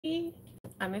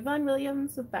I'm Yvonne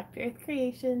Williams with Back to Earth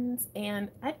Creations, and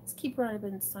I just keep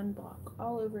running sunblock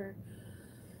all over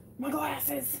my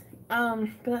glasses. But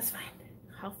that's fine.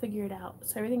 I'll figure it out.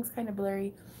 So everything's kind of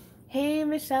blurry. Hey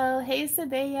Michelle, hey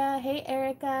Sabea, hey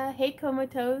Erica, hey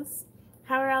Comatose.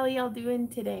 How are all y'all doing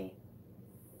today?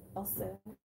 Also,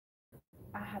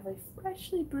 I have a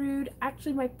freshly brewed,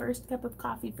 actually my first cup of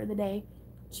coffee for the day.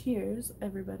 Cheers,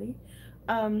 everybody.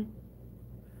 Um,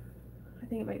 I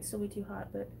think it might still be too hot,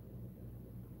 but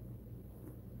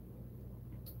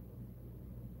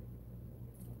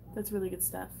that's really good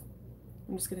stuff.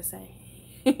 I'm just gonna say.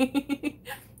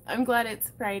 I'm glad it's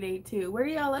Friday too. Where are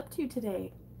y'all up to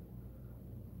today?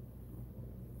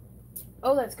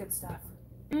 Oh, that's good stuff.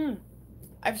 Mm.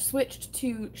 I've switched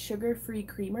to sugar-free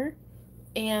creamer,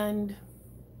 and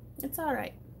it's all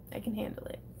right. I can handle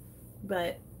it.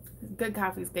 But good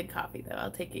coffee is good coffee, though.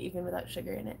 I'll take it even without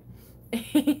sugar in it.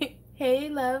 Hey,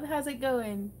 love, how's it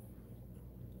going?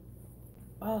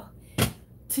 Oh,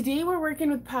 today we're working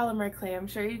with polymer clay. I'm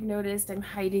sure you've noticed I'm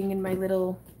hiding in my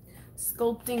little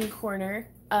sculpting corner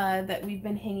that we've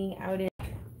been hanging out in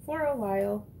for a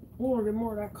while. More and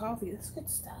more of that coffee. That's good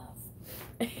stuff.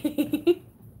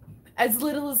 As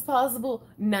little as possible.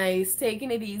 Nice.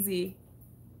 Taking it easy.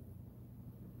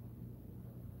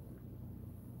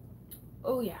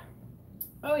 Oh, yeah.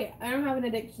 Oh, yeah. I don't have an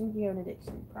addiction. You have an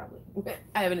addiction, probably.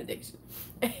 I have an addiction.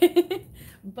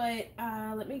 But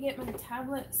let me get my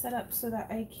tablet set up so that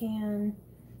I can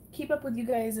keep up with you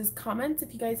guys' comments.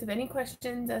 If you guys have any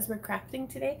questions as we're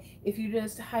crafting today, if you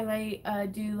just highlight,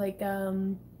 do like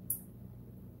an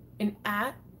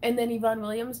at and then Yvonne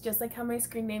Williams, just like how my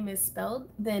screen name is spelled,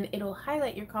 then it'll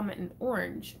highlight your comment in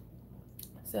orange.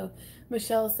 So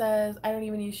Michelle says, I don't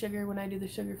even use sugar when I do the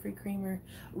sugar-free creamer.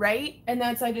 Right? And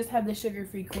that's, I just have the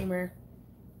sugar-free creamer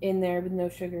in there with no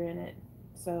sugar in it.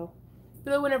 So,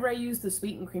 but whenever I use the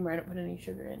sweetened creamer, I don't put any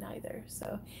sugar in either.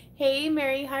 So, hey,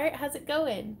 Mary Hart, how's it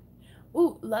going?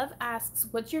 Ooh, Love asks,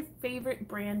 what's your favorite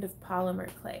brand of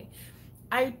polymer clay?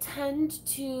 I tend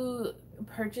to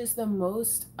purchase the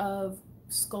most of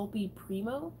Sculpey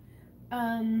Primo.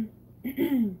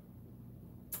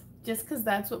 Just because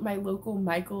that's what my local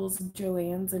Michaels,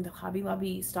 Joann's, and Hobby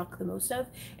Lobby stock the most of.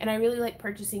 And I really like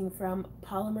purchasing from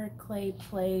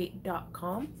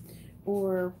polymerclayplay.com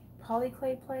or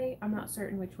Polyclayplay. I'm not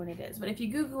certain which one it is, but if you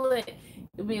Google it,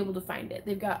 you'll be able to find it.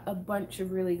 They've got a bunch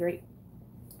of really great,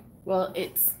 well,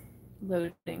 it's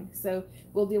loading, so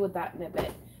we'll deal with that in a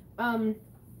bit.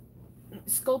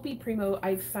 Sculpey Primo,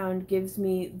 I've found, gives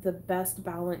me the best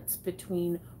balance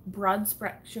between broad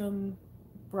spectrum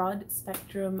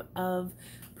of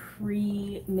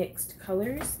pre-mixed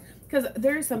colors, because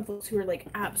there are some folks who are like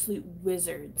absolute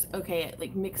wizards, okay, at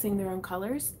like mixing their own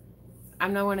colors.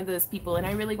 I'm not one of those people, and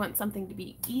I really want something to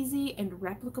be easy and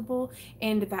replicable,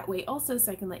 and that way also,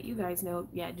 so I can let you guys know,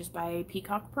 yeah, just buy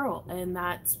Peacock Pearl, and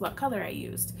that's what color I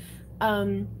used.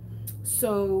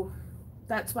 So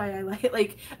that's why I like it.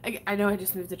 Like, I know I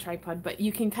just moved the tripod, but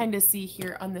you can kind of see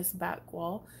here on this back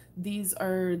wall, these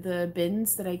are the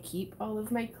bins that I keep all of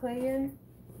my clay in.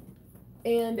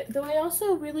 And though I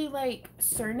also really like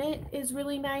Cernit is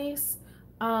really nice,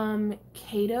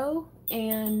 Kato,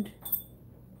 and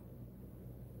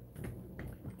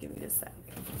give me a sec.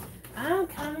 I'm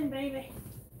coming, baby.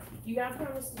 You gotta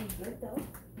promise to be good though.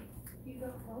 You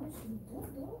gotta promise to be good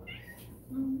though.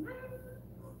 Mm-hmm.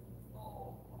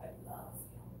 Oh, I love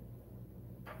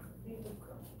you. You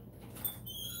girl.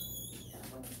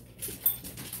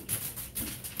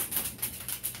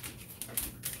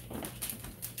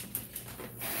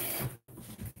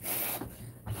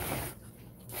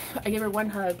 I gave her one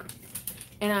hug,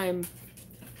 and I'm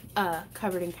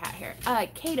covered in cat hair.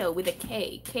 Kato with a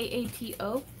K,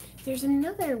 Kato. There's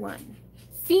another one,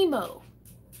 Fimo.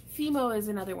 Fimo is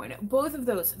another one. Both of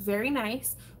those very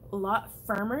nice, a lot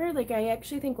firmer. Like, I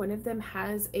actually think one of them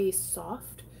has a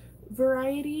soft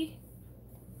variety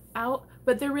out,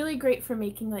 but they're really great for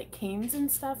making like canes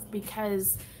and stuff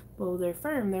because, well, they're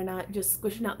firm. They're not just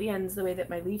squishing out the ends the way that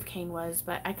my leaf cane was.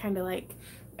 But I kind of like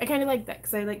that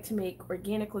because I like to make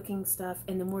organic looking stuff,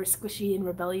 and the more squishy and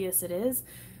rebellious it is,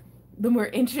 the more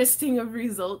interesting of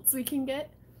results we can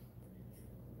get.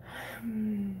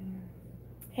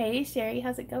 Hey Sherry,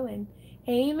 how's it going?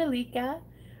 Hey Malika.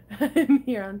 I'm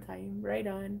here on time, right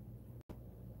on.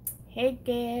 Hey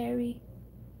Gary.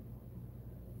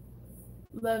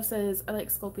 Love says, I like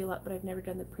Sculpey a lot, but I've never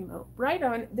done the Primo. Right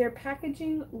on. Their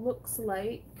packaging looks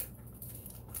like,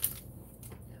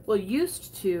 well,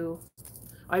 used to,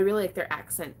 I really like their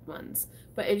accent ones,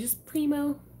 but it's just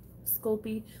Primo,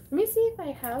 Sculpey. Let me see if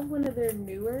I have one of their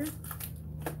newer.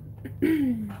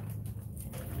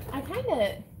 I kind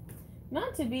of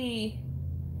not to be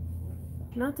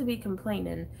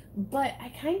complaining, but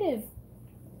I kind of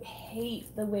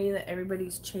hate the way that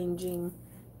everybody's changing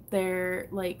their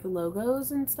like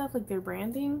logos and stuff, like their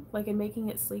branding, like, and making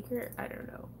it sleeker. I don't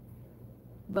know,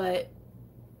 but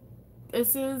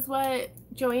this is what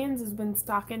Joann's has been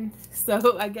stocking,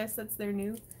 so I guess that's their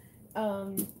new.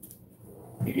 And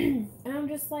I'm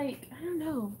just like, I don't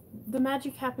know, the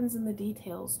magic happens in the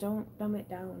details. Don't dumb it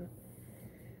down,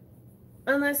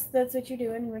 unless that's what you're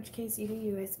doing, in which case you do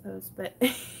you, I suppose. But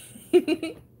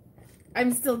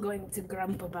I'm still going to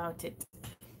grump about it.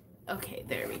 Okay,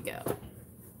 there we go.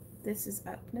 This is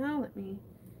up now. Let me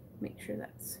make sure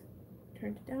that's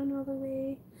turned down all the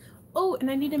way. Oh,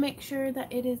 and I need to make sure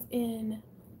that it is in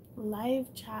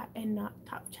live chat and not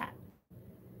top chat.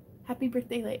 Happy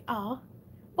birthday late. Aw.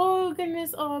 Oh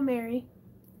goodness. Oh, Mary.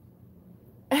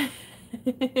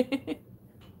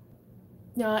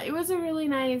 No, it was a really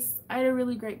nice, I had a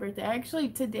really great birthday. Actually,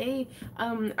 today,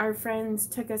 our friends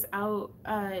took us out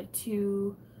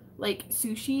to like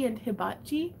sushi and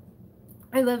hibachi.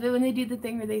 I love it when they do the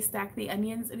thing where they stack the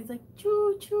onions and it's like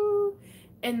choo choo,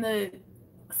 and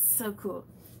so cool.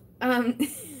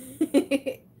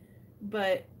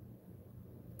 But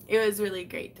it was really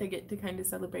great to get to kind of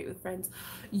celebrate with friends.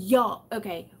 Y'all,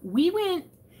 okay, the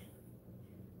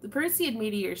Perseid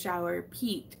meteor shower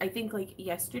peaked, I think, like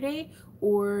yesterday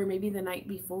or maybe the night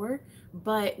before,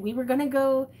 but we were gonna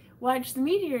go watch the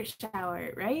meteor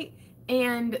shower, right?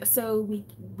 And so we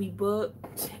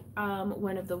booked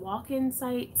one of the walk-in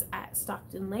sites at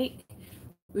Stockton Lake,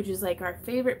 which is like our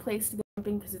favorite place to go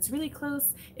camping because it's really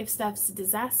close if stuff's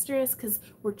disastrous, because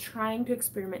we're trying to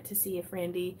experiment to see if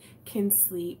Randy can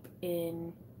sleep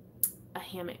in a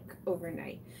hammock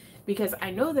overnight, because I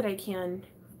know that I can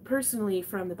personally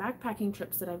from the backpacking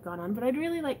trips that I've gone on, but I'd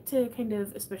really like to kind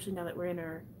of, especially now that we're in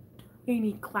our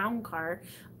tiny clown car,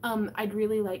 I'd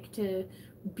really like to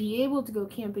be able to go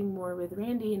camping more with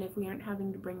Randy, and if we aren't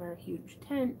having to bring our huge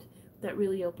tent, that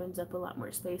really opens up a lot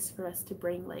more space for us to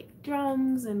bring like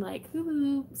drums and like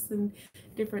hoops and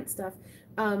different stuff.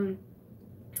 And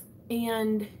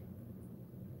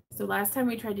so last time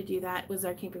we tried to do that was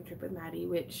our camping trip with Maddie,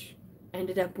 which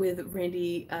ended up with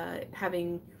Randy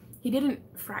he didn't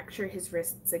fracture his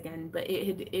wrists again, but it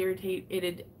had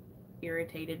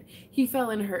irritated. He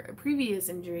fell in her previous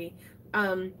injury.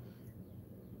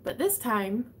 But this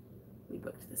time we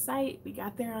booked the site, we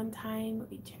got there on time,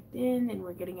 we checked in, and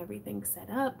we're getting everything set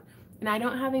up. And I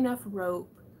don't have enough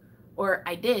rope, or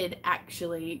I did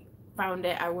actually, found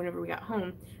it whenever we got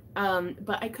home,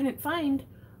 but I couldn't find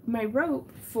my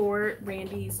rope for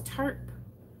Randy's tarp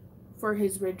for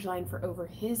his ridgeline for over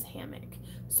his hammock.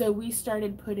 So we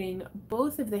started putting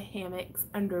both of the hammocks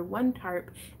under one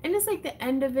tarp, and it's like the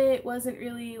end of it wasn't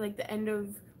really, like the end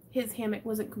of his hammock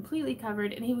wasn't completely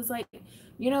covered, and he was like,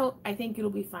 you know, I think it'll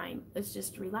be fine. Let's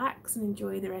just relax and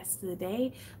enjoy the rest of the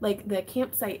day. Like the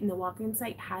campsite and the walk-in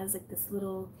site has like this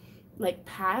little like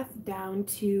path down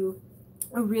to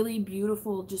a really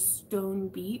beautiful just stone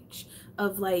beach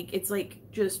of like, it's like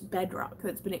just bedrock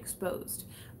that's been exposed.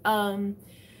 Bubble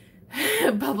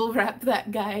wrap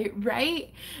that guy,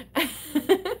 right?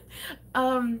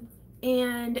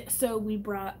 And so we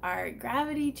brought our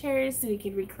gravity chairs so we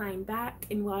could recline back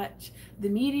and watch the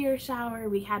meteor shower.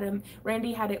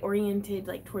 Randy had it oriented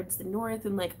like towards the north,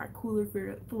 and like our cooler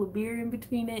full of beer in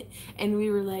between it, and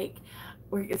we were like,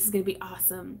 this is gonna be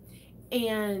awesome.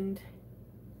 And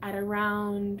at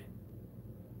around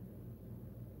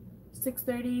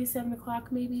 6:30, 7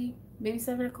 o'clock, maybe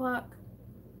 7 o'clock,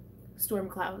 storm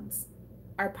clouds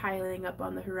are piling up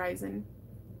on the horizon,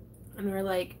 and we're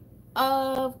like,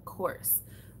 of course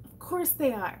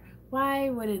they are, why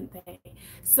wouldn't they?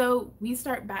 So we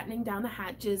start battening down the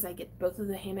hatches. I get both of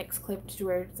the hammocks clipped to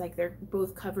where it's like they're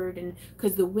both covered, and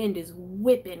because the wind is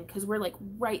whipping, because we're like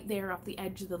right there off the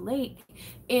edge of the lake.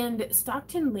 And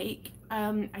Stockton Lake,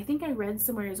 I think I read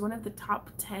somewhere, is one of the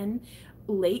top 10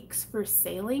 lakes for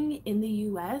sailing in the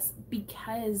US,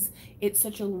 because it's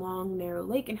such a long narrow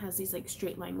lake and has these like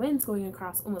straight line winds going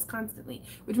across almost constantly,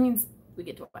 which means we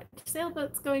get to watch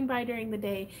sailboats going by during the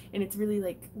day, and it's really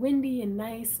like windy and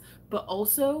nice, but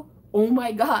also, oh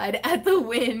my god, at the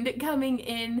wind coming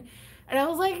in. And I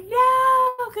was like, no,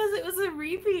 because it was a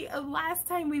repeat of last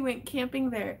time we went camping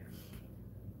there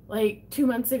like 2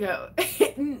 months ago.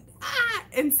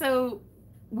 And so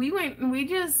we went, and we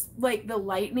just like, the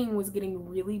lightning was getting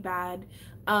really bad.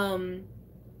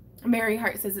 Mary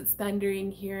Hart says it's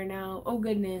thundering here now. Oh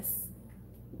goodness.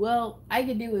 Well, I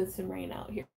could do with some rain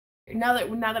out here. Now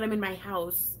that I'm in my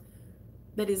house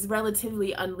that is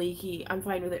relatively unleaky, I'm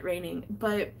fine with it raining.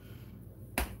 But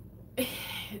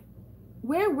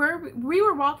Where were we? We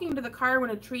were walking to the car when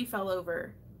a tree fell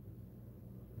over.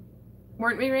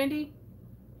 Weren't we, Randy?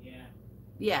 Yeah.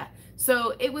 Yeah.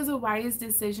 So it was a wise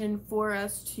decision for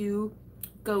us to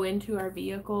go into our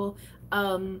vehicle.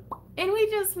 And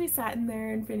we sat in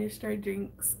there and finished our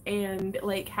drinks and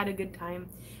like had a good time.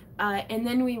 And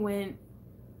then we went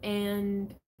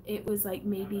and it was like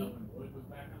maybe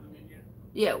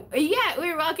yeah,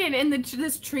 we were walking and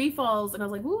this tree falls and I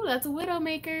was like, ooh, that's a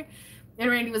Widowmaker. And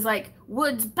Randy was like,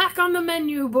 wood's back on the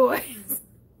menu, boys,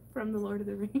 from the Lord of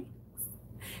the Rings,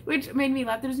 which made me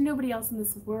laugh. There's nobody else in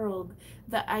this world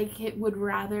that would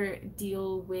rather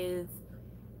deal with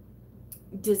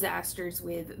disasters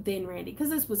with than Randy, because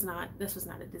this was not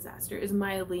a disaster. It was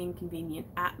mildly inconvenient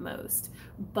at most,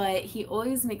 but he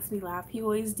always makes me laugh. He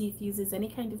always defuses any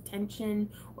kind of tension,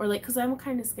 or like, because I'm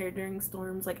kind of scared during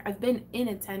storms. Like, I've been in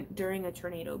a tent during a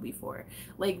tornado before.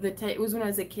 Like, the tent, it was when I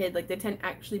was a kid, like the tent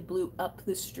actually blew up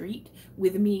the street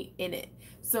with me in it.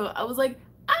 So I was like,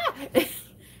 ah.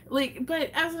 Like,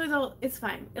 but as a result, it's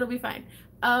fine, it'll be fine.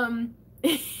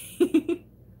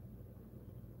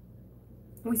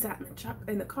 We sat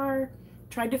in the car,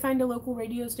 tried to find a local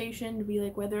radio station to be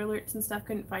like weather alerts and stuff,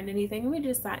 couldn't find anything, and we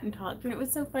just sat and talked, and it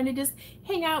was so fun to just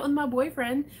hang out with my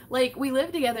boyfriend. Like, we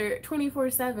live together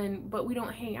 24/7, but we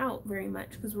don't hang out very much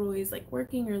because we're always like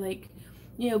working or like,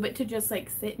 you know, but to just like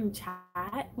sit and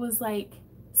chat was like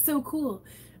so cool.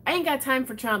 I ain't got time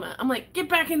for trauma. I'm like, get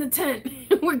back in the tent.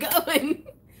 We're going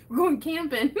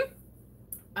camping.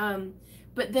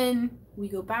 But then we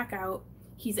go back out.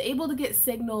 He's able to get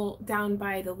signal down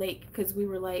by the lake because we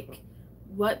were like,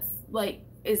 what's like,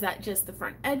 is that just the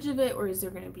front edge of it or is there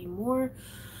going to be more?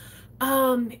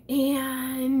 And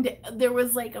there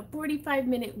was like a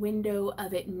 45-minute window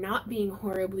of it not being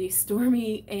horribly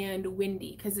stormy and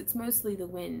windy, because it's mostly the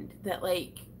wind that,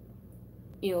 like,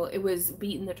 you know, it was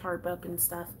beating the tarp up and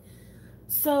stuff.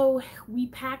 So we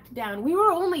packed down. We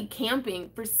were only camping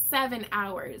for 7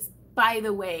 hours. By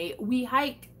the way, we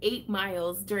hiked 8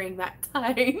 miles during that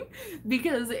time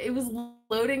because it was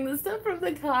loading the stuff from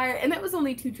the car, and that was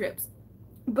only 2 trips.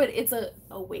 But it's a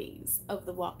ways of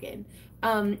the walk-in.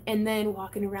 And then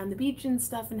walking around the beach and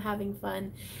stuff and having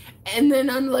fun, and then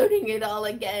unloading it all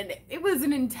again. It was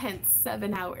an intense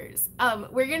 7 hours.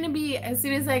 We're gonna be, as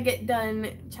soon as I get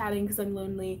done chatting because I'm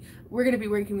lonely, we're gonna be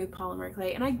working with polymer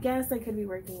clay, and I guess I could be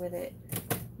working with it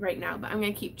right now, but I'm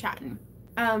gonna keep chatting.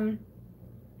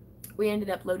 We ended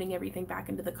up loading everything back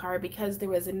into the car because there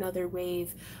was another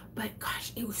wave, but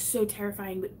gosh, it was so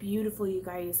terrifying but beautiful, you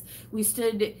guys. We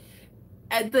stood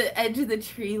at the edge of the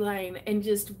tree line and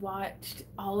just watched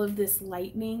all of this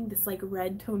lightning, this like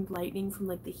red toned lightning from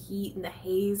like the heat and the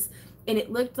haze, and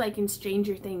it looked like in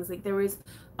Stranger Things, like there was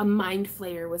a mind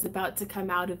flayer was about to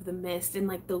come out of the mist, and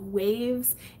like the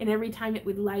waves, and every time it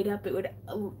would light up it would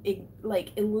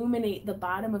like illuminate the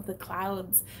bottom of the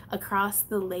clouds across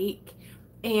the lake.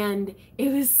 And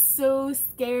it was so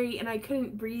scary, and I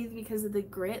couldn't breathe because of the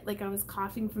grit. Like, I was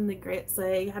coughing from the grit, so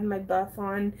I had my buff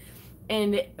on.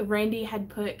 And Randy had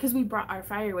put, because we brought our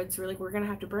firewood, so we're like, we're gonna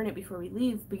have to burn it before we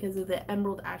leave because of the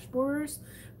emerald ash borers.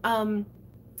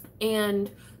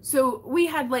 And so we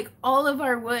had like all of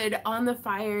our wood on the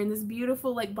fire in this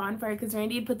beautiful like bonfire because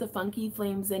Randy had put the funky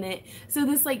flames in it. So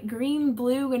this like green,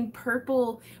 blue, and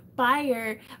purple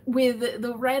fire with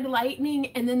the red lightning,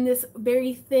 and then this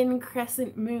very thin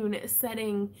crescent moon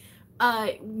setting,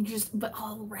 just but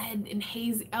all red and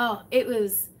hazy. Oh, it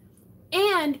was.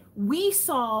 And we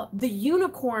saw the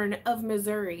unicorn of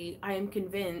Missouri, I am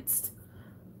convinced,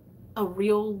 a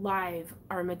real live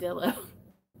armadillo.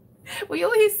 We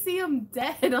always see them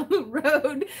dead on the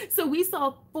road. So we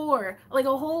saw 4, like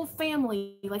a whole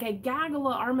family, like a gaggle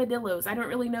of armadillos. I don't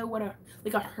really know what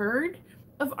like a herd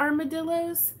of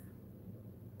armadillos.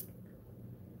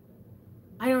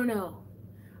 I don't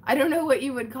know what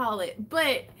you would call it,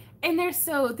 but, and they're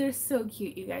so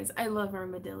cute, you guys. I love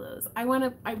armadillos. I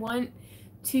want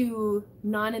to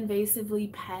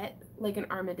non-invasively pet like an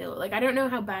armadillo. Like, I don't know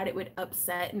how bad it would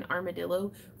upset an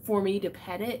armadillo for me to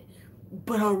pet it,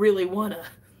 but I really wanna.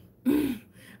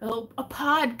 A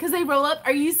pod, because they roll up.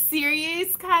 Are you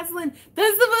serious, Caslin?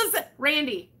 That's the most,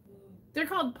 Randy, they're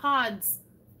called pods.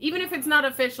 Even if it's not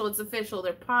official, it's official.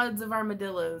 They're pods of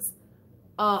armadillos.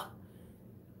 Oh,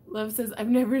 Love says, I've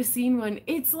never seen one.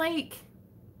 It's like,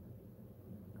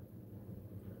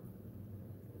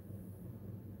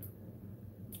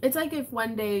 it's like if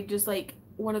one day just like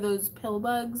one of those pill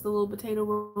bugs, the little potato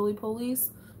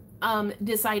roly-polies,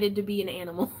 decided to be an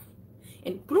animal.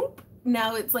 And bloop,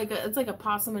 now it's like a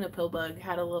possum and a pill bug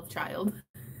had a love child.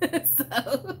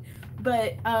 So,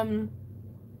 but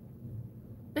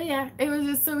yeah, it was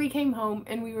just, so we came home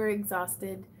and we were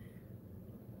exhausted.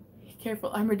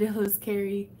 Careful, armadillos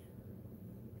carry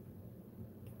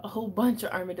a whole bunch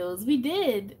of armadillos. We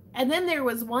did. And then there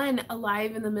was one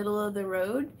alive in the middle of the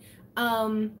road.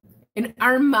 An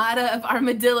armada of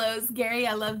armadillos. Gary,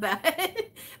 I love that.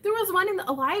 There was one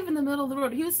alive in the middle of the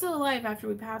road. He was still alive after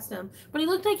we passed him. But he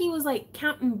looked like he was like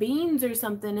counting beans or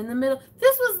something in the middle.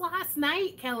 This was last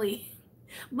night, Kelly.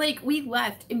 Like, we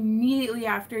left immediately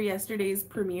after yesterday's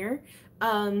premiere.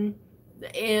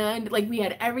 And like we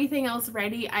had everything else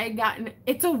ready. I had gotten,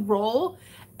 it's a roll.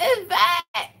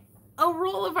 Yvette! A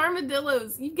roll of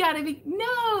armadillos. You gotta be,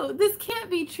 no, this can't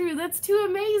be true. That's too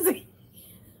amazing.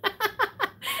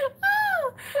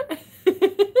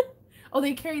 Oh,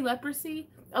 they carry leprosy?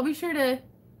 I'll be sure to,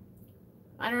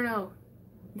 I don't know,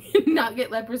 not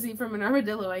get leprosy from an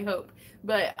armadillo, I hope.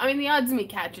 But, I mean, the odds of me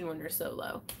catching one are so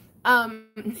low.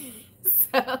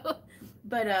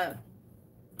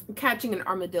 Catching an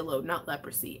armadillo, not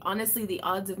leprosy. Honestly, the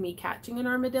odds of me catching an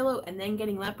armadillo and then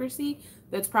getting leprosy,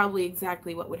 that's probably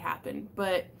exactly what would happen.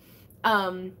 But,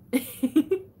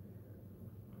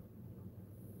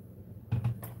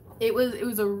 it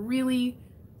was a really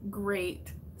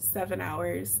great 7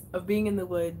 hours of being in the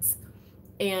woods,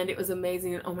 and it was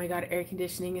amazing. And oh my god, air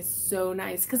conditioning is so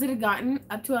nice because it had gotten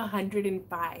up to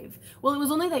 105. Well, it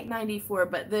was only like 94,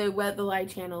 but the weather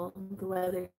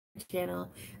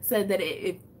channel said that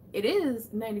it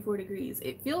is 94 degrees.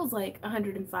 It feels like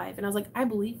 105, and I was like, I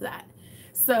believe that.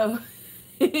 So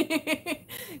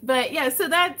but yeah, so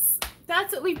that's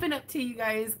what we've been up to, you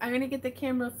guys. I'm gonna get the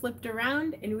camera flipped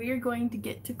around and we are going to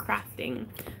get to crafting.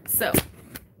 So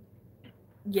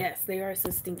yes, they are so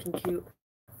stinking cute.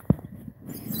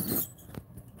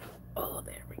 Oh,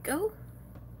 there we go.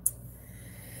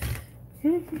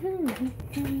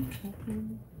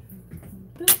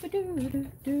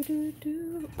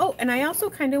 Oh, and I also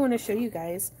kind of want to show you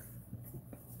guys,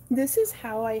 this is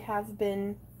how I have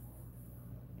been.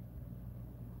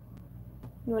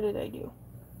 What did I do?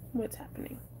 What's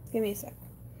happening? Give me a sec.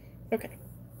 Okay.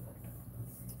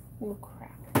 Oh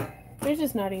crap. There's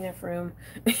just not enough room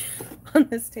on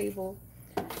this table.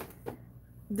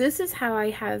 This is how I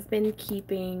have been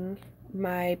keeping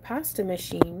my pasta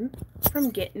machine from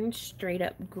getting straight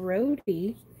up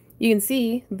grody. You can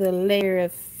see the layer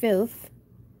of filth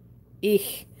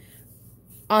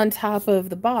on top of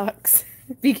the box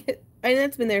because, and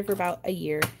that's been there for about a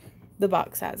year. The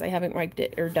box has. I haven't wiped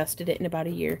it or dusted it in about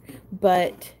a year,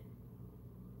 but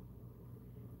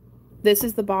this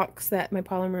is the box that my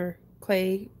polymer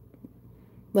clay,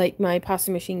 like my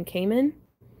pasta machine, came in.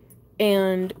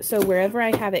 And so wherever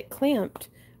I have it clamped,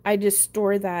 I just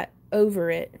store that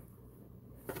over it.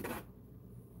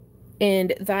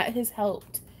 And that has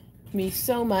helped me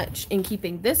so much in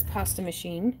keeping this pasta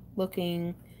machine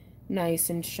looking nice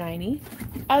and shiny,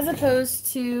 as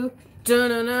opposed to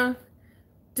da-na-na,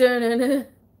 da-na-na.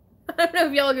 I don't know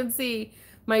if y'all can see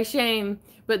my shame,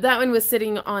 but that one was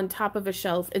sitting on top of a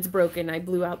shelf. It's broken. I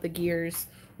blew out the gears.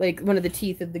 Like, one of the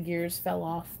teeth of the gears fell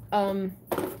off.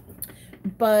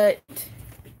 But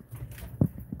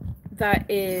that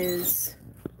was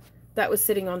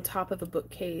sitting on top of a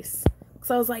bookcase.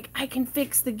 So I was like, I can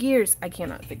fix the gears. I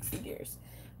cannot fix the gears.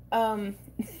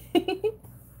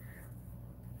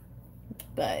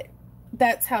 But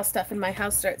that's how stuff in my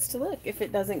house starts to look if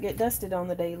it doesn't get dusted on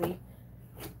the daily.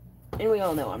 And we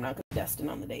all know I'm not going to dust it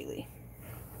on the daily.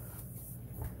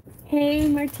 Hey,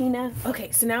 Martina.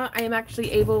 Okay, so now I am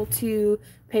actually able to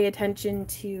pay attention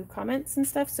to comments and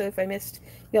stuff. So if I missed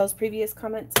y'all's previous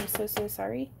comments, I'm so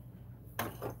sorry.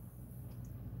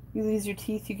 You lose your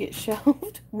teeth, you get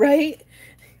shelved, right?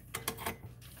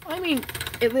 I mean,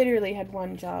 it literally had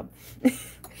one job.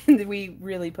 We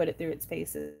really put it through its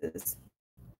paces.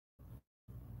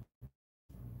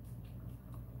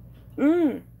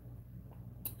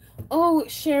 Oh,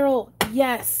 Cheryl,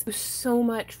 yes. So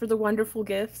much for the wonderful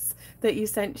gifts that you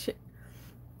sent.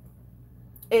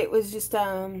 It was just,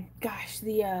 gosh,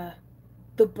 the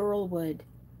burl wood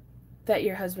that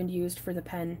your husband used for the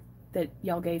pen that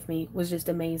y'all gave me was just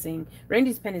amazing.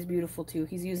 Randy's pen is beautiful too.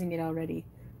 He's using it already.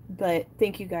 But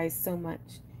thank you guys so much.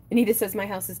 Anita says my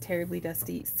house is terribly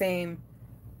dusty. Same.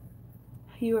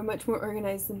 You are much more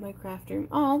organized than my craft room.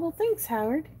 Oh, well, thanks,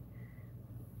 Howard.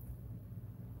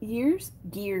 Years?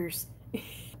 Gears.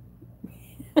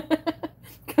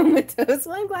 Comatose.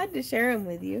 Well, I'm glad to share them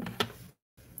with you.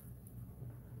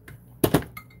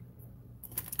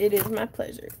 It is my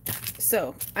pleasure.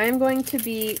 So, I'm going to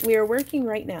be, we are working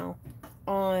right now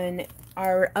on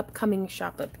our upcoming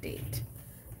shop update,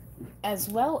 as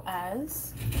well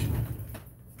as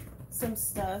some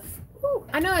stuff. Ooh,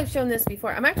 I know I've shown this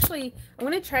before. I'm going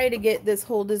to try to get this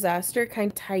whole disaster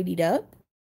kind of tidied up.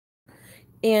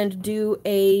 and do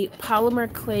a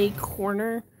polymer clay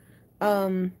corner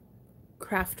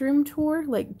craft room tour,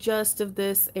 like just of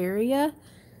this area.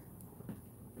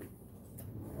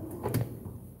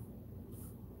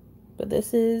 But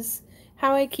this is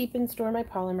how I keep and store my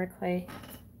polymer clay.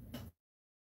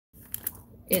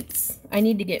 I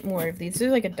need to get more of these.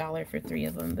 There's like $1 for 3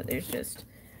 of them, but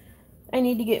I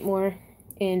need to get more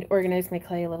and organize my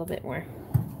clay a little bit more.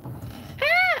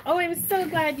 Ah! Oh, I'm so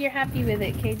glad you're happy with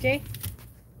it, KJ.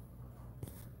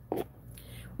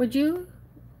 Would you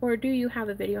or do you have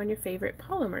a video on your favorite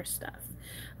polymer stuff?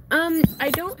 I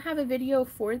don't have a video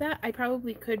for that. I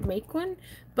probably could make one,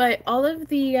 but all of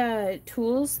the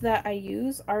tools that I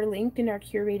use are linked in our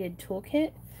curated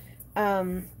toolkit.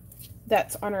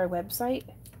 That's on our website.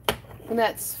 And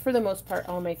that's, for the most part,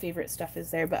 all my favorite stuff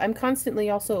is there. But I'm constantly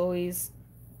also always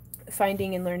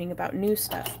finding and learning about new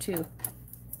stuff, too.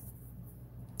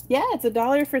 Yeah, it's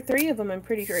 $1 for 3 of them, I'm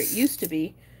pretty sure. It used to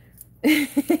be.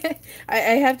 I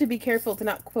have to be careful to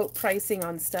not quote pricing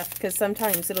on stuff, because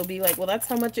sometimes it'll be like, well, that's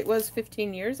how much it was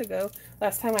 15 years ago,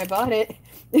 last time I bought it.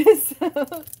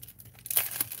 So,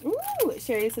 ooh,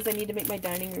 Sherry says I need to make my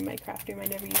dining room my craft room. I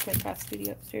never use my craft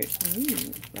studio upstairs.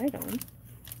 Right on.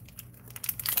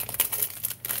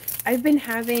 I've been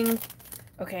having,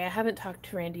 okay, I haven't talked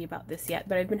to Randy about this yet,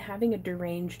 but I've been having a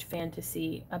deranged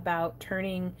fantasy about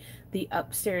turning the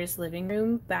upstairs living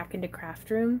room back into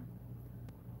craft room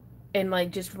and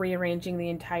like just rearranging the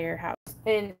entire house.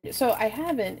 And so I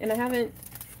haven't,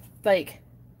 like,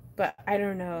 but I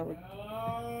don't know.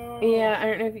 Yeah, I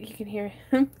don't know if you can hear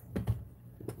him.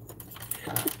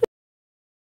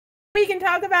 We can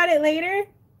talk about it later?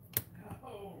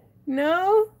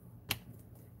 No?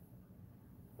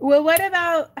 Well, what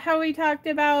about how we talked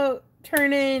about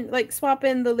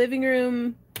swapping the living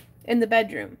room and the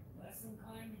bedroom? Less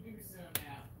inclined to do so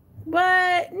now.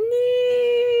 What?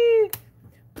 No.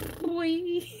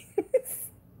 Please.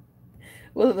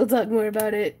 We'll talk more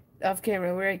about it off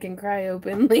camera where I can cry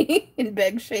openly and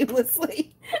beg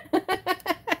shamelessly.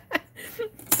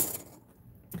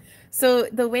 So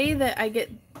the way that I get,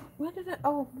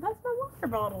 oh, that's my water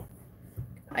bottle.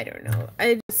 I don't know.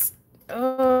 I just,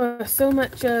 so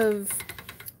much of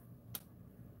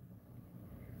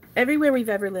everywhere we've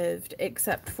ever lived,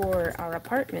 except for our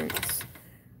apartments,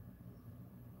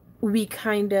 we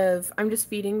kind of, I'm just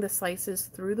feeding the slices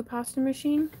through the pasta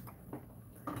machine.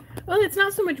 Well, it's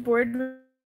not so much bored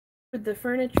with the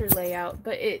furniture layout,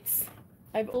 but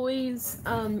I've always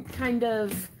kind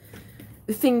of,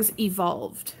 things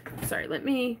evolved. Sorry, let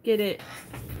me get it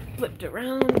flipped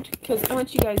around because I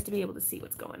want you guys to be able to see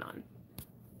what's going on.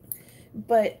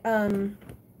 But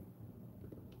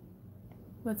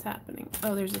what's happening?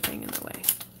 Oh, there's a thing in the way.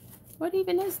 What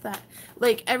even is that?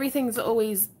 Like, everything's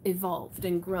always evolved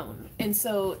and grown. And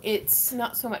so it's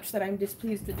not so much that I'm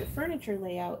displeased with the furniture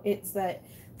layout, it's that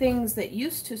things that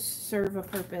used to serve a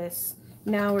purpose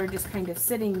now are just kind of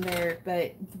sitting there,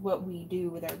 but what we do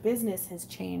with our business has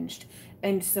changed.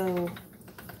 And so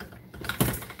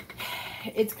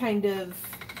it's kind of,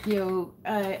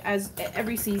 as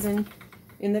every season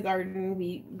in the garden,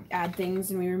 we add things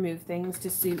and we remove things to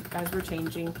suit as we're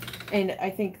changing. And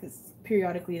I think this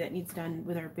periodically that needs done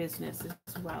with our business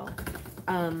as well.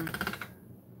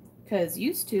 Because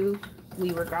used to,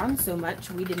 we were gone so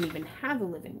much, we didn't even have a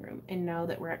living room. And now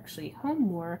that we're actually home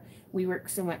more, we work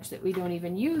so much that we don't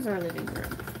even use our living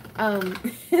room.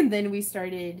 And then we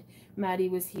started, Maddie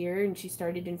was here and she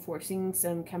started enforcing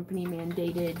some company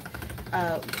mandated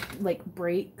like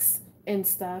breaks and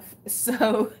stuff.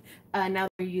 So now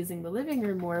we're using the living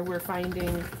room more. We're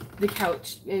finding the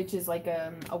couch, which is like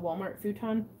a Walmart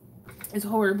futon, is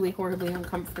horribly, horribly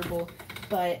uncomfortable.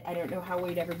 But I don't know how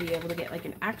we'd ever be able to get like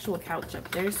an actual couch up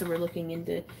there. So we're looking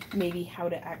into maybe how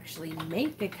to actually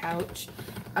make a couch.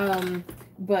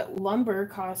 But lumber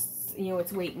costs,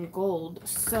 its weight in gold.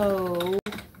 So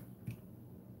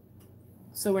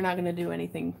we're not going to do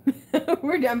anything.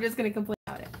 I'm just going to complain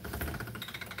about it.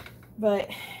 But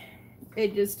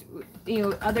it just,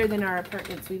 other than our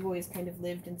apartments, we've always kind of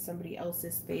lived in somebody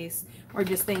else's space, or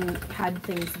just had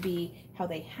things be how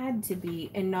they had to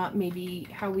be and not maybe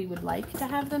how we would like to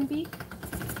have them be.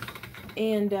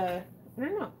 And I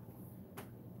don't know,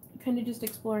 kind of just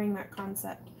exploring that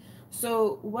concept.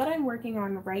 So what I'm working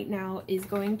on right now is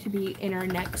going to be in our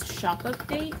next shop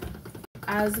update,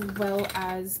 as well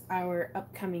as our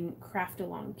upcoming craft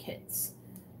along kits.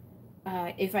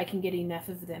 If I can get enough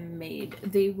of them made.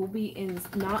 They will be in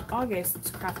not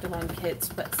August's craft along kits,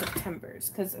 but September's,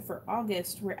 because for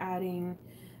August we're adding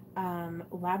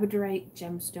labradorite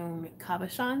gemstone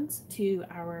cabochons to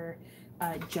our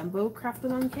jumbo craft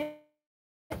along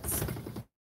kits.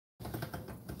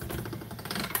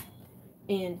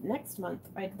 And next month,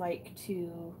 I'd like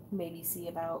to maybe see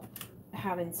about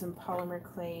having some polymer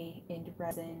clay and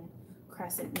resin,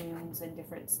 crescent moons, and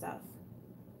different stuff.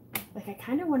 Like, I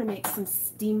kind of want to make some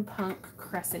steampunk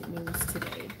crescent moons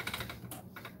today.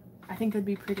 I think that'd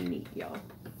be pretty neat, y'all.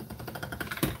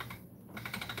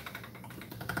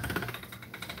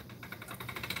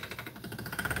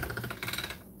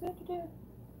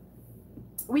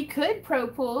 We could pro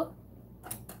pool.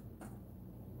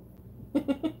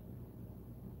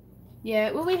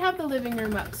 Yeah, well, we have the living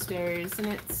room upstairs, and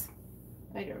it's,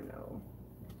 I don't know.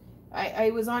 I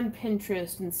was on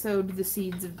Pinterest and sowed the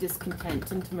seeds of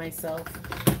discontent into myself.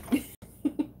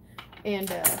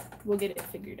 And we'll get it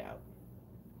figured out.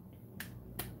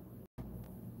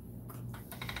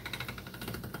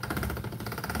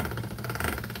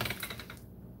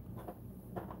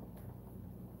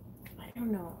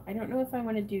 I don't know if I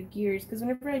want to do gears, because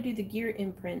whenever I do the gear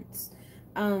imprints,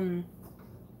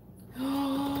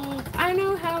 I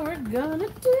know how we're gonna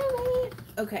do it.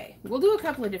 Okay, we'll do a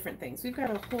couple of different things. We've got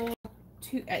a whole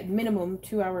at minimum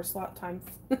 2 hour slot time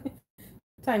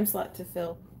slot to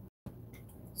fill.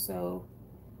 So,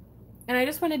 and I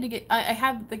just wanted to get, I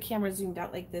have the camera zoomed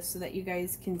out like this so that you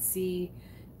guys can see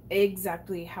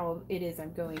exactly how it is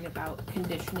I'm going about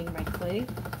conditioning my clay.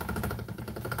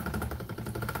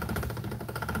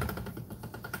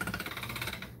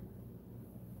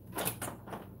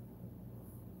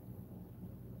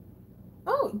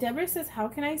 Deborah says, how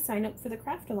can I sign up for the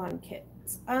Craft-A-Lawn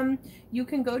kits? You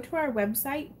can go to our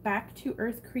website,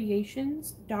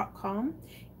 backtoearthcreations.com,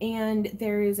 and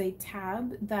there is a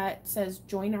tab that says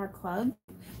join our club,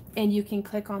 and you can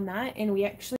click on that, and we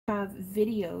actually have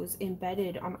videos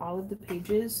embedded on all of the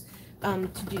pages to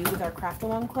do with our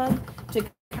Craft-A-Lawn club to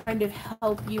kind of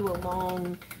help you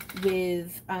along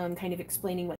with kind of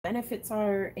explaining what benefits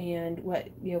are and what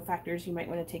factors you might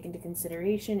want to take into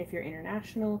consideration if you're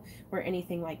international or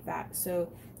anything like that.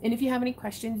 So, and if you have any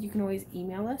questions, you can always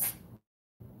email us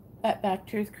at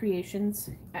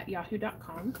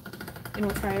backtoearthcreations@yahoo.com, and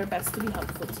we'll try our best to be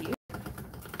helpful to you.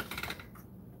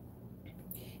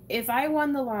 If I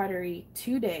won the lottery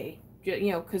today,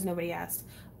 because nobody asked,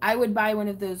 I would buy one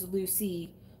of those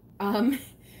Lucy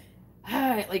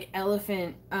like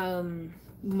elephant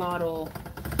model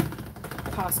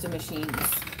pasta machines.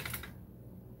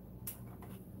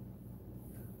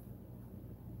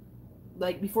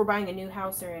 Like, before buying a new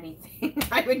house or anything,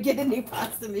 I would get a new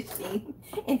pasta machine,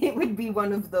 and it would be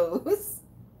one of those.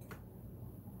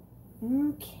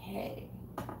 Okay.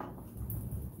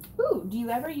 Ooh, do you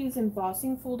ever use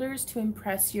embossing folders to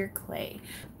impress your clay?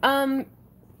 Aw,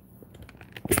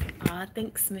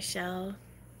 thanks, Michelle.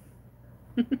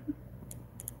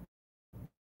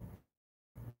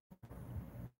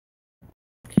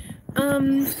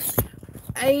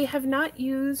 I have not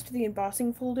used the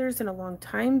embossing folders in a long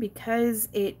time because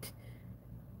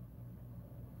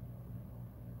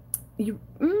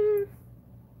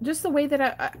just the way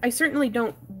that I certainly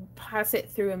don't pass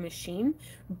it through a machine,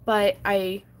 but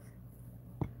I've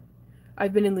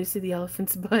been in Lucy the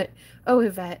Elephant's butt. Oh,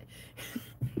 Yvette.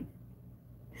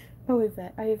 Oh,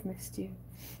 Yvette, I have missed you.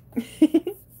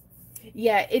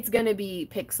 Yeah, it's gonna be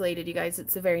pixelated, you guys.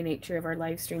 It's the very nature of our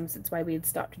live streams. That's why we had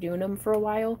stopped doing them for a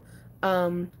while.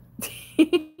 But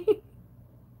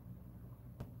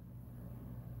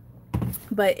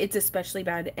it's especially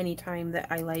bad anytime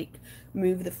that I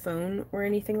move the phone or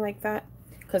anything like that,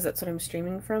 because that's what I'm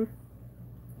streaming from.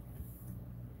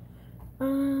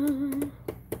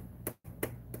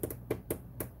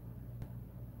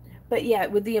 But yeah,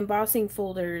 with the embossing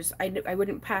folders, I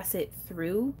wouldn't pass it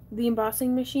through the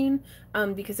embossing machine,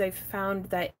 because I've found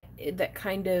that that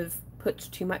kind of puts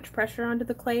too much pressure onto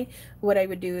the clay. What I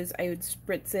would do is I would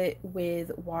spritz it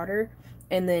with water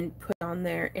and then put on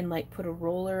there and put a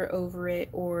roller over it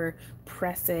or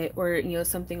press it or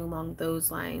something along those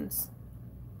lines.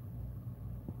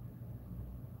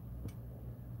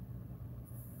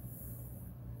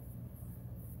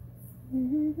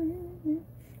 We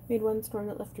had one storm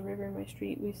that left a river in my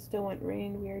street. We still want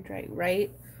rain. We are dry,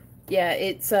 right? Yeah,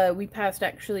 it's we passed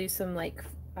actually some I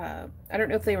don't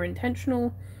know if they were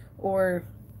intentional or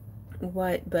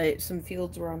what, but some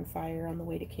fields were on fire on the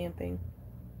way to camping.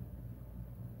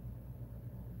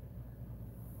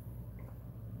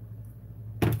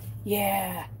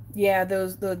 Yeah,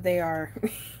 those they are.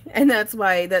 And that's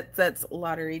why that's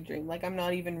lottery dream. I'm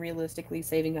not even realistically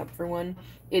saving up for one.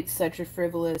 It's such a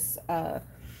frivolous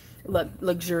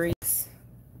luxurious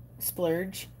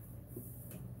splurge.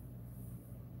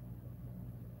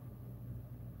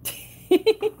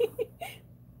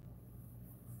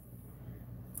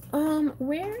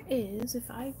 Where is,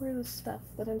 if I were the stuff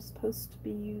that I'm supposed to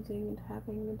be using and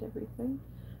having and everything,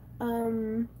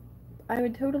 I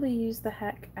would totally use the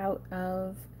heck out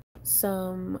of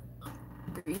some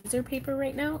freezer paper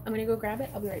right now. I'm gonna go grab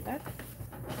it. I'll be right back.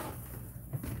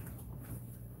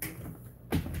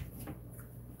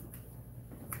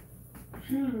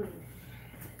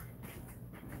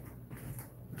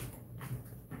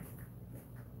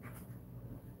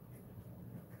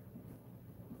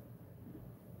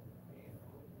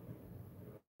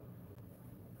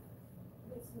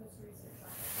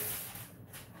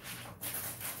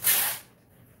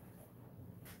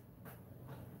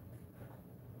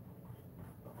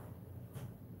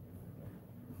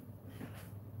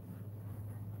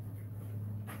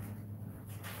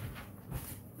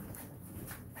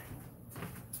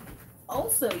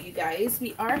 Also, you guys,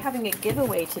 we are having a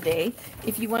giveaway today.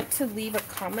 If you want to leave a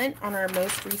comment on our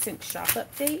most recent shop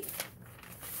update,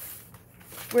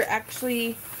 we're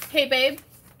actually, hey babe,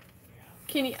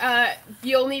 can you,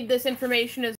 you'll need this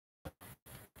information as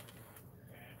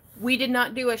we did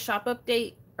not do a shop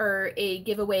update or a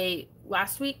giveaway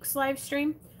last week's live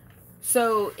stream.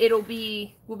 So we'll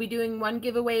be doing one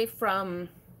giveaway from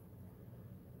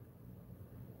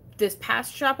this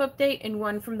past shop update and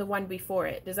one from the one before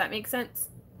it. Does that make sense?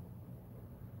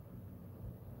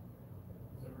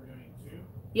 So we're doing 2?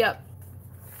 Yep.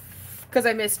 Because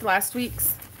I missed last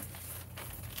week's.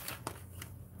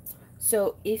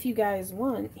 So if you guys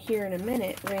want, here in a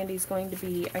minute, Randy's going to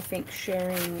be, I think,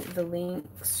 sharing the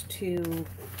links to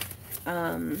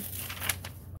the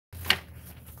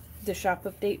shop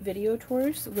update video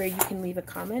tours where you can leave a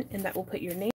comment and that will put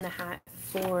your name in the hat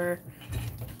for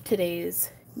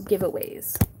today's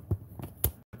giveaways.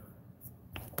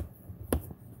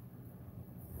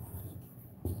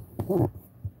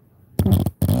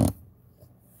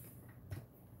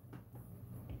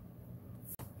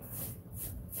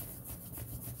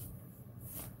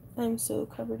 I'm so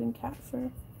covered in cat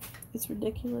fur. It's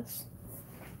ridiculous.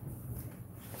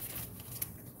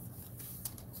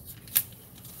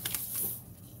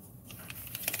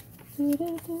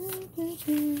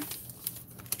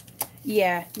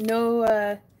 Yeah,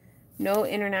 no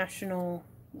international,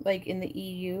 like in the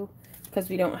EU, because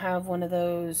we don't have one of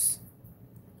those.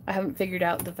 I haven't figured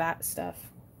out the VAT stuff.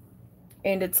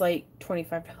 And it's like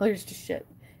 $25 to ship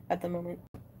at the moment.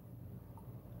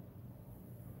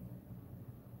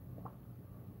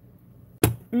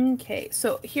 Okay,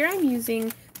 so here I'm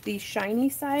using the shiny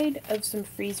side of some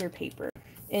freezer paper.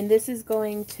 And this is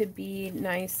going to be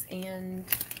nice and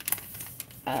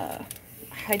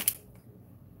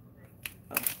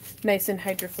nice and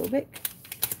hydrophobic.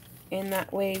 And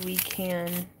that way we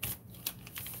can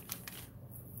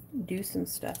do some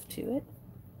stuff to it.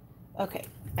 Okay,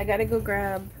 I gotta go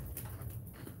grab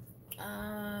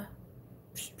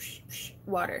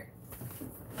water.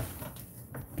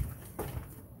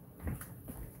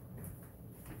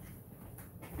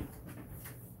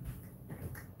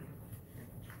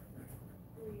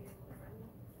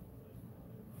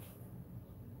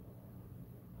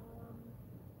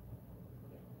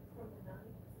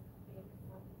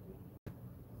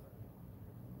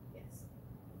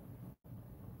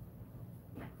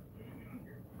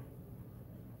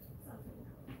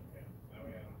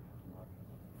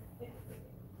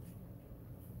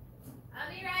 I'll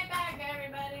be right back,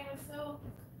 everybody. I'm still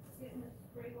getting this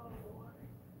spray bottle of water.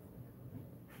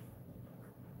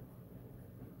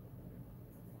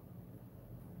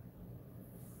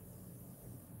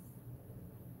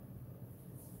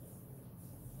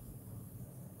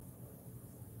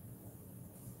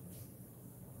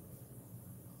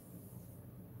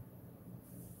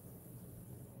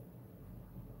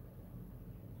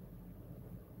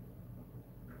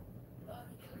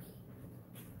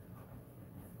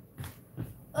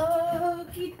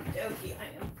 Okie dokie, I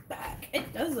am back.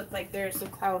 It does look like there's some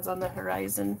clouds on the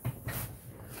horizon.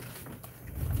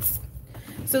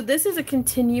 So this is a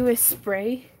continuous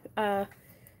spray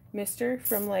mister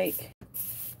from like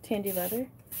Tandy Leather.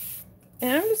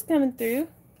 And I'm just coming through,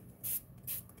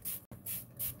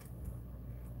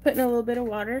 putting a little bit of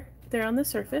water there on the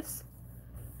surface.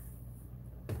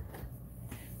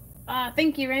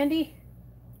 Thank you, Randy.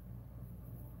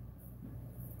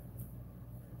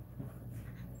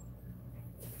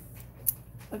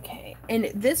 Okay,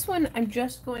 and this one I'm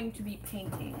just going to be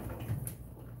painting.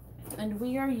 And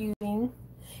we are using,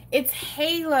 it's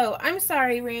Halo. I'm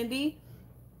sorry, Randy.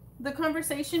 The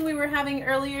conversation we were having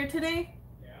earlier today,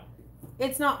 Yeah.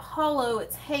 It's not hollow,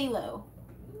 it's Halo.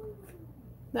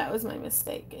 That was my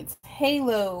mistake. It's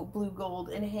Halo blue gold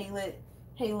and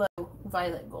Halo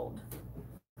violet gold.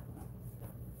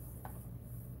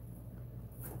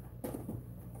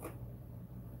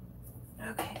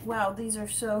 Okay, wow, these are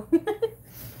so...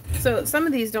 So some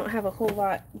of these don't have a whole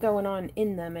lot going on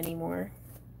in them anymore.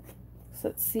 So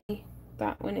let's see.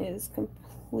 That one is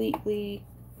completely,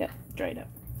 yep, dried up.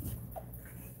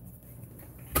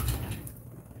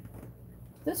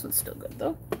 This one's still good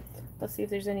though. Let's see if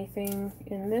there's anything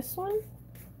in this one.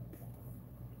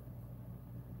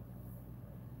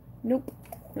 Nope.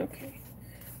 Okay.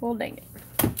 Well, dang it.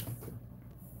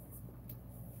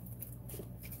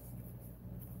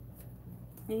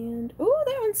 And, oh,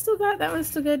 that one's still got, that one's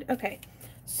still good. Okay.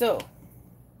 So,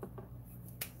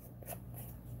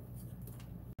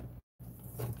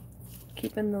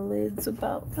 keeping the lids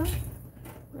about that.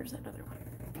 Where's that other one?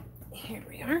 Here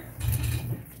we are.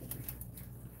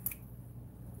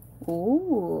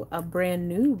 Ooh, a brand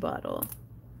new bottle.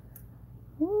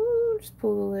 Ooh, just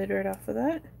pull the lid right off of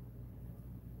that.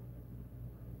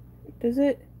 Does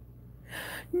it?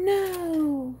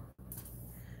 No.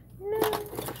 No.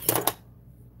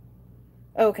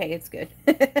 Okay, it's good.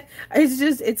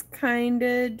 It's kind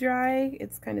of dry.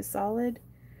 It's kind of solid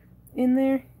in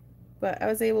there. But I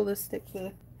was able to stick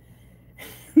the,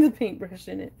 the paintbrush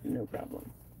in it. No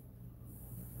problem.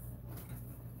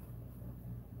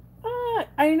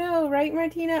 I know, right,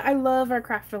 Martina? I love our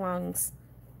craft-alongs.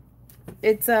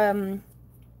 It's,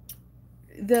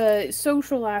 the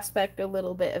social aspect a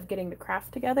little bit of getting to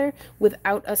craft together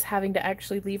without us having to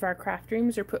actually leave our craft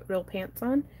rooms or put real pants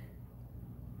on.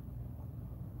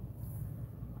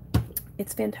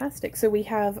 It's fantastic. So we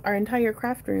have our entire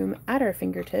craft room at our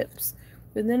fingertips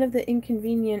with none of the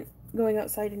inconvenient going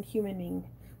outside and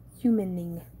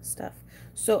humaning stuff.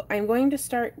 So I'm going to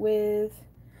start with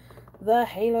the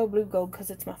Halo Blue Gold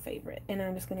because it's my favorite. And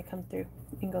I'm just going to come through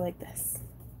and go like this.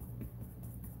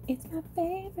 It's my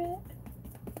favorite.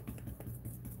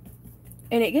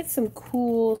 And it gets some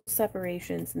cool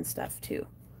separations and stuff too.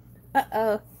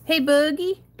 Uh-oh. Hey,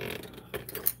 Boogie.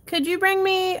 Could you bring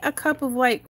me a cup of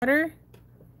white water?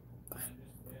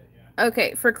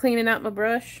 Okay, for cleaning out my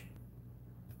brush.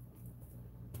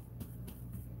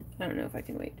 I don't know if I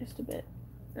can wait just a bit.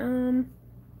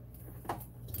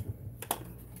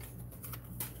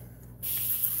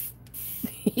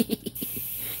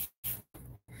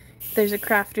 There's a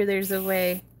crafter, there's a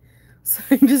way. So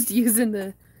I'm just using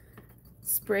the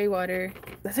spray water.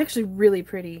 That's actually really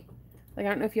pretty. Like, I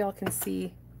don't know if y'all can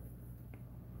see.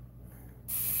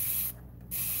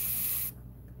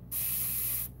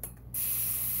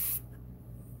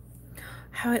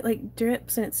 How it like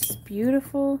drips and it's just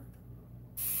beautiful.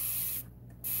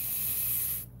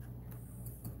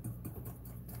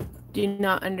 Do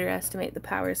not underestimate the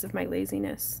powers of my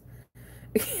laziness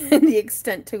and the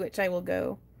extent to which I will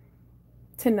go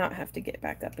to not have to get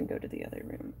back up and go to the other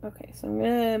room. Okay, so I'm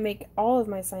gonna make all of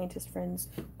my scientist friends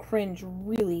cringe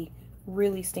really,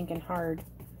 really stinking hard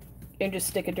and just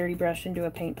stick a dirty brush into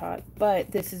a paint pot.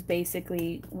 But this is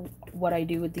basically what I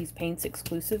do with these paints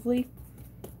exclusively.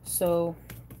 So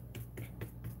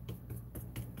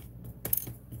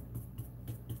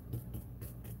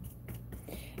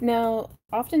now,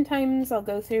 oftentimes I'll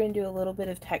go through and do a little bit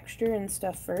of texture and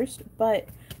stuff first, but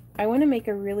I want to make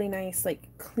a really nice, like,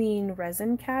 clean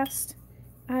resin cast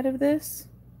out of this.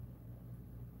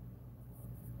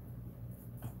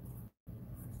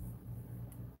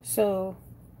 So,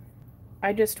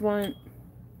 I just want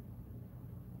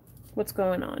what's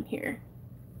going on here.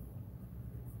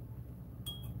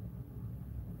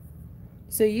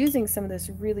 So using some of this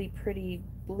really pretty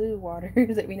blue water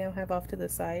that we now have off to the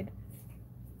side,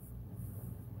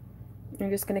 I'm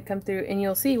just going to come through and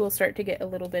you'll see we'll start to get a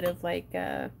little bit of like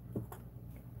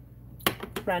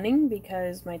running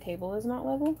because my table is not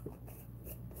level.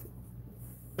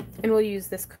 And we'll use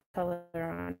this color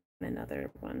on another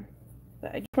one.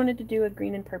 But I just wanted to do a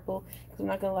green and purple because I'm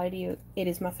not going to lie to you, it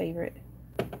is my favorite.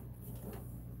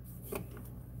 Put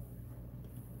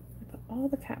all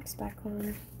the caps back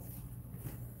on.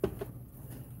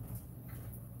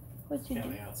 What'd you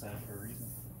do? Outside for a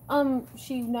reason.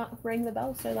 She not rang the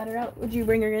bell, so I let her out. Would you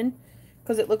bring her in?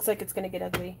 Because it looks like it's gonna get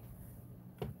ugly.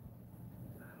 I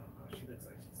don't know. She looks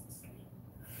like she's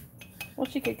asleep. Well,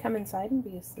 she could come inside and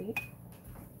be asleep.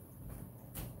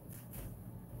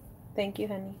 Thank you,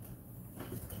 honey.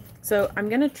 So I'm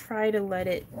gonna try to let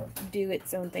it do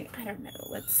its own thing. I don't know.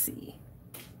 Let's see.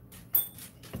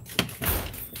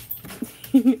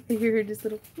 I hear her just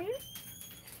little.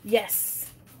 Yes.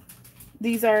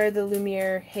 These are the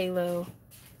Lumiere Halo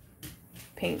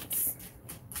paints.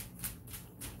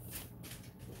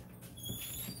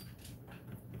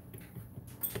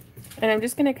 And I'm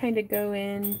just going to kind of go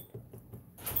in.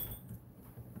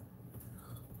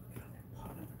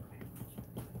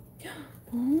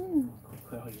 Ooh.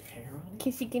 Put all your hair on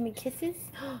kissy, give me kisses.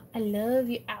 I love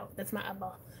you. Ow, that's my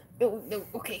eyeball. Oh, no,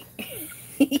 okay.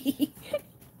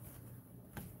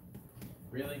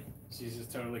 Really? She's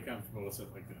just totally comfortable to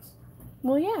sit like this.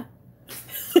 Well, yeah.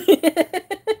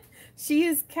 She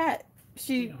is cat.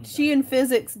 She and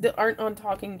physics aren't on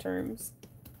talking terms.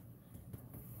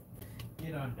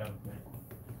 You don't dump me.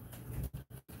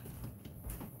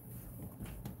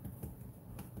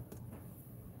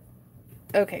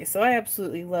 Okay, so I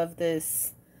absolutely love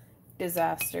this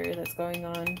disaster that's going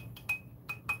on.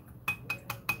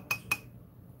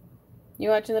 You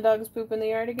watching the dogs poop in the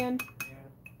yard again?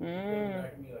 Yeah.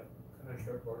 Mm. Can I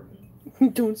start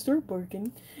barking? Don't start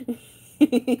barking.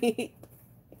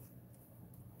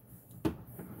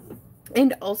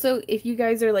 And also, if you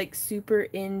guys are like super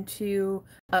into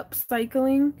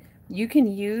upcycling, you can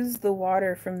use the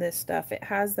water from this stuff. It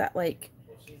has that like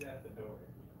She's at the door.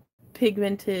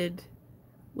 Pigmented,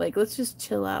 like, let's just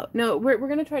chill out. No, we're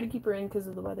gonna try to keep her in because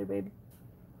of the weather, babe.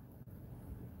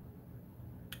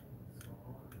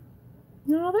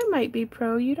 No, there might be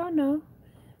pro. You don't know.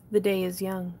 The day is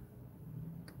young.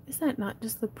 Is that not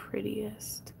just the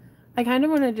prettiest? I kind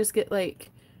of want to just get like,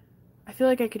 I feel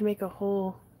like I could make a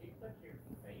whole.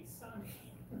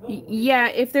 Yeah,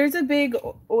 if there's a big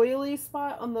oily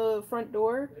spot on the front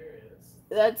door,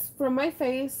 that's from my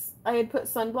face. I had put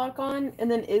sunblock on, and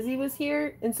then Izzy was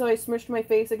here, and so I smushed my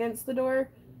face against the door.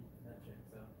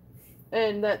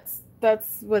 And that's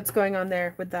what's going on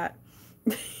there with that.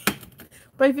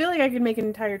 But I feel like I could make an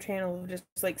entire channel of just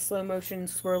like slow motion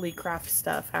swirly craft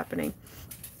stuff happening.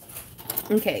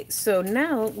 Okay, so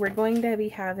now we're going to be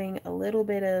having a little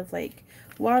bit of like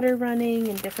water running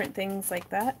and different things like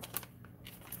that.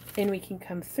 And we can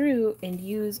come through and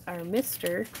use our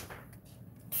mister.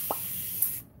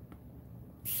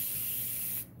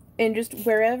 And just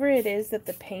wherever it is that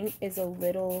the paint is a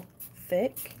little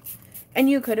thick, and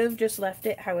you could have just left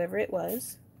it however it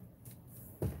was,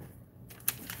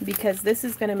 because this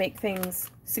is going to make things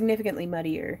significantly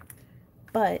muddier,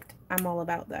 but I'm all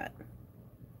about that.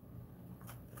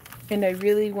 And I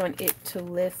really want it to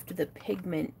lift the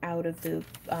pigment out of the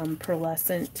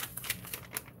pearlescent.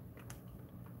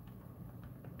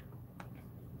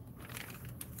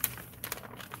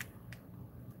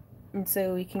 And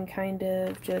so we can kind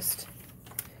of just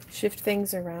shift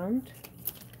things around.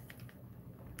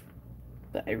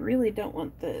 But I really don't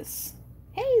want this.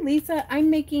 Hey, Lisa, I'm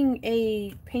making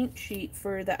a paint sheet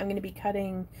for that I'm going to be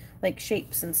cutting like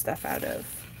shapes and stuff out of.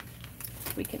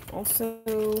 We can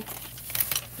also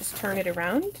just turn it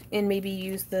around and maybe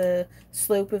use the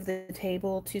slope of the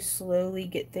table to slowly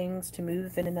get things to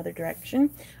move in another direction.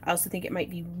 I also think it might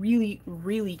be really,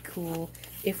 really cool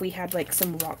if we had like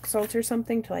some rock salt or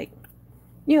something to like,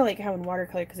 you know, like how in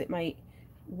watercolor, because it might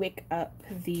wick up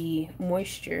the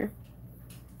moisture.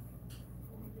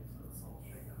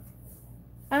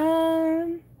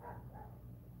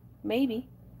 Maybe.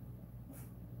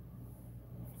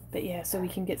 But yeah, so we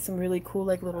can get some really cool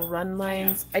like little run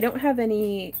lines. I don't have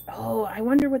any. Oh, I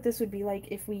wonder what this would be like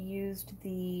if we used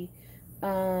the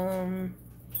oh,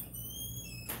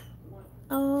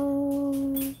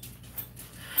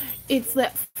 it's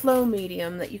that flow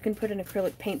medium that you can put in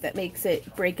acrylic paint that makes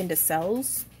it break into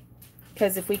cells.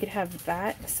 Because if we could have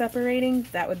that separating,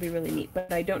 that would be really neat.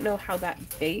 But I don't know how that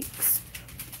bakes.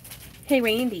 Hey,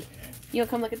 Randy, you'll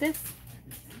come look at this?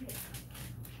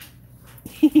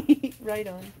 Right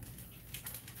on.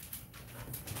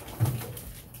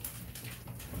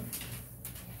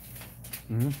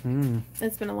 Mm-hmm.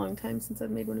 It's been a long time since I've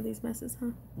made one of these messes,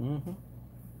 huh? Mm-hmm.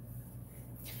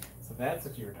 So that's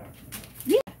what you were talking about.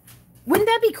 Yeah. Wouldn't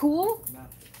that be cool?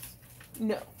 Not this.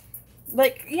 No.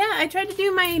 Like, yeah, I tried to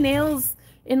do my nails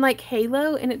in like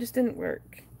Halo and it just didn't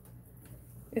work.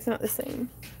 It's not the same.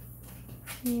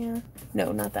 Yeah.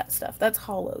 No, not that stuff. That's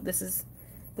hollow. This is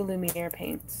the Luminaire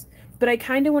paints. But I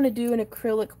kind of want to do an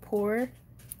acrylic pour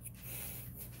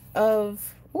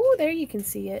of... Oh, there you can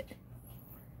see it.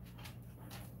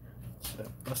 Should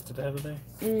that busted out of there?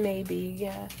 Maybe,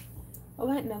 yeah. I'll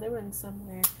got another one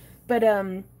somewhere. But,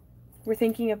 we're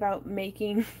thinking about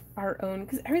making our own...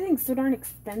 Because everything's so darn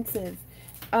expensive.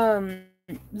 That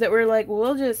we're like, well,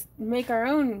 we'll just make our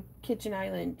own kitchen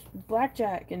island.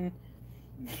 Blackjack and...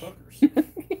 Hookers.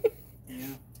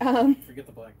 Yeah. Forget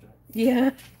the blackjack.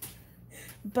 Yeah.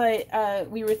 But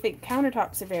we were thinking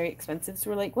countertops are very expensive, so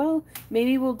we're like, well,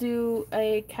 maybe we'll do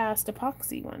a cast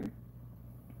epoxy one.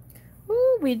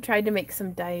 Ooh, we tried to make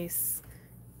some dice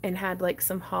and had like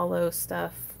some hollow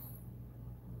stuff,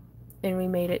 and we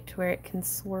made it to where it can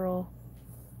swirl.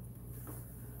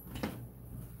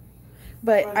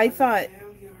 But I thought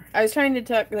I was trying to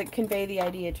talk, like, convey the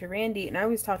idea to Randy, and I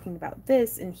was talking about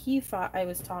this, and he thought I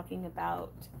was talking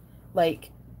about,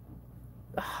 like,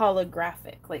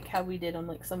 holographic, like how we did on,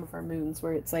 like, some of our moons,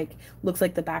 where it's, like, looks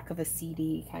like the back of a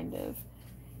CD, kind of.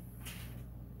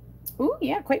 Ooh,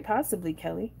 yeah, quite possibly,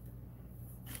 Kelly.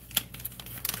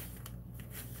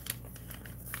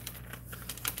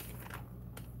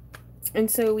 And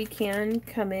so we can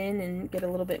come in and get a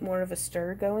little bit more of a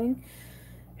stir going.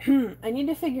 I need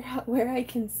to figure out where I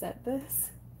can set this.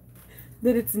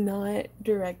 That it's not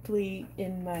directly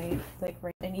in my, like,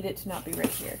 right. I need it to not be right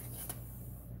here.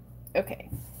 Okay.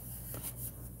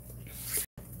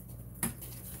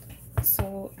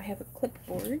 So I have a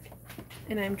clipboard,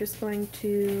 and I'm just going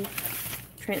to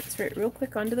transfer it real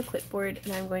quick onto the clipboard,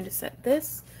 and I'm going to set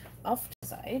this off to the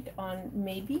side on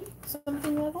maybe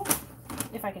something level.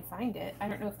 If I can find it. I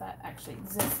don't know if that actually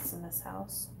exists in this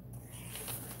house,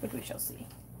 but we shall see.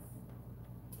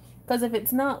 Because if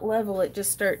it's not level, it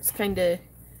just starts kind of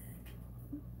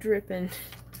dripping.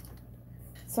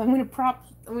 So I'm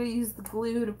gonna use the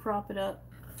glue to prop it up.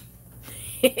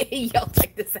 Y'all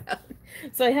check this out.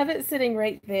 So I have it sitting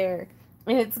right there,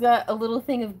 and it's got a little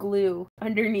thing of glue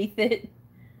underneath it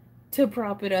to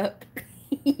prop it up.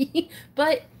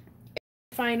 But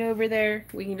fine over there.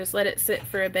 We can just let it sit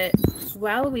for a bit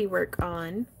while we work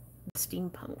on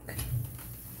steampunk.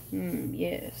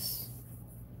 Yes.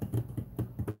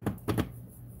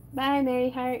 Bye, Mary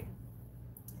Hart.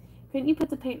 Couldn't you put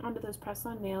the paint onto those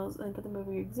press-on nails and put them over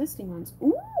your existing ones?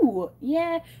 Ooh,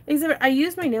 yeah. Except I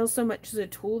use my nails so much as a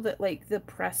tool that, like, the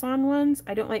press-on ones,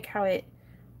 I don't like how it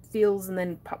feels and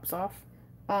then pops off.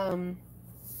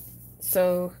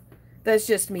 So that's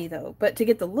just me, though. But to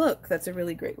get the look, that's a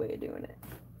really great way of doing it.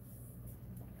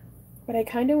 But I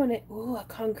kind of want it... Ooh, a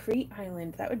concrete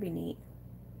island. That would be neat.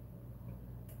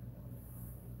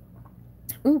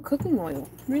 Ooh, cooking oil.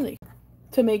 Really?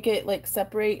 To make it, like,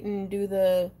 separate and do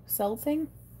the cell thing?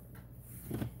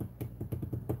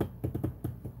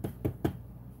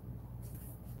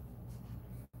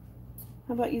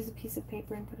 How about use a piece of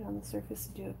paper and put it on the surface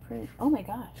to do a print? Oh my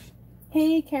gosh.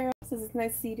 Hey, Carol. Says it's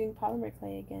nice to see you doing polymer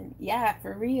clay again. Yeah,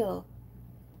 for real.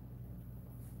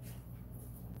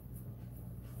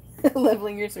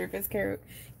 Leveling your surface, care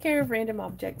of random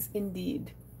objects,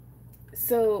 indeed.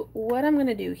 So what I'm going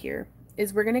to do here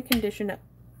is we're going to condition up.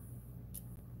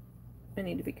 I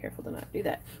need to be careful to not do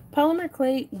that. Polymer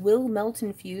clay will melt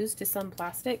and fuse to some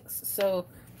plastics, so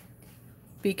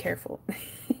be careful.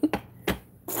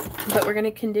 But we're going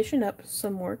to condition up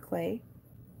some more clay.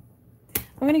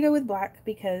 I'm going to go with black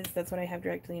because that's what I have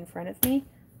directly in front of me.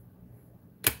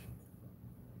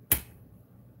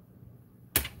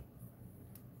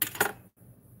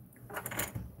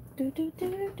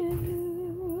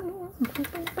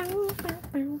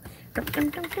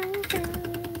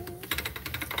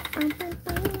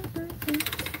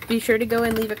 Be sure to go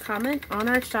and leave a comment on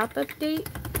our shop update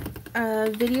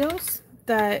videos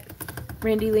that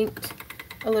Randy linked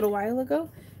a little while ago,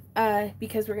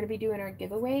 because we're going to be doing our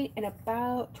giveaway in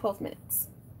about 12 minutes.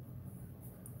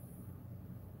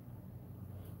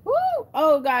 Woo!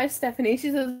 Oh gosh, Stephanie,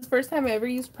 she says it's the first time I ever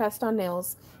used pressed on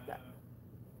nails.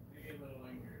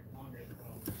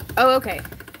 Oh, okay.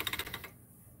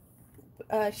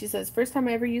 She says, first time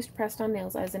I ever used pressed on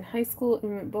nails, I was in high school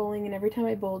and went bowling, and every time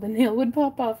I bowled, a nail would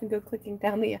pop off and go clicking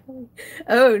down the alley.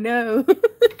 Oh no.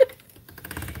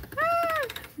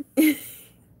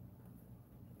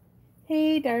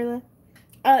 Hey, Darla.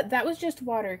 That was just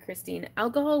water, Christine.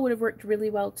 Alcohol would have worked really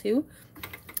well too,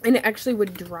 and it actually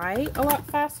would dry a lot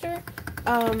faster.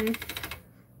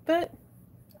 But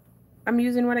I'm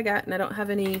using what I got, and I don't have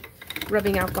any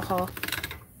rubbing alcohol.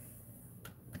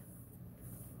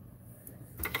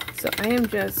 So I am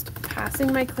just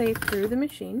passing my clay through the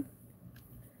machine.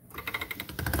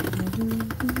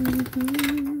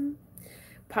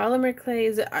 Polymer clay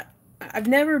is... I've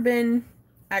never been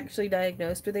actually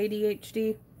diagnosed with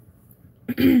ADHD,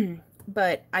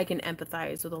 but I can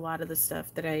empathize with a lot of the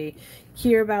stuff that I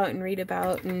hear about and read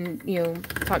about and, you know,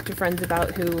 talk to friends about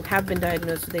who have been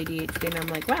diagnosed with ADHD, and I'm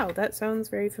like, wow, that sounds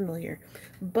very familiar.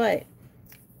 But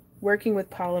working with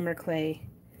polymer clay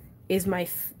is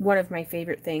one of my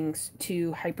favorite things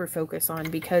to hyper focus on,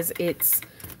 because it's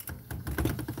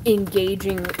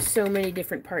engaging so many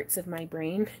different parts of my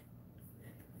brain,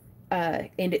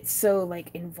 and it's so, like,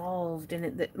 involved,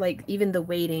 and like, even the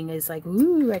waiting is like,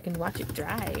 ooh, I can watch it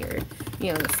dry, or,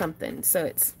 you know, something. So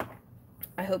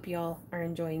I hope y'all are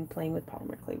enjoying playing with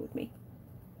polymer clay with me.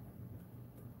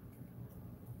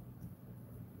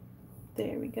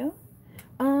 There we go.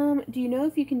 Do you know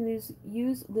if you can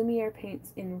use Lumiere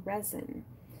paints in resin?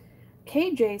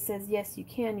 KJ says, yes, you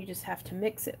can. You just have to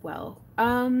mix it well.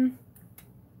 I'm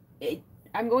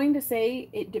going to say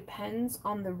it depends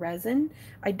on the resin.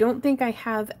 I don't think I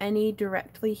have any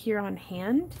directly here on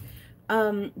hand,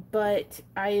 but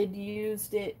I had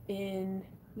used it in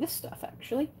this stuff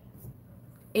actually,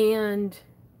 and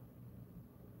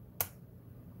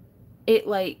it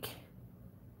like,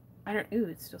 I don't, ooh,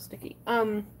 it's still sticky.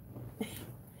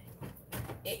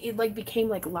 It like became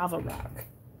like lava rock.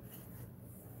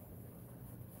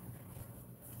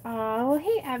 Oh,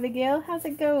 hey Abigail, how's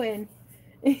it going?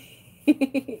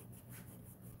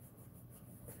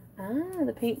 Ah,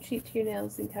 the paint sheet to your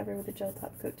nails and cover with a gel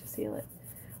top coat to seal it.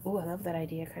 Oh, I love that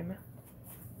idea, Kaima.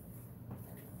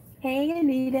 Hey,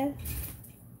 Anita.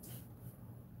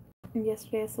 And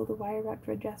yesterday I sold a wire wrapped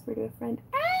red jasper to a friend.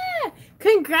 Ah!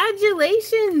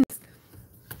 Congratulations!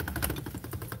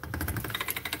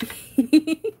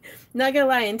 Not gonna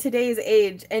lie, in today's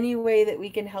age, any way that we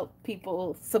can help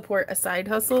people support a side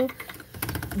hustle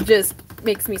just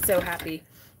makes me so happy.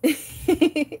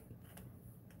 Okay,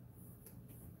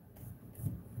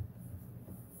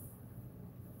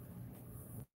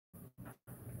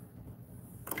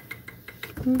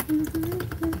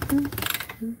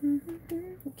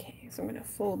 so I'm gonna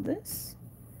fold this.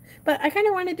 But I kind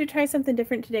of wanted to try something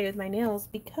different today with my nails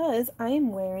because I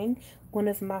am wearing one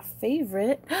of my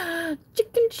favorite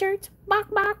chicken shirts.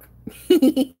 Bok bok.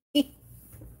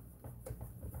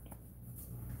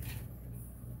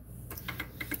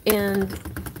 And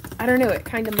I don't know, it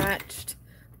kind of matched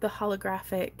the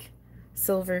holographic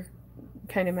silver,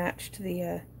 kind of matched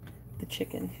the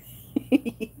chicken.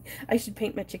 I should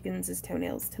paint my chickens as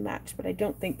toenails to match, but I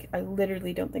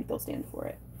literally don't think they'll stand for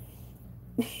it.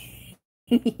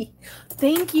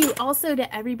 Thank you also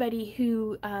to everybody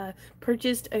who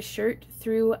purchased a shirt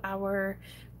through our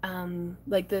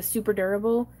like the super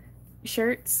durable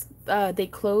shirts. They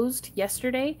closed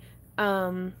yesterday.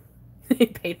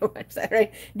 Pay to watch that,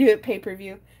 right? Do it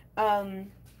pay-per-view.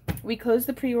 We closed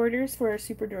the pre-orders for our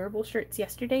super durable shirts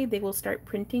yesterday. They will start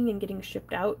printing and getting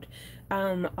shipped out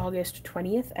August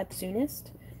 20th at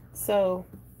soonest. So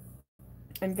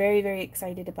I'm very, very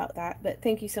excited about that. But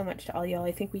thank you so much to all y'all.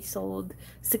 I think we sold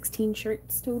 16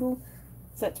 shirts total.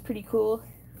 So that's pretty cool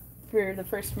for the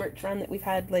first merch run that we've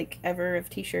had like ever of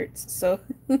t-shirts. So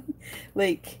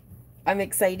like I'm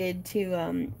excited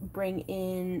to bring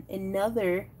in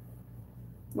another.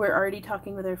 We're already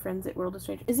talking with our friends at World of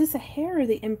Strange. Is this a hair or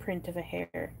the imprint of a hair?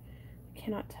 I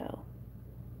cannot tell.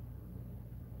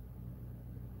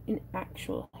 An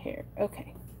actual hair.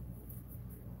 Okay.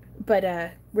 But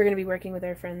we're going to be working with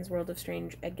our friends World of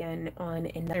Strange again on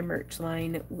another merch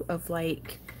line of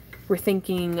like, we're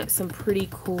thinking some pretty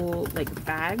cool like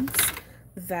bags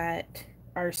that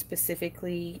are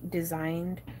specifically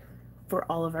designed for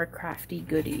all of our crafty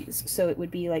goodies. So it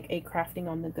would be like a crafting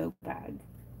on the go bag.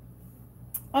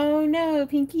 Oh no,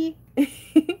 Pinky.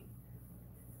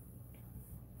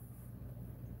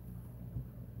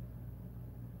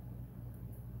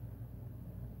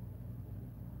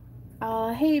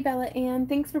 Hey Bella Ann,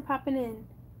 thanks for popping in.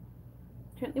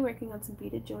 Currently working on some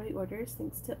beaded jewelry orders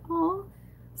thanks to all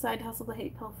side hustle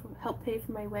to help pay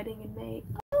for my wedding in May.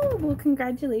 Oh, well,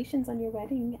 congratulations on your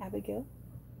wedding, Abigail.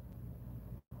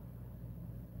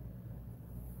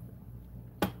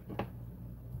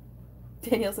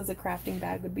 Danielle says a crafting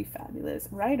bag would be fabulous.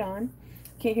 Right on.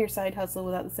 Can't hear side hustle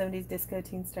without the 70s disco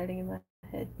tune starting in my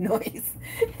head. Noise.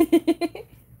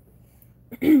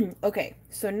 Okay,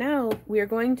 so now we are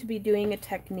going to be doing a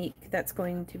technique that's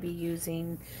going to be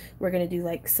using, we're going to do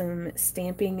like some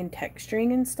stamping and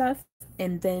texturing and stuff,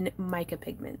 and then mica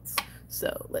pigments.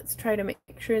 So let's try to make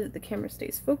sure that the camera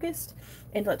stays focused,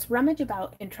 and let's rummage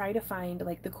about and try to find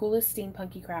like the coolest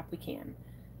steampunky crap we can.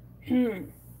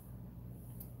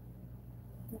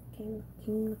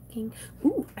 Looking.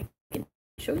 Ooh, I can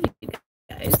show you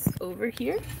guys over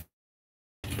here.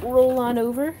 Roll on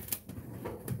over.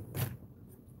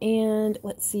 And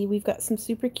let's see, we've got some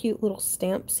super cute little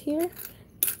stamps here.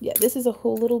 Yeah, this is a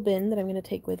whole little bin that I'm going to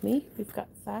take with me. We've got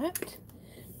that.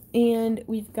 And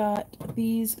we've got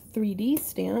these 3D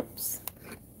stamps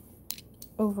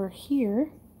over here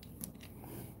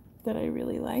that I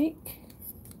really like.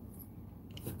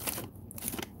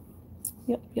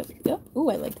 Yep.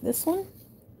 Ooh, I like this one.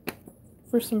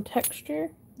 For some texture,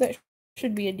 that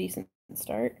should be a decent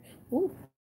start. Ooh.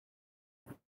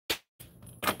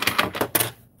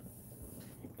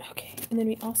 Okay, and then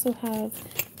we also have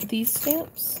these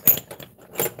stamps.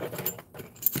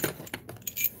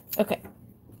 Okay,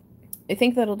 I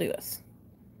think that'll do us.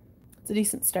 It's a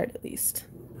decent start at least.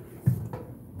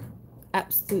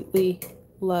 Absolutely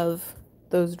love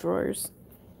those drawers.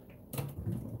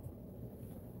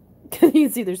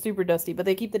 can see they're super dusty, but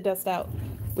they keep the dust out,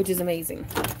 which is amazing.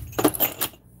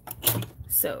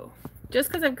 So, just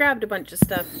because I've grabbed a bunch of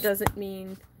stuff doesn't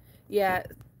mean, yeah,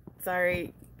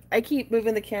 sorry. I keep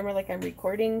moving the camera like I'm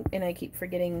recording, and I keep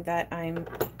forgetting that I'm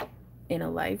in a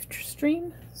live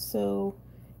stream. So,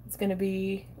 it's going to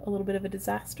be a little bit of a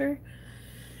disaster.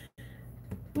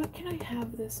 What can I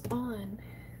have this on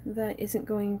that isn't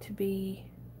going to be...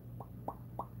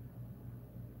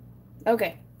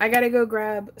 Okay, I gotta go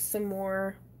grab some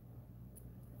more,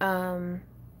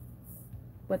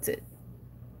 what's it?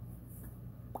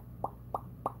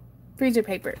 Freezer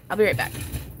paper. I'll be right back.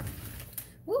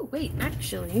 Whoa, wait,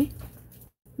 actually,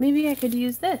 maybe I could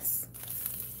use this.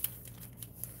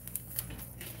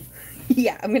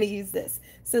 Yeah, I'm gonna use this.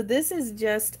 So this is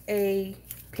just a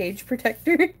page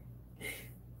protector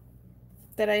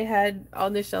that I had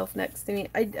on the shelf next to me.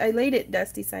 I laid it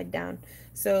dusty side down,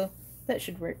 so that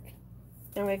should work.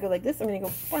 I'm gonna go like this. I'm gonna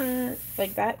go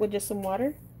like that with just some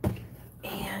water.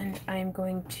 And I'm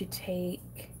going to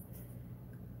take,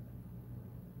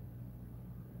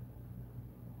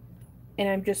 and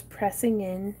I'm just pressing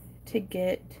in to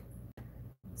get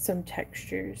some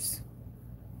textures.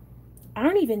 I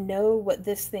don't even know what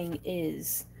this thing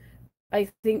is. I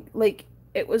think like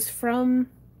it was from,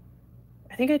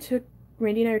 I think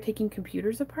Randy and I are taking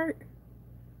computers apart.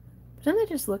 Doesn't that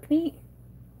just look neat?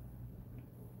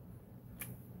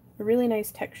 A really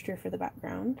nice texture for the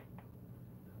background.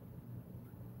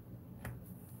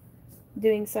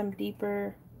 Doing some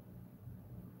deeper.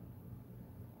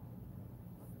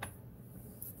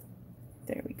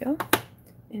 There we go.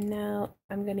 And now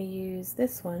I'm going to use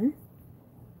this one,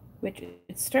 which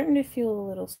it's starting to feel a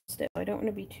little stiff. I don't want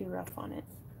to be too rough on it.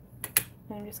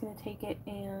 And I'm just going to take it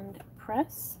and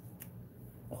press.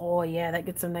 Oh yeah, that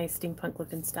gets some nice steampunk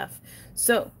looking stuff.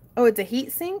 So, oh, it's a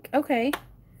heat sink? Okay.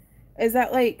 Is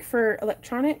that like for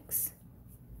electronics?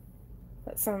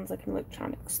 That sounds like an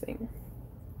electronics thing.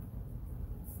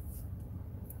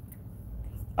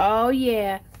 Oh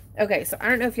yeah. Okay, so I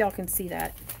don't know if y'all can see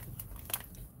that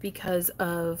because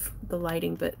of the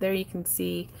lighting, but there you can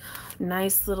see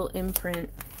nice little imprint.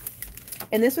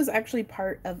 And this was actually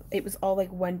part of, it was all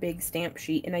like one big stamp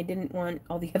sheet, and I didn't want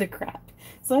all the other crap.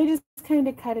 So I just kind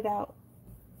of cut it out.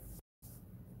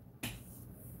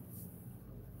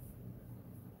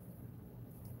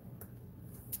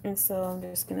 And so I'm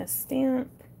just gonna stamp.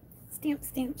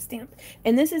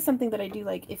 And this is something that I do,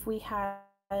 like if we had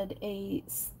a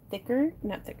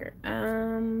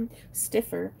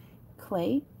stiffer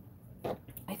clay,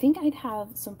 I think I'd have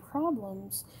some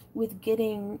problems with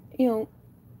getting, you know,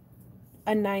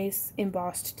 a nice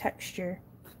embossed texture.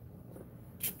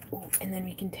 Ooh, and then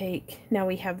we can take, now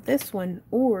we have this one,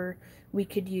 or we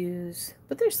could use,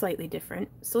 but they're slightly different,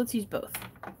 so let's use both.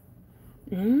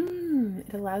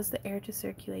 It allows the air to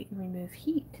circulate and remove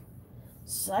heat.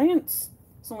 Science!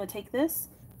 So I'm going to take this,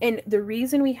 and the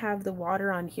reason we have the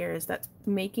water on here is that's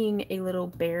making a little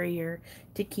barrier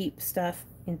to keep stuff,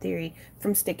 in theory,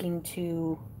 from sticking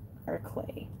to our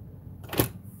clay.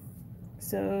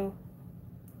 So,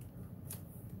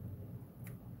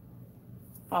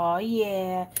 oh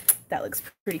yeah, that looks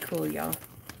pretty cool, y'all.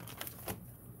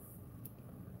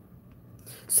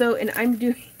 So, and I'm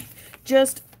doing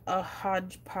just a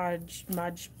hodgepodge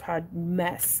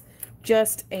mess.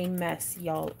 Just a mess,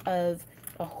 y'all, of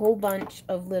a whole bunch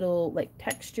of little like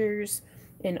textures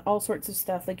and all sorts of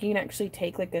stuff. Like you can actually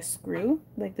take like a screw,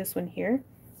 like this one here,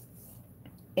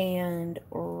 and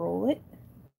roll it.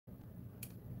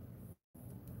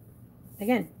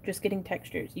 Again, just getting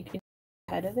textures. You can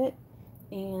head of it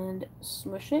and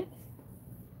smush it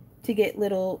to get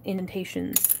little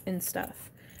indentations and stuff.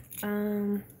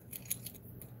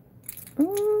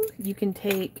 You can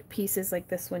take pieces like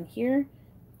this one here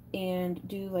and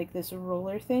do like this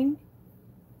roller thing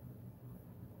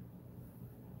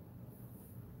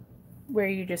where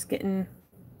you're just getting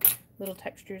little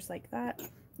textures like that.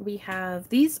 We have,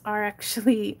 these are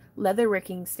actually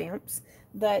leatherworking stamps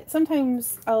that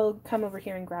sometimes I'll come over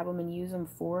here and grab them and use them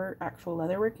for actual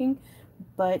leatherworking,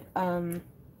 but I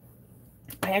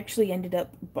actually ended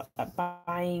up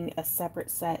buying a separate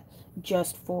set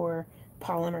just for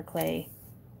polymer clay.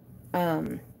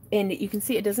 And you can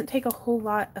see it doesn't take a whole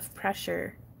lot of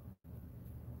pressure,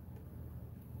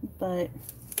 but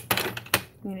you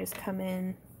can just come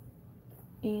in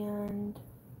and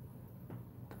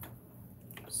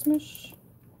smush.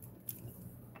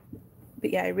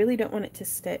 But yeah, I really don't want it to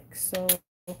stick, so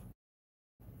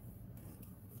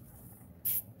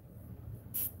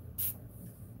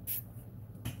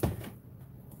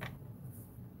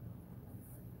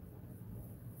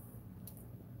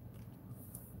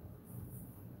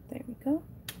there we go.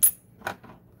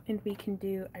 And we can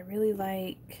do, I really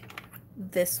like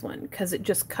this one because it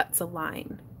just cuts a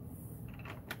line.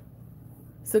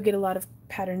 So get a lot of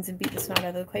patterns and beat the snot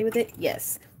out of the clay with it.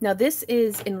 Yes. Now this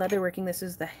is, in leatherworking, this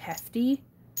is the hefty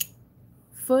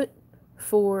foot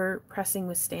for pressing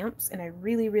with stamps. And I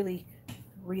really, really,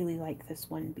 really like this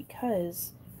one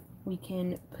because we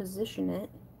can position it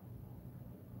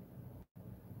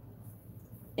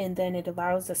and then it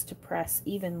allows us to press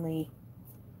evenly.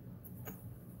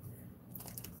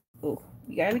 Oh,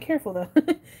 you gotta be careful though.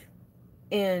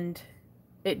 And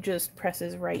it just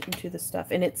presses right into the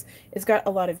stuff, and it's got a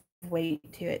lot of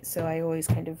weight to it, so I always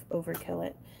kind of overkill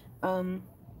it. And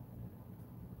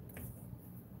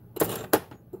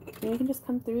you can just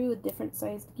come through with different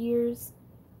sized gears.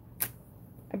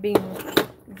 I'm being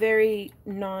very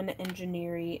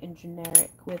non-engineering and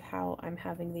generic with how I'm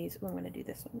having these. Oh, I'm going to do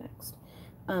this one next.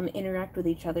 Interact with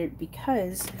each other,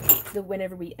 because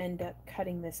whenever we end up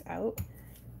cutting this out,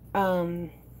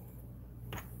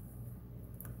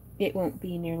 it won't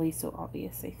be nearly so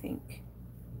obvious, I think.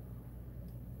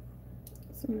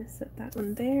 So I'm going to set that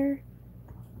one there.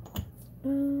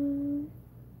 Ooh,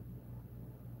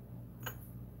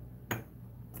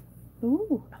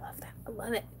 I love that. I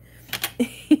love it.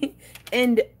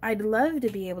 And I'd love to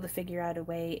be able to figure out a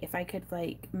way if I could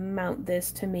like mount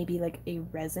this to maybe like a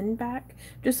resin back,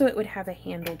 just so it would have a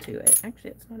handle to it.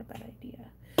 Actually, it's not a bad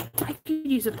idea. I could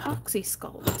use epoxy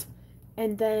sculpt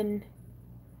and then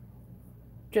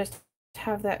just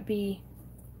have that be,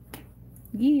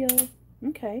 yeah,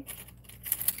 okay.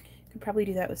 Could probably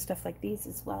do that with stuff like these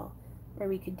as well, where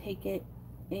we could take it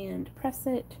and press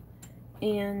it,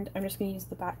 and I'm just going to use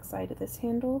the back side of this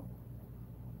handle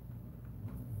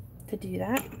to do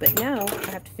that. But now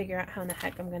I have to figure out how in the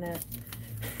heck I'm going to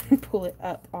pull it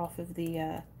up off of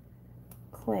the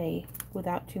clay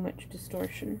without too much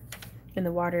distortion. And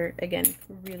the water, again,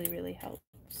 really, really helps.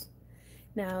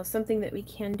 Now, something that we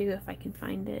can do if I can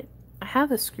find it. I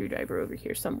have a screwdriver over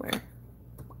here somewhere,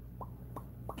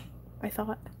 I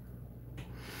thought.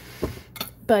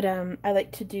 But I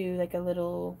like to do like a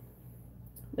little,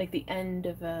 like the end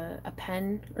of a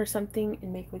pen or something,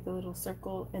 and make like a little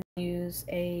circle and use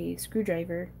a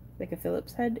screwdriver, like a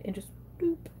Phillips head, and just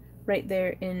boop right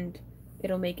there, and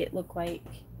it'll make it look like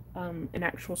an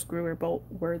actual screw or bolt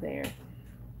were there.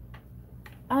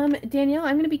 Danielle,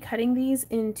 I'm going to be cutting these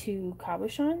into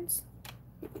cabochons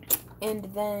and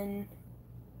then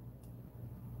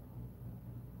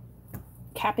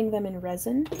capping them in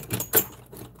resin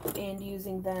and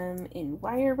using them in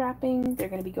wire wrapping. They're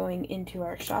going to be going into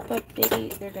our shop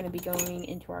update. They're going to be going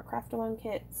into our craft-along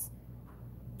kits.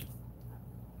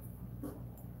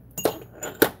 So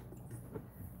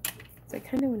I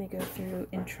kind of want to go through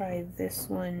and try this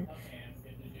one.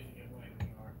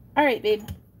 All right, babe.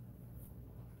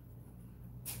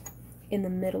 In the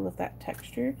middle of that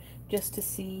texture, just to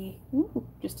see,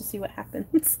 what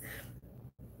happens.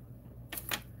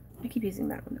 I keep using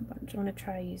that one a bunch. I want to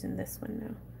try using this one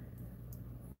now.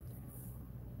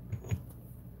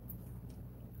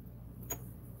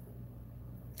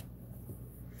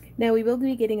 Now we will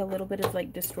be getting a little bit of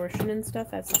like distortion and stuff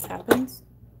as this happens,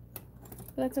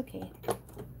 but that's okay.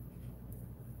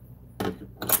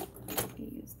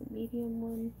 Use the medium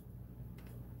one.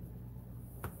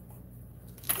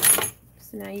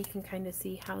 So now you can kind of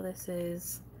see how this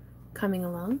is coming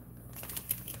along.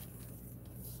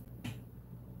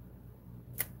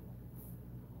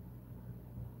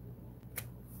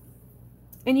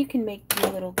 And you can make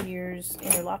your little gears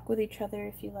interlock with each other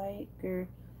if you like, or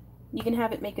you can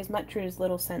have it make as much or as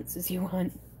little sense as you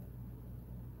want.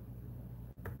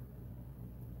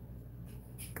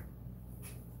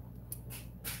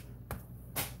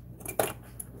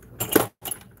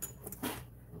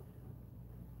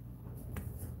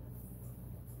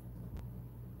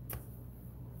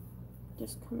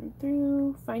 Just coming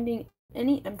through, finding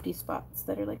any empty spots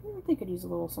that are like, they could use a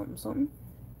little something, something.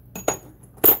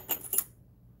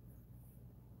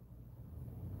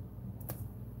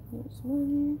 There's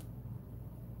one,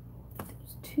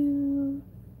 there's two,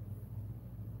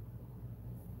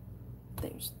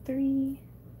 there's three.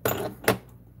 Kind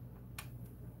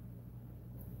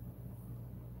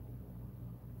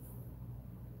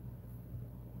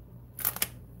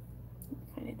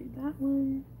of do that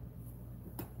one.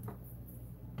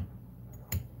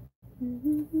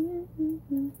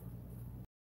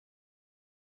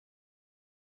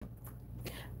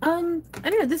 I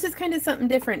don't know, this is kind of something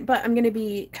different, but I'm going to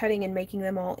be cutting and making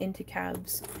them all into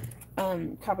cabochons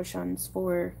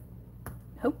for,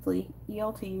 hopefully,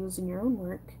 y'all to use in your own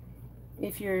work.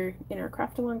 If you're in our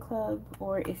craft-along club,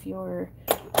 or if you're,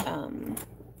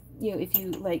 you know, if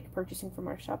you like purchasing from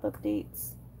our shop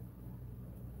updates.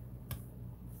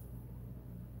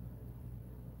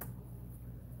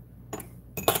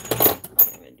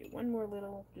 one more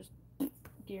little just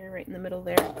gear right in the middle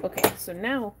there. Okay, so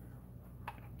now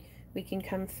we can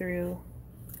come through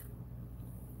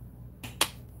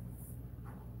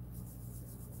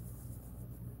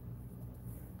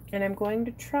and I'm going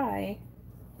to try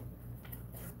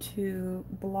to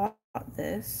blot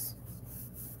this.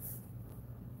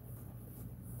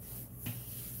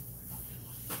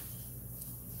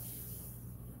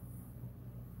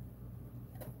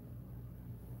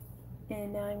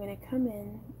 And now I'm going to come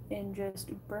in and just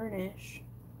burnish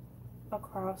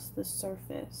across the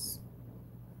surface.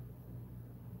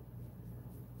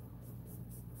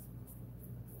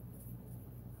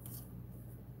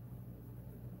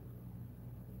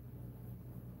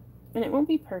 And it won't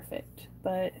be perfect,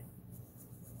 but it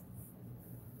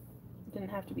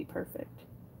didn't have to be perfect.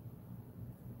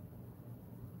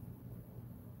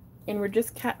 And we're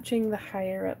just catching the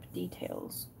higher up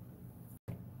details.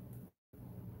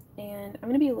 And I'm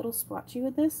going to be a little splotchy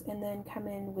with this and then come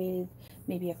in with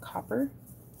maybe a copper.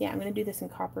 Yeah, I'm going to do this in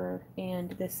copper, and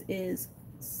this is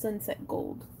Sunset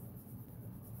Gold.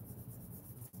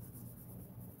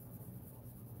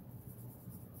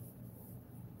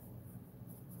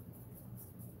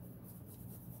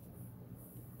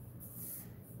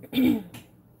 So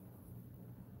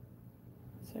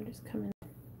I just come in.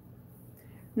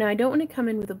 Now I don't want to come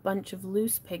in with a bunch of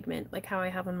loose pigment like how I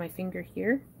have on my finger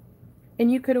here.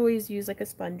 And you could always use like a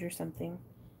sponge or something.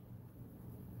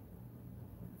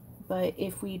 But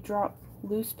if we drop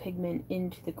loose pigment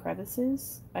into the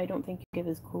crevices, I don't think it gives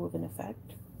as cool of an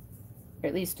effect. Or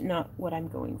at least not what I'm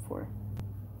going for.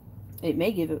 It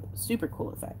may give a super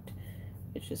cool effect.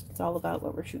 It's all about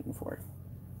what we're shooting for.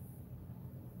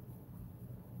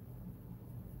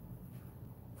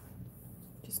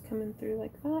 Just coming through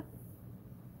like that.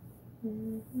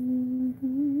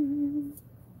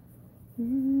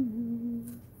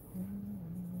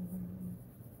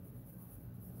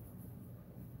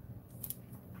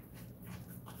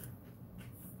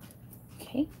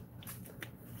 Okay,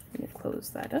 I'm gonna close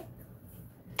that up.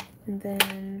 And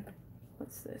then,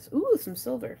 what's this? Ooh, some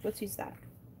silver. Let's use that.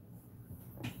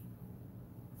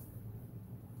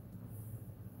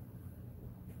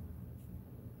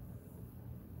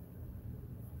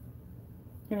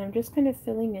 And I'm just kind of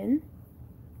filling in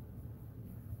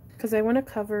because I want to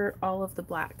cover all of the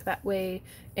black. That way,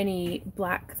 any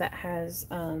black that has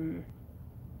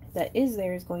that is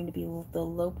there is going to be the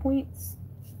low points,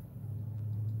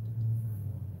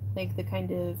 like the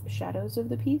kind of shadows of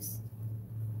the piece.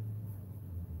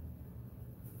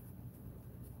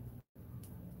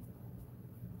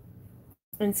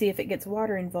 And see, if it gets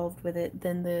water involved with it,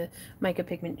 then the mica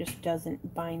pigment just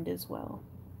doesn't bind as well.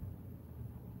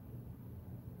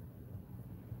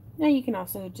 Now you can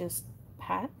also just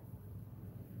pat.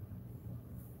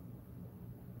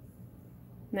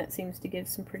 And that seems to give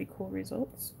some pretty cool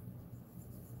results.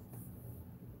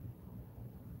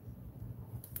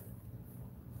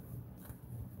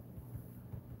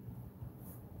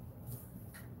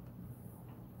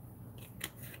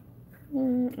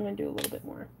 I'm going to do a little bit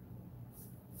more.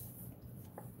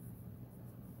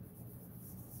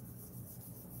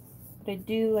 But I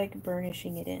do like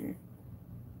burnishing it in.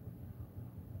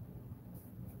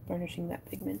 Burnishing that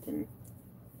pigment in.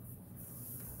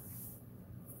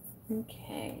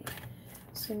 Okay,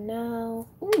 so now,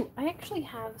 ooh, I actually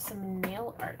have some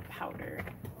nail art powder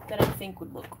that I think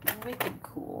would look wicked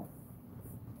cool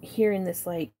here in this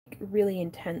like really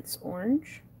intense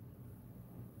orange.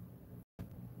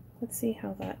 Let's see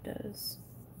how that does.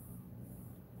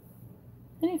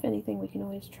 And if anything, we can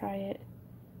always try it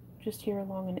just here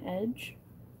along an edge.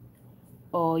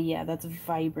 Oh yeah, that's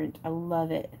vibrant. I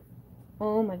love it.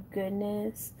 Oh my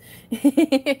goodness.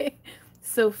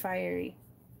 So fiery.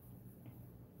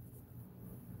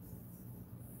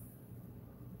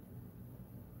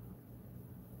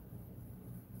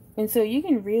 And so you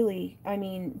can really, I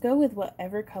mean, go with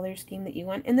whatever color scheme that you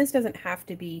want. And this doesn't have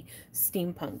to be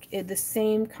steampunk. The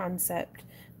same concept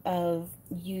of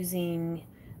using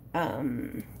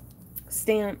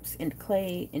stamps and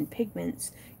clay and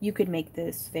pigments, you could make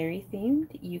this very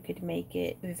themed. You could make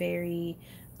it very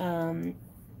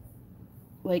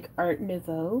like Art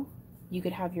Nouveau. You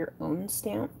could have your own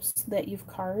stamps that you've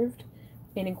carved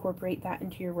and incorporate that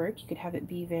into your work. You could have it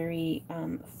be very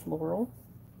floral.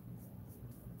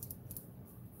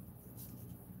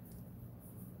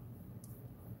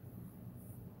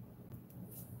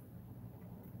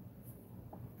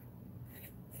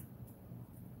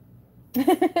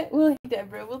 Well, hey,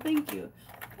 Deborah. Well, thank you.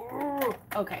 Ooh.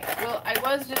 Okay. Well, I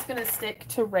was just gonna stick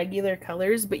to regular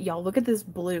colors, but y'all look at this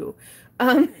blue.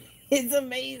 It's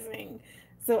amazing.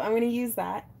 So I'm gonna use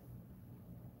that.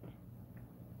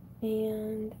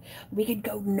 And we could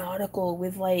go nautical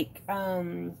with like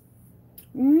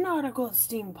nautical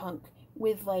steampunk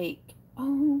with like, oh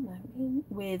my god,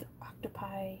 with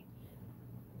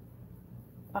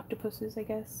octopuses, I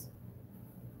guess.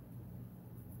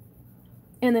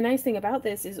 And the nice thing about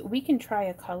this is we can try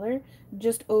a color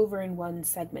just over in one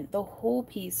segment. The whole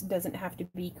piece doesn't have to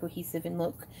be cohesive and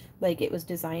look like it was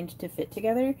designed to fit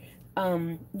together.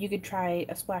 You could try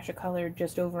a splash of color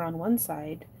just over on one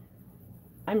side.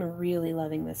 I'm really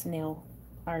loving this nail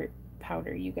art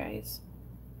powder, you guys.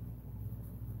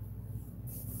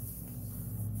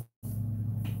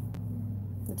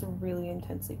 It's a really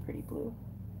intensely pretty blue.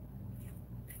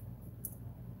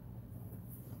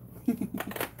 Okay,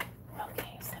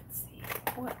 so let's see.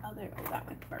 What other? Oh, that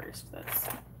one first. That's.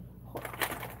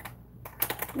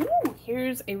 Ooh,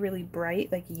 here's a really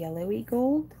bright, like yellowy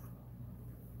gold.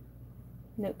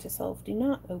 Note to self: do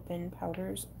not open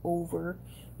powders over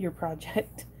your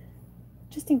project,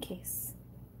 just in case.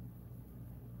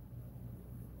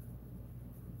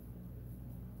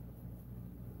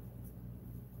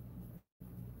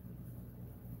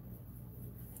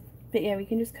 But yeah, we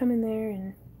can just come in there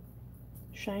and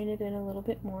shine it in a little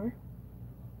bit more.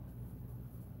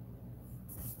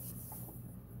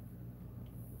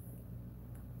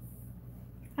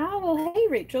 Ah, well, hey,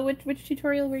 Rachel, which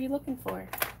tutorial were you looking for?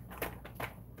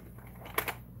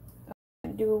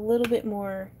 Do a little bit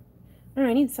more. I don't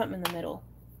know, I need something in the middle.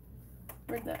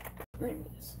 Where'd that? There it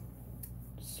is.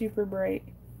 Super bright,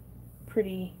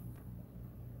 pretty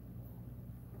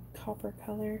copper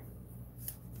color.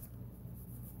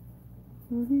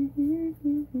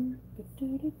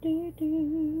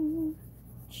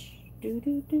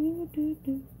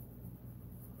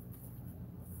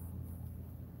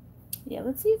 Yeah,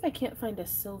 let's see if I can't find a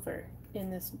silver in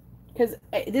this, because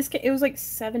it was like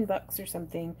 $7 or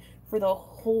something for the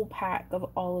whole pack of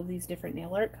all of these different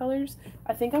nail art colors.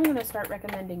 I think I'm gonna start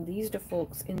recommending these to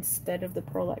folks instead of the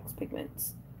Pearl-Ex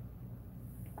pigments.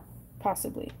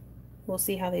 Possibly. We'll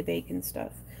see how they bake and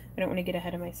stuff. I don't want to get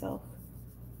ahead of myself.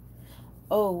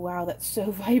 Oh wow, that's so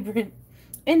vibrant.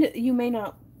 And you may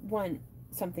not want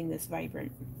something this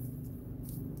vibrant.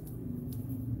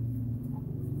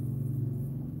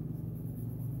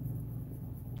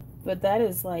 But that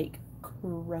is like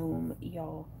chrome,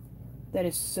 y'all. That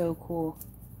is so cool.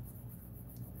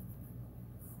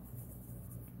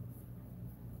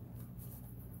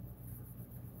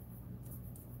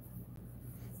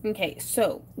 Okay,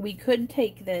 so we could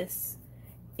take this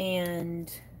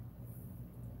and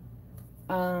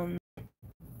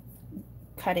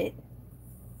cut it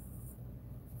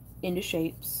into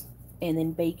shapes and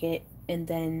then bake it and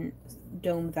then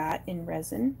dome that in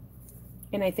resin.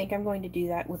 And I think I'm going to do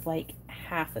that with like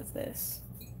half of this.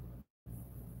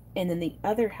 And then the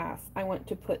other half I want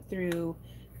to put through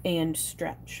and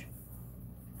stretch.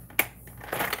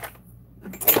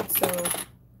 So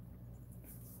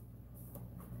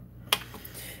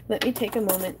let me take a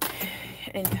moment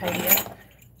and tidy up.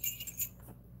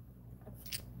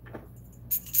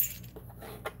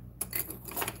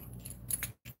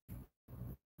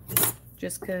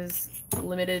 Just because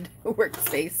limited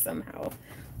workspace somehow.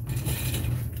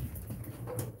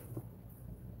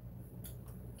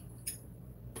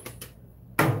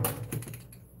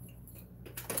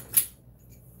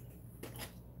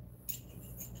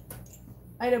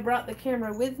 I'd have brought the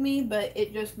camera with me, but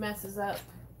it just messes up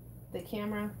the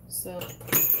camera, so.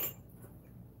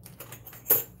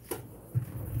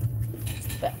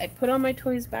 But I put all my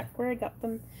toys back where I got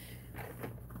them.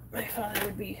 My father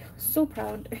would be so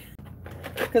proud.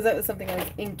 Because that was something I was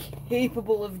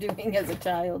incapable of doing as a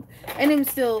child. And I'm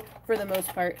still, for the most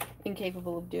part,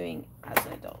 incapable of doing as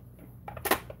an adult.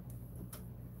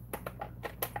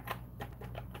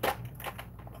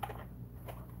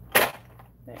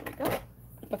 There we go.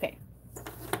 Okay.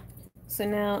 So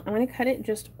now I'm going to cut it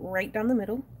just right down the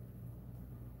middle.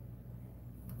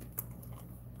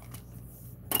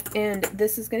 And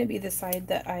this is going to be the side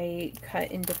that I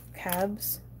cut into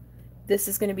cabs. This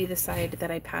is going to be the side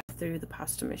that I pass through the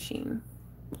pasta machine.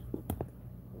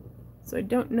 So I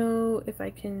don't know if I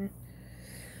can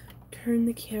turn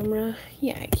the camera.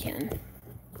 Yeah, I can.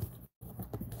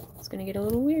 It's going to get a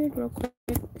little weird real quick.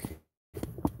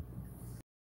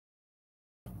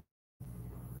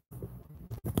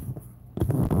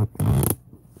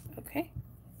 Okay.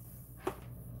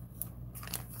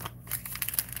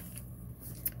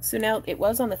 So now it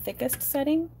was on the thickest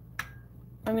setting.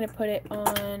 I'm going to put it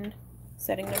on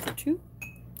setting number 2.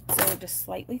 So just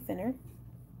slightly thinner.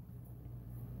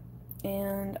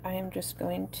 And I am just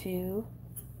going to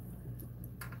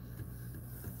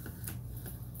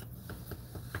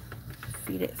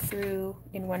feed it through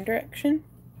in one direction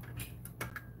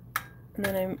And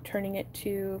then I'm turning it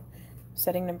to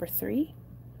setting number 3.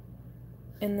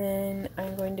 And then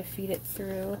I'm going to feed it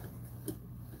through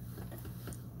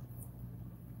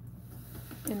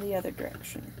in the other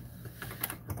direction.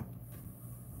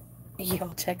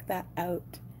 Y'all check that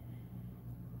out.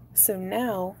 So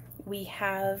now we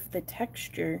have the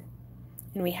texture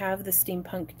and we have the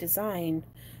steampunk design,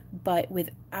 but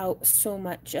without so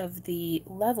much of the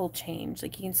level change.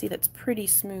 Like you can see, that's pretty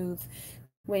smooth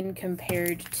when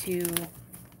compared to,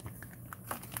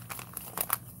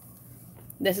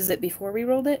 this is it before we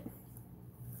rolled it,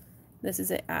 this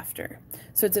is it after.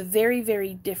 So it's a very,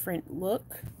 very different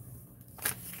look,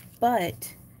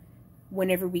 but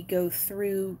whenever we go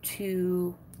through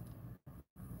to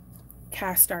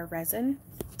cast our resin,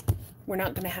 we're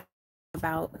not going to have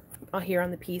about here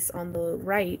on the piece on the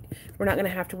right, we're not going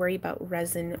to have to worry about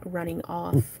resin running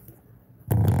off.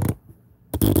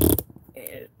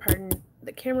 Pardon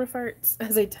the camera farts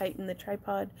as I tighten the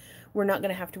tripod. We're not going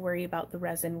to have to worry about the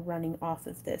resin running off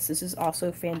of this. This is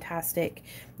also fantastic.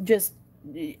 Just,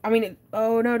 I mean,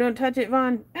 oh no, don't touch it,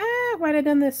 Vaughn. Ah, why'd I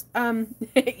done this?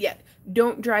 Yeah,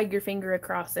 don't drag your finger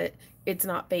across it. It's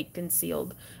not baked and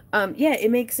sealed. Yeah,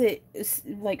 it makes it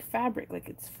like fabric, like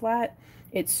it's flat.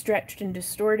 It's stretched and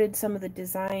distorted some of the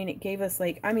design. It gave us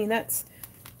like, I mean, that's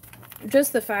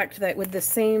just the fact that with the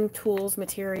same tools,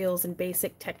 materials, and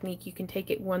basic technique, you can take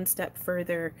it one step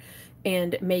further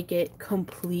and make it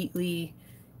completely,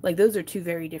 like, those are two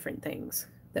very different things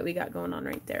that we got going on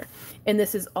right there. And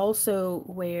this is also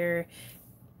where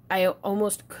I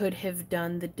almost could have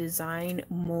done the design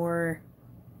more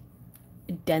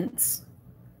dense,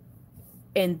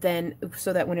 and then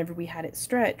so that whenever we had it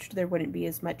stretched, there wouldn't be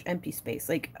as much empty space.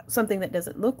 Like something that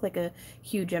doesn't look like a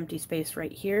huge empty space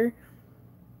right here,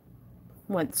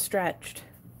 once stretched.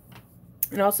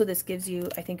 And also this gives you,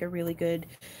 I think, a really good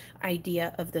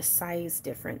idea of the size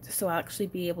difference. So I'll actually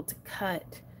be able to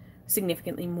cut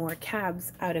significantly more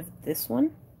cabs out of this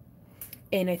one.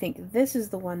 And I think this is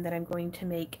the one that I'm going to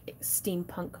make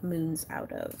steampunk moons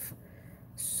out of.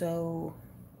 So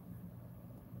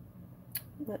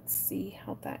let's see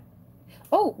how that,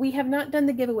 oh, we have not done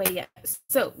the giveaway yet.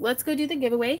 So let's go do the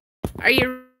giveaway. Are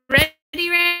you ready,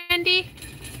 Randy?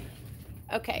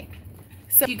 Okay.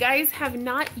 So if you guys have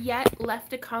not yet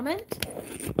left a comment,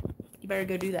 you better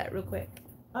go do that real quick.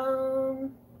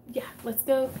 Yeah, let's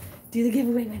go do the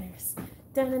giveaway winners.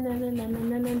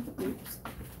 Oops.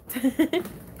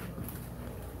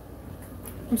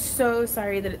 I'm so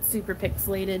sorry that it's super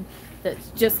pixelated. That's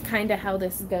just kind of how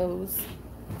this goes.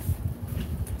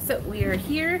 So we are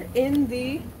here in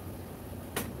the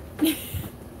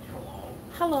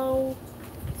hello.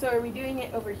 So are we doing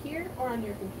it over here or on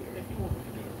your computer? If you want, we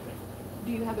can do it over there.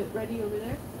 Do you have it ready over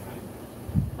there?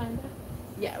 Kinda.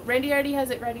 Yeah, Randy already has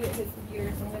it ready at his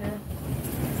computer, so I'm gonna. The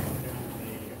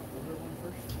older one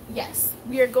first? Yes,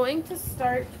 we are going to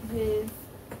start with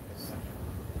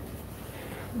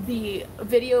the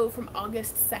video from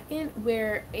August 2nd,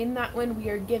 where in that one we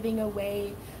are giving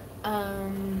away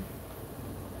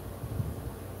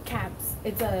cabs.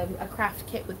 It's a craft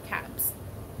kit with cabs.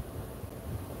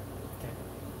 Okay.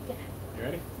 Yeah. You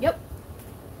ready? Yep.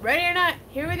 Ready or not,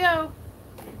 here we go.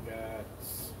 We've got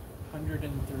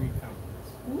 103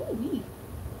 comments. Ooh wee.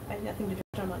 I have nothing to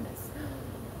jump on this.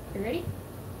 You ready?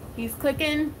 He's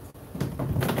clicking.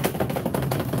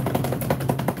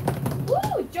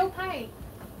 Woo! Joe Pye.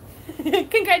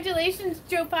 Congratulations,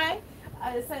 Joe Pye.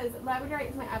 It says,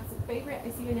 Labradorite is my absolute favorite. I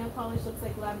see your nail polish looks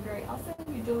like Labradorite. Also,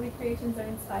 your jewelry creations are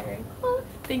inspiring. Oh,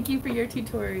 thank you for your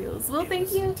tutorials. Well,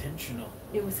 thank you. Intentional.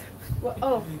 It was, well,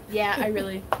 oh, yeah, I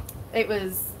really, it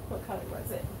was, what color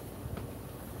was it?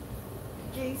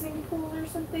 Gazing pool or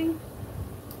something?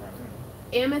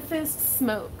 Amethyst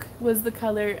smoke was the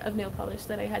color of nail polish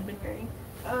that I had been wearing.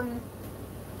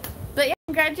 But yeah,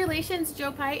 congratulations,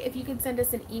 Joe Pye. If you could send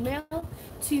us an email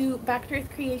to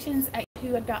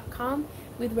backearthcreations@yahoo.com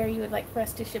with where you would like for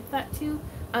us to ship that to.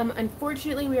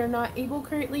 Unfortunately, we are not able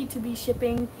currently to be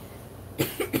shipping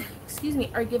excuse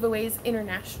me, our giveaways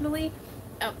internationally.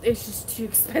 It's just too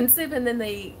expensive, and then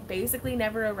they basically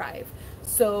never arrive.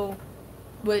 So,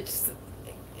 which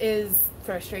is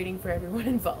frustrating for everyone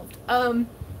involved.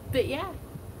 But yeah.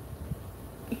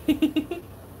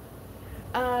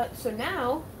 So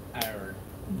now,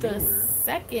 the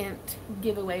second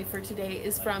giveaway for today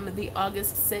is from the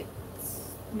August 6th,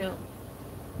 no.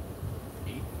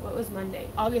 8th? What was Monday?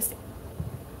 August.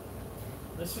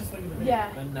 Let's just look at the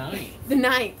Yeah. The 9th. The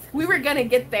 9th. We were gonna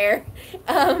get there.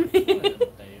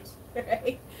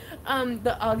 Right.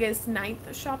 The August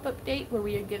 9th shop update, where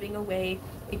we are giving away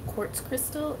a quartz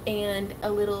crystal and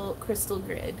a little crystal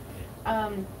grid.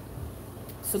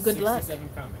 So good luck. 67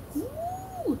 comments.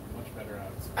 Woo! Much better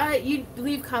odds. You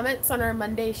leave comments on our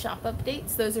Monday shop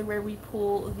updates. Those are where we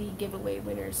pull the giveaway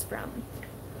winners from.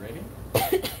 Ready?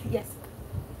 Yes.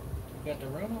 You got the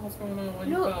Rona? What's going on? Why are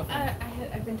you No, coughing?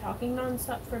 I've been talking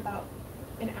nonstop for about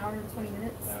an hour and 20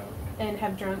 minutes. Oh, okay. And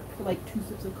have drunk like 2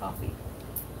 sips of coffee.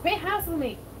 Quit hassling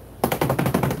me.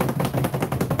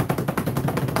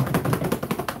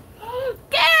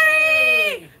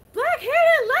 Gary! Black hair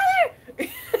and leather!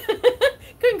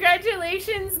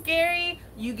 Congratulations, Gary.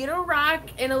 You get a rock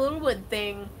and a little wood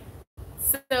thing.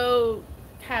 So,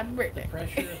 happy birthday.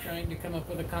 Pressure of trying to come up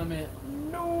with a comment.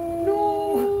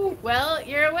 No. Well,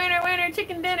 you're a winner,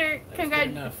 chicken dinner. That's good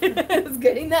enough. That's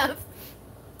good enough.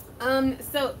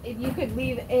 So if you could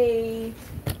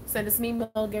send us an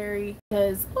email, Gary,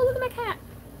 because look at my cat.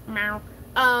 Meow.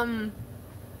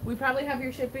 We probably have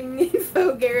your shipping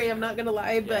info, Gary. I'm not gonna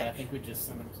lie, but I think we just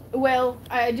sent them something. well,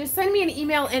 just send me an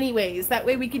email anyways. That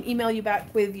way we can email you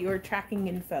back with your tracking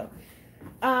info.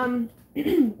 Man,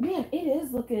 it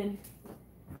is looking.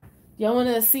 Y'all want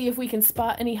to see if we can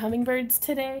spot any hummingbirds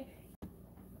today?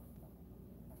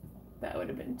 That would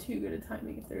have been too good a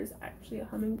timing if there's actually a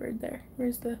hummingbird there.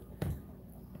 Where's the...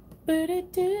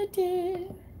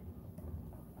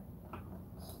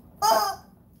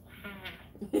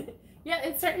 Yeah,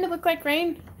 it's starting to look like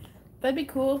rain. That'd be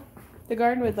cool. The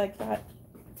garden would like that.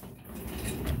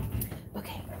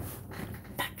 Okay,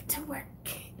 back to work.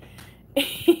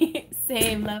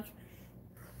 Same, love.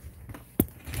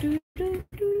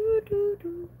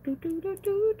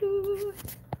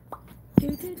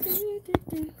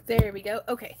 There we go.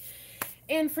 Okay.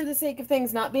 And for the sake of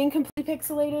things not being completely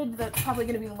pixelated, that's probably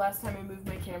going to be the last time I move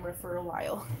my camera for a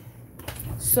while.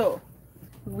 So,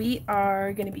 we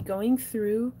are going to be going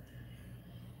through,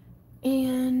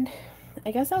 and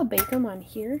I guess I'll bake them on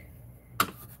here.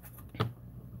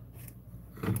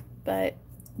 But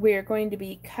we're going to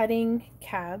be cutting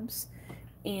cabs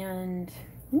and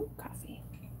coffee.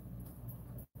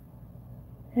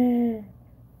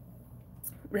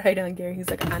 Right on, Gary. He's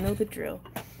like, I know the drill.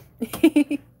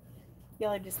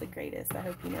 Y'all are just the greatest. I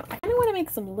hope you know. I kind of want to make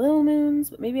some little moons,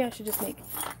 but maybe I should just make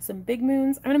some big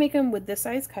moons. I'm going to make them with this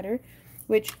size cutter,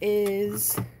 which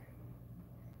is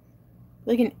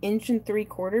like 1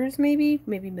 3/4 inches, maybe.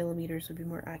 Maybe millimeters would be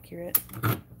more accurate.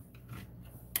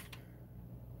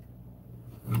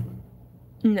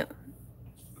 No.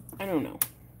 I don't know.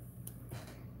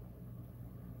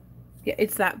 Yeah,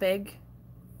 it's that big.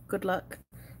 Good luck.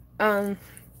 But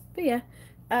yeah.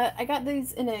 I got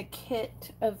these in a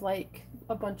kit of like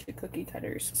a bunch of cookie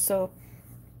cutters, so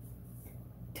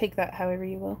take that however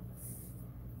you will.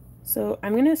 So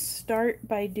I'm gonna start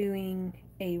by doing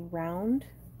a round,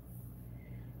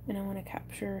 and I want to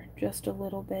capture just a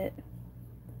little bit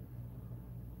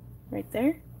right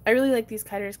there. I really like these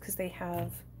cutters because they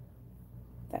have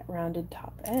that rounded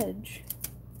top edge.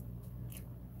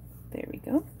 There we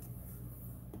go.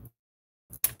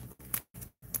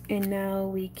 And now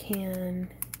we can...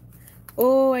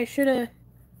 Oh, I should have...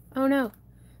 Oh no.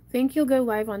 Think you'll go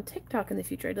live on TikTok in the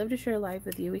future. I'd love to share live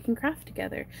with you. We can craft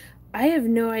together. I have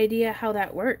no idea how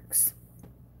that works.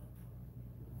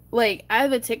 Like, I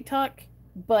have a TikTok,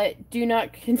 but do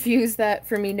not confuse that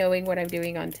for me knowing what I'm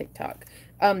doing on TikTok.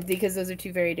 Because those are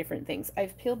two very different things.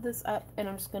 I've peeled this up, and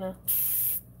I'm just gonna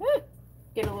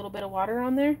get a little bit of water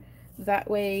on there. That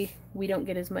way we don't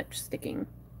get as much sticking.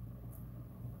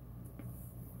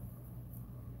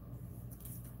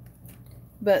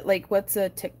 But, like, what's a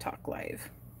TikTok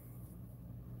live?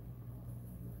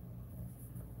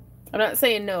 I'm not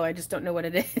saying no, I just don't know what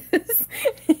it is.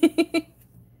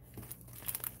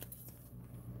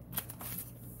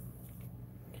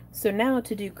 So now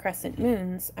to do crescent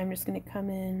moons, I'm just going to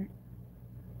come in.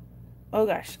 Oh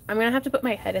gosh, I'm going to have to put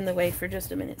my head in the way for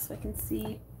just a minute so I can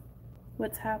see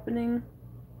what's happening.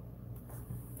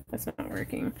 That's not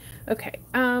working. Okay,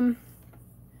 no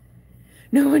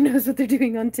one knows what they're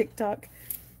doing on TikTok.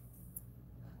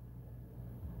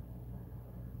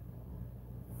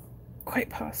 Quite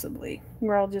possibly.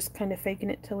 We're all just kind of faking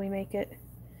it till we make it.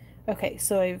 Okay,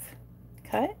 so I've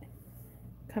cut.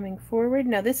 Coming forward.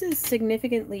 Now this is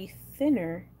significantly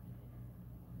thinner.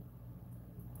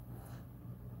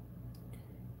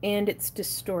 And it's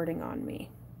distorting on me.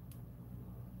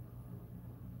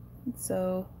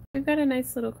 So we've got a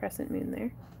nice little crescent moon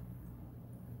there.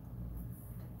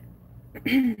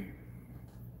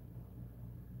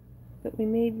 But we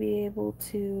may be able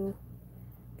to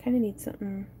kind of need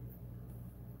something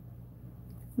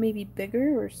maybe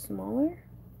bigger or smaller.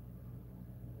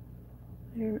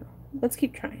 I don't know. Let's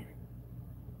keep trying.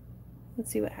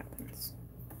 Let's see what happens.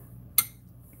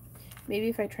 Maybe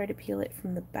if I try to peel it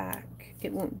from the back,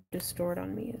 it won't distort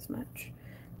on me as much.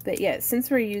 But yeah,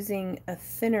 since we're using a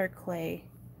thinner clay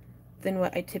than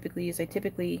what I typically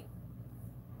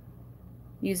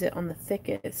use it on the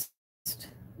thickest.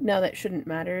 Now that shouldn't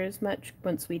matter as much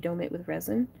once we dome it with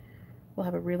resin. We'll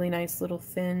have a really nice little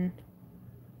thin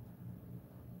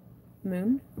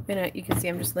moon. And you can see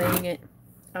I'm just laying it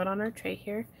out on our tray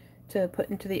here to put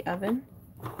into the oven.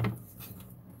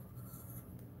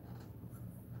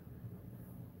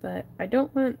 But I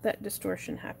don't want that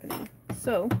distortion happening.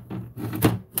 So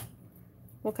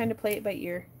we'll kind of play it by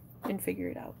ear and figure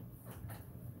it out.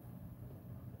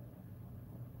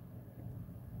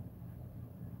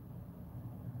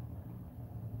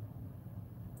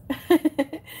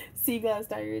 Seaglass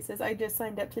Diary says, I just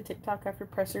signed up to TikTok after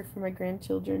pressure for my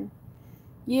grandchildren.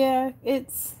 Yeah,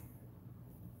 it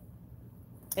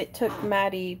took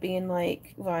Maddie being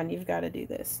like, Vaughn, you've got to do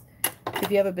this. If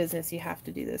you have a business, you have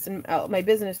to do this. And my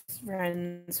business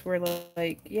friends were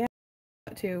like, yeah,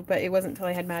 too. But it wasn't until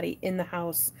I had Maddie in the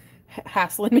house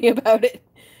hassling me about it.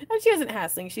 And she wasn't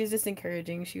hassling. She was just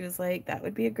encouraging. She was like, that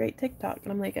would be a great TikTok.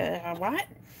 And I'm like, what?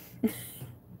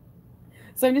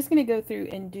 So I'm just going to go through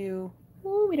and do,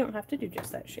 we don't have to do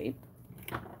just that shape.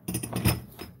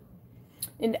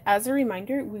 And as a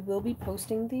reminder, we will be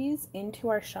posting these into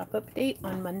our shop update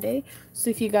on Monday. So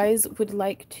if you guys would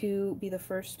like to be the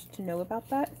first to know about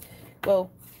that, well,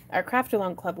 our Craft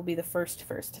Along Club will be the first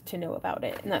to know about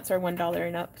it. And that's our $1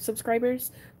 and up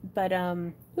subscribers. But,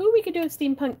 we could do a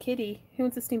steampunk kitty. Who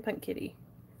wants a steampunk kitty?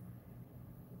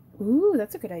 Ooh,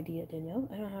 that's a good idea, Danielle.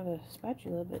 I don't have a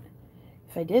spatula, but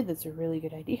if I did, that's a really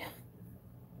good idea.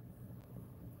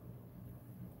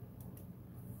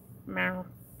 Meow.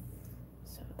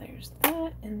 So there's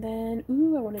that, and then,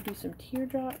 I want to do some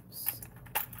teardrops.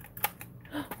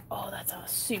 Oh, that's a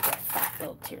super fat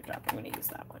little teardrop. I'm going to use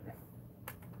that one.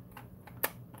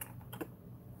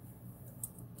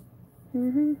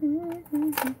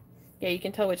 Yeah, you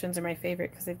can tell which ones are my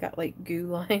favorite because they've got like goo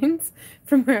lines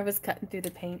from where I was cutting through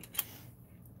the paint.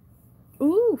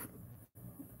 Ooh.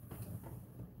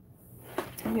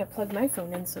 I'm going to plug my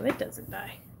phone in so it doesn't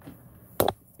die.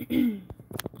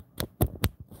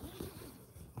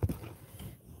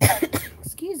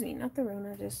 Excuse me, not the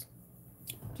Rona, just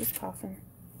coughing.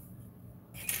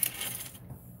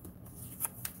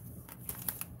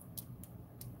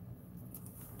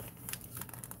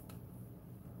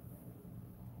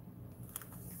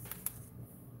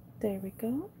 There we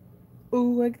go.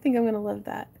 Oh, I think I'm gonna love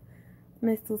that.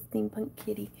 Nice little steampunk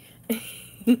kitty.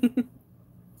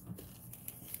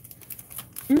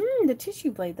 The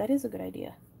tissue blade, that is a good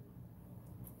idea.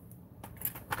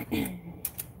 Okay.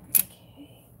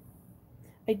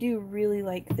 I do really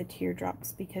like the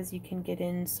teardrops because you can get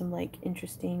in some like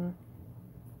interesting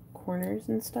corners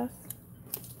and stuff.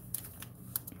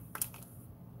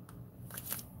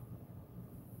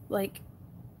 Like,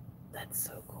 that's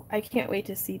so cool. I can't wait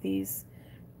to see these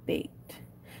baked.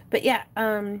 But yeah,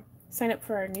 sign up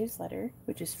for our newsletter,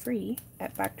 which is free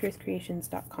at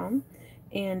backtooearthcreations.com.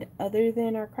 And other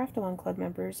than our Craft Along Club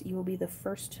members, you will be the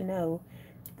first to know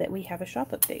that we have a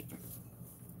shop update.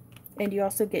 And you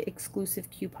also get exclusive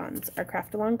coupons. Our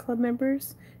Craft Along Club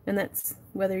members, and that's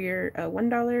whether you're a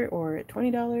 $1 or a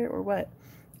 $20 or what,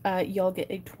 y'all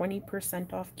get a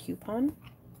 20% off coupon.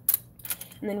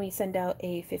 And then we send out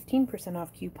a 15%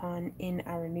 off coupon in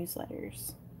our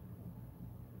newsletters.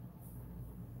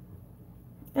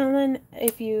 And then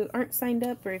if you aren't signed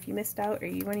up or if you missed out or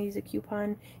you want to use a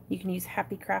coupon, you can use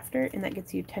Happy Crafter and that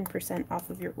gets you 10% off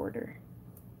of your order.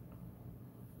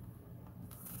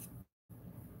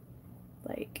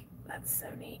 Like, that's so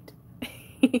neat.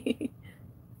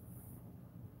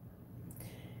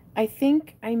 I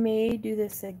think I may do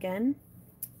this again,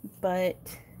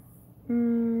 but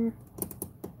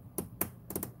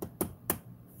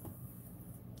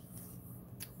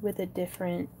with a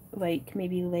different, like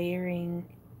maybe layering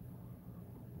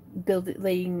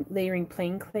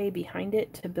plain clay behind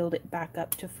it to build it back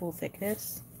up to full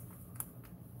thickness.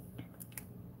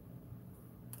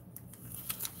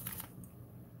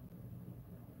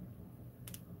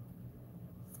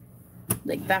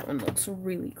 Like that one looks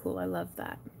really cool. I love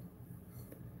that.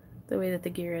 The way that the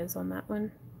gear is on that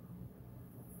one.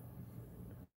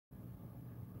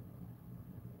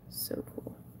 So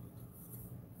cool.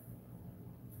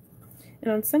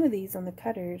 And on some of these, on the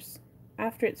cutters,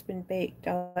 after it's been baked,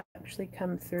 I'll actually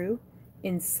come through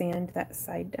and sand that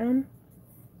side down.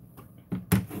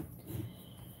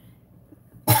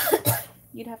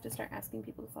 You'd have to start asking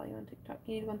people to follow you on TikTok.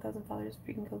 You need 1,000 followers before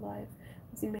you can go live.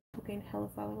 I've seen people gain hella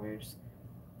followers.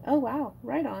 Oh wow,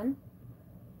 right on.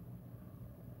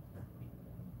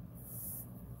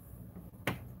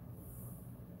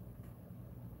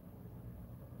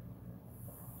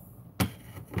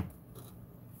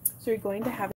 So we're going to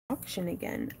have an auction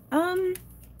again.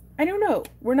 I don't know.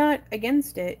 We're not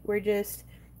against it. We're just,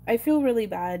 I feel really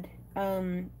bad,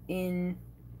 in,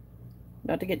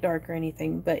 not to get dark or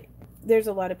anything, but there's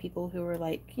a lot of people who are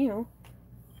like, you know,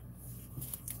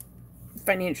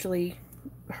 financially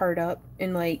hard up,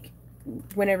 and like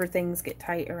whenever things get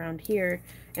tight around here,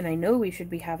 and I know we should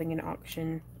be having an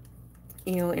auction,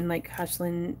 you know, and like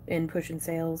hustling and pushing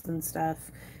sales and stuff,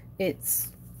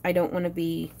 I don't want to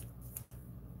be,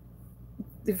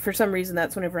 for some reason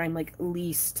that's whenever I'm like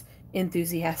least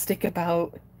enthusiastic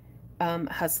about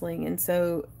hustling. And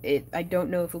so I don't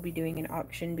know if we'll be doing an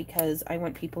auction, because I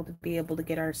want people to be able to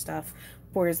get our stuff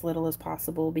for as little as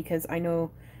possible, because I know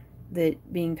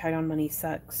that being tight on money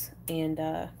sucks, and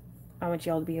I want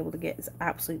y'all to be able to get as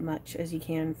absolute much as you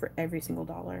can for every single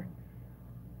dollar.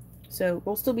 So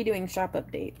we'll still be doing shop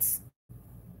updates.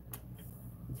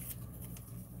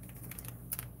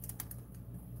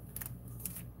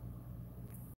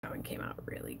 That one came out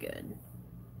really good.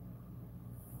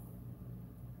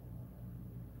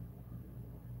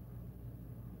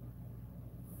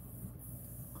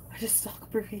 I just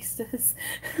stalk baristas.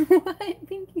 What?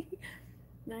 Thank you.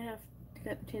 I have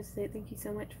got the chance to say thank you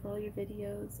so much for all your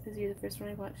videos, as you're the first one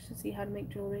I watched to see how to make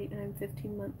jewelry, and I'm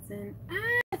 15 months in.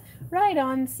 Ah, right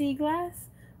on, Sea Glass.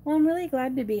 Well, I'm really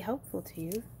glad to be helpful to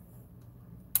you.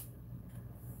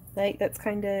 Like, that's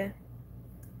kind of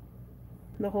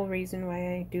the whole reason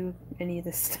why I do any of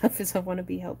this stuff, is I want to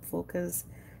be helpful, because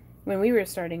when we were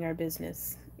starting our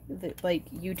business,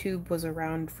 like, YouTube was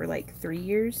around for like 3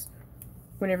 years.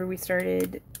 Whenever we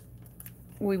started,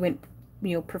 we went,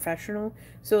 you know, professional,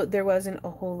 so there wasn't a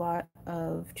whole lot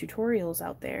of tutorials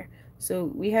out there, so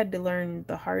we had to learn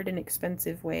the hard and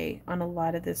expensive way on a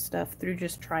lot of this stuff through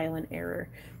just trial and error,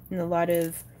 and a lot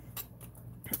of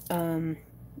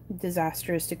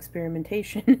disastrous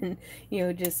experimentation and, you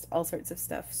know, just all sorts of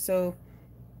stuff. So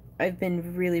I've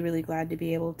been really, really glad to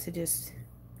be able to just,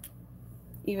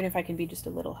 even if I can be just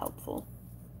a little helpful.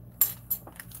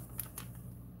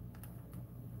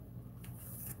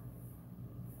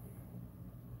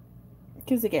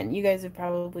 Because again, you guys have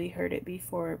probably heard it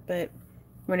before, but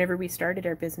whenever we started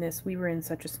our business, we were in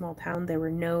such a small town, there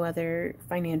were no other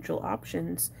financial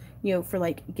options, you know, for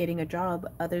like getting a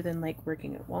job other than like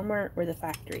working at Walmart or the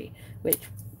factory, which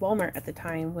Walmart at the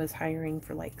time was hiring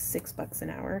for like $6 an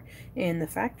hour, and the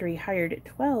factory hired at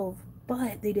 12,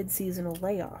 but they did seasonal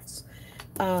layoffs.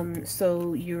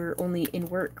 So you're only in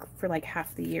work for like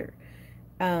half the year.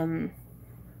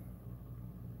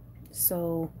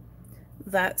 So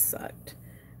that sucked.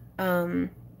 And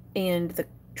the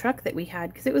truck that we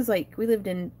had, because it was like, we lived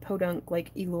in Podunk,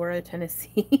 like Elora,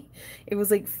 Tennessee. It was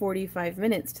like 45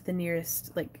 minutes to the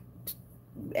nearest, like,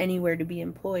 anywhere to be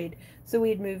employed. So we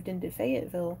had moved into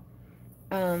Fayetteville,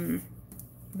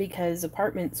 because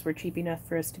apartments were cheap enough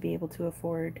for us to be able to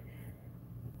afford,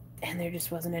 and there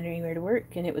just wasn't anywhere to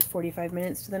work, and it was 45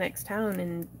 minutes to the next town,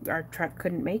 and our truck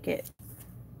couldn't make it.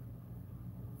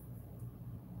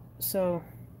 So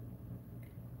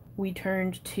we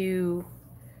turned to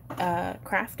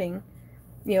crafting.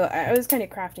 You know, I was kind of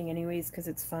crafting anyways because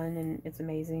it's fun and it's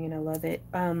amazing and I love it.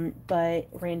 But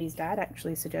Randy's dad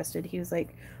actually suggested, he was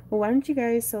like, well, why don't you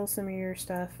guys sell some of your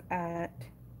stuff at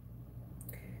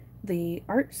the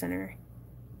art center,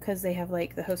 because they have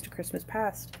like the Host of Christmas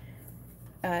Past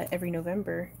every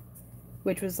November,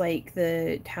 which was like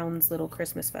the town's little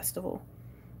Christmas festival.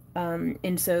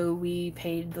 And so we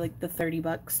paid like the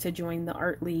 $30 to join the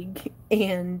art league,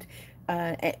 and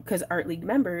because art league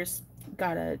members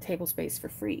got a table space for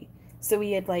free. So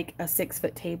we had like a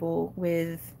 6-foot table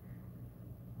with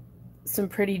some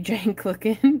pretty jank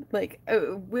looking, like,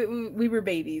 we were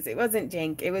babies. It wasn't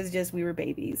jank, it was just, we were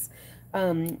babies.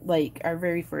 Like our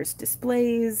very first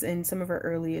displays and some of our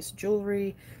earliest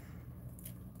jewelry.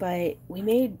 But we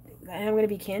made, and I'm going to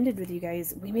be candid with you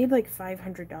guys, we made like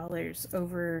 $500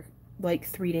 over like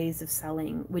 3 days of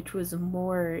selling, which was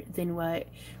more than what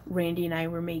Randy and I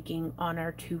were making on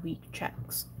our 2-week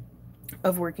checks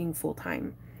of working full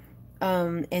time.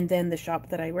 And then the shop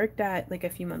that I worked at, like a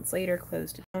few months later,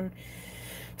 closed down.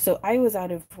 So I was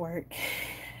out of work,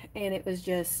 and it was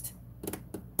just,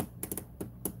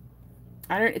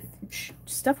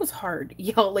 stuff was hard,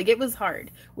 y'all. Like, it was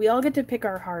hard. We all get to pick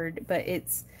our hard, but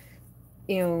it's,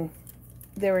 you know,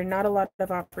 there were not a lot of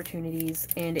opportunities,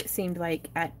 and it seemed like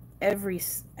at every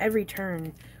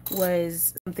turn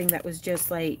was something that was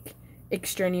just like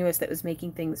extraneous, that was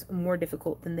making things more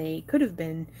difficult than they could have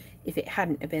been if it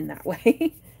hadn't been that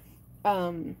way.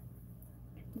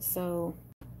 So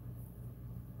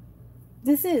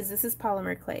this is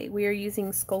polymer clay. We are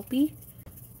using Sculpey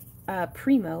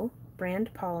Primo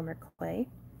brand polymer clay.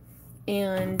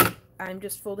 And I'm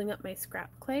just folding up my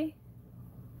scrap clay.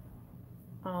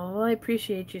 Oh, well, I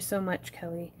appreciate you so much,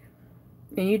 Kelly.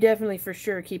 And you definitely for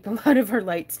sure keep a lot of our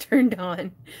lights turned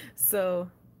on. So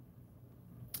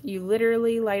you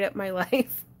literally light up my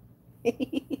life.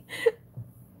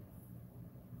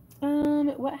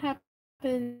 What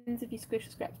happens if you squish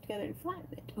the scraps together and flatten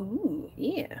it? Ooh,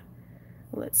 yeah.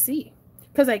 Let's see.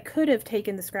 Because I could have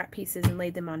taken the scrap pieces and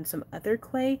laid them on some other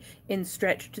clay and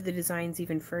stretched the designs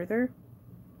even further.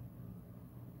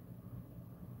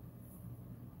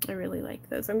 I really like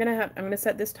those. I'm gonna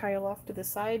set this tile off to the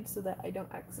side so that I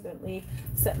don't accidentally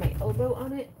set my elbow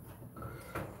on it.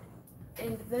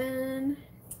 And then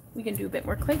we can do a bit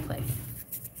more clay play.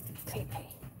 Clay play.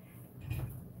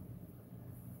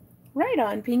 Right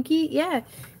on, Pinky. Yeah.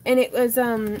 And it was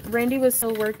Randy was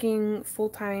still working full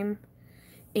time,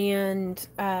 and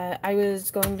I was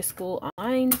going to school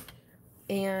online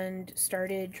and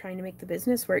started trying to make the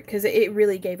business work because it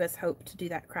really gave us hope to do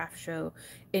that craft show,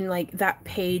 and like that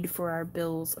paid for our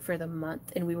bills for the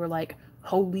month, and we were like,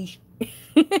 holy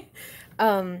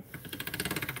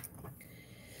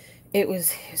it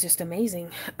was just amazing.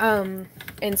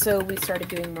 And so we started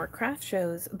doing more craft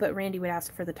shows, but Randy would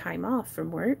ask for the time off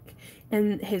from work,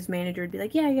 and his manager would be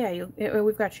like, yeah,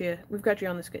 we've got you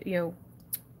on this, you know.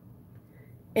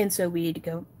 And so we'd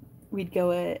go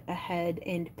ahead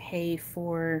and pay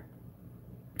for,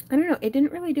 I don't know, it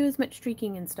didn't really do as much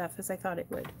streaking and stuff as I thought it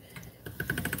would.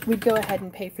 We'd go ahead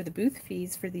and pay for the booth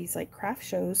fees for these like craft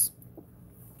shows,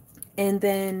 and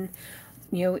then,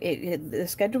 you know, the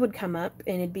schedule would come up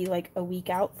and it'd be like a week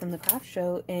out from the craft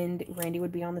show, and Randy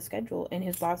would be on the schedule, and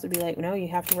his boss would be like, no, you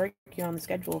have to work, you're on the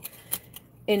schedule.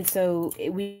 And so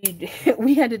we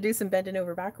had to do some bending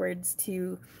over backwards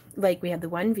to, like, we had the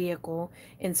one vehicle,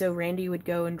 and so Randy would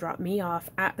go and drop me off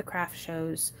at the craft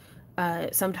shows.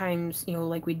 Sometimes, you know,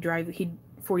 like he'd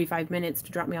 45 minutes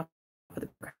to drop me off at the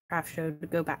craft show to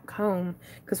go back home,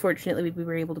 because fortunately we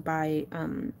were able to buy,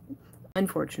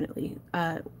 unfortunately,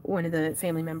 one of the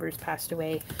family members passed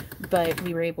away, but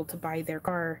we were able to buy their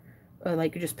car,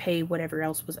 like just pay whatever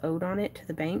else was owed on it to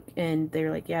the bank, and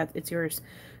they're like, yeah, it's yours.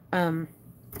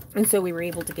 And so we were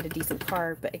able to get a decent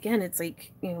car. But again, it's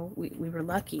like, you know, we were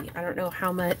lucky. I don't know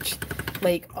how much,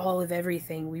 like, all of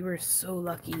everything. We were so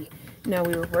lucky. Now,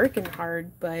 we were working hard,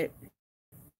 but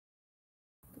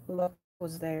luck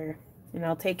was there. And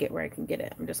I'll take it where I can get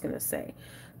it, I'm just going to say.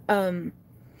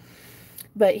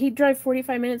 But he'd drive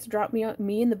 45 minutes, drop me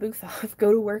in the booth off,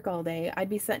 go to work all day. I'd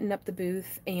be setting up the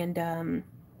booth and,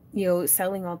 you know,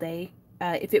 selling all day.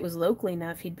 If it was locally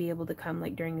enough, he'd be able to come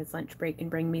like during his lunch break and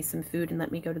bring me some food and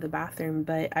let me go to the bathroom.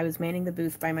 But I was manning the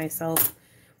booth by myself,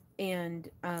 and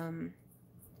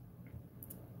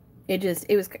it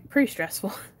was pretty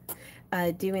stressful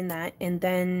doing that. And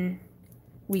then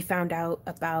we found out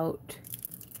about,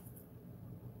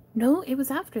 no, it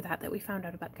was after that we found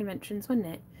out about conventions, wasn't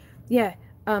it? Yeah.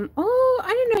 Oh, I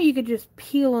didn't know you could just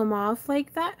peel them off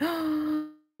like that.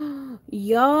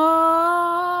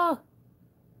 Yeah.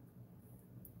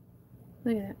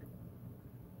 Look at that.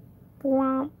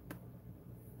 Bwomp.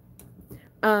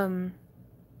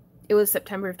 It was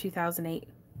September of 2008.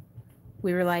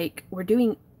 We were like, we're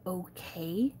doing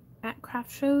okay at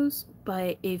craft shows,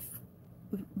 but if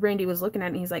Randy was looking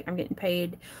at me, he's like, I'm getting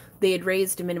paid. They had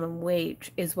raised a minimum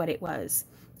wage, is what it was.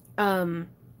 And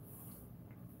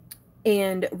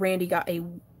Randy got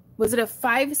was it a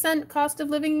 5-cent cost of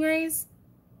living raise?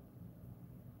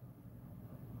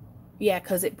 Yeah,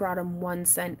 because it brought him 1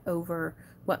 cent over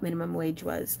what minimum wage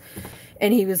was.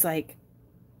 And he was like,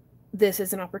 this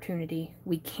is an opportunity.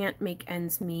 We can't make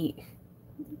ends meet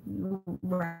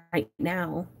right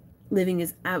now. Living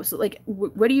is absolutely, like,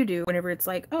 what do you do whenever it's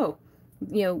like, oh,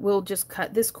 you know, we'll just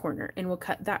cut this corner and we'll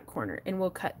cut that corner and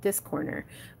we'll cut this corner.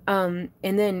 And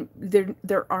then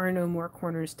there are no more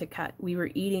corners to cut. We were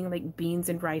eating like beans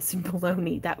and rice and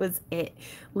bologna. That was it.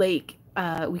 Like,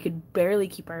 we could barely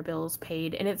keep our bills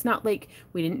paid. And it's not like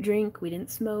we didn't drink, we didn't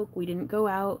smoke, we didn't go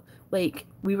out. Like,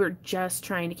 we were just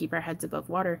trying to keep our heads above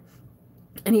water.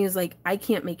 And he was like, I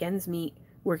can't make ends meet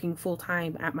working full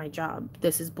time at my job.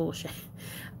 This is bullshit.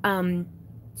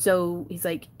 So he's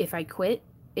like, if I quit,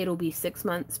 it'll be 6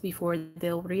 months before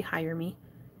they'll rehire me.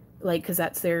 Like, cause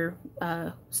that's their,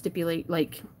 stipulate,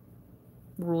 like,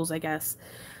 rules, I guess.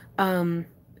 And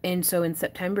so in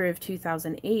September of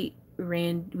 2008,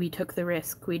 we took the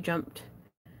risk. We jumped,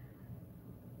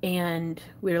 and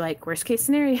we were like, worst case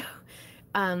scenario,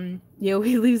 you know,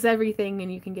 we lose everything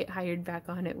and you can get hired back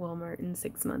on at Walmart in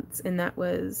 6 months. And that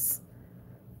was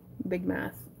big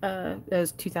math. That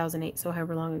was 2008, so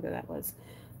however long ago that was.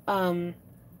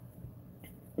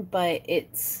 But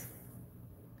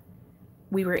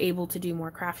we were able to do more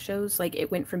craft shows. Like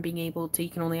it went from being able to, you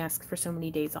can only ask for so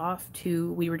many days off,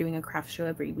 to we were doing a craft show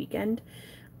every weekend.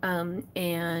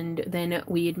 And then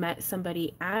we had met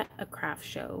somebody at a craft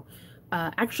show,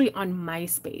 actually on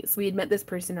MySpace. We had met this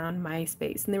person on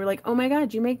MySpace, and they were like, "Oh my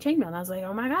God, you make chainmail." And I was like,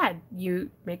 "Oh my God,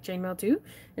 you make chainmail too?"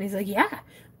 And he's like, "Yeah."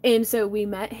 And so we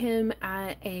met him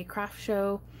at a craft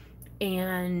show,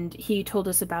 and he told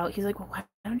us about, he's like, "Well, why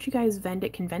don't you guys vend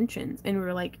at conventions?" And we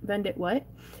were like, "Vend at what?"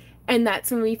 And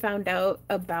that's when we found out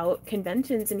about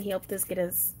conventions, and he helped us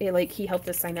he helped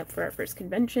us sign up for our first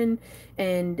convention.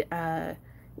 And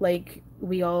like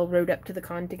we all rode up to the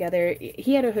con together.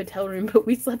 He had a hotel room, but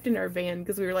we slept in our van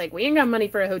because we were like, we ain't got money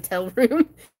for a hotel room.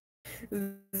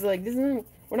 It's like,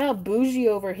 we're not bougie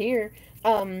over here.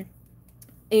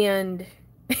 And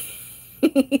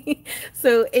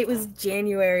so it was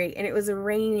January, and it was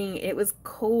raining, it was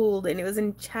cold, and it was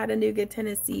in Chattanooga,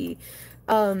 Tennessee.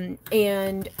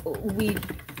 And we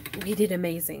did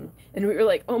amazing. And we were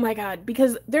like, oh my God,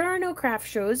 because there are no craft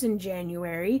shows in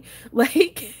January.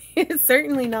 Like, it's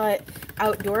certainly not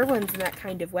outdoor ones in that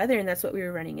kind of weather. And that's what we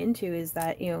were running into, is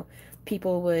that,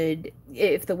 people would,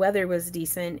 if the weather was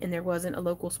decent and there wasn't a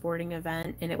local sporting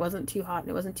event and it wasn't too hot and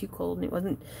it wasn't too cold and it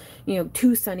wasn't,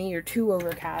 too sunny or too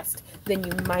overcast, then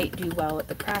you might do well at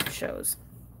the craft shows.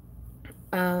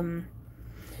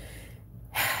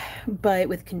 But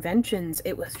with conventions,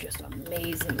 it was just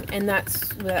amazing. And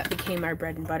that became our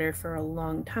bread and butter for a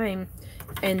long time.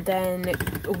 And then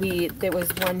there was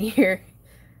one year,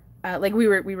 like we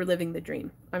were living the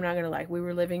dream. I'm not gonna lie. We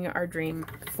were living our dream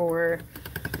for,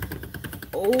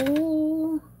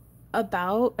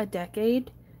 about a decade,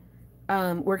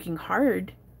 working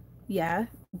hard. Yeah.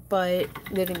 But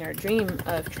living our dream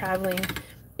of traveling.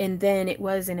 And then it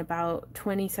was in about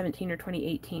 2017 or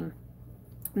 2018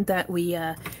 that we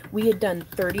had done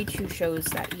 32 shows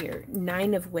that year,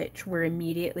 9 of which were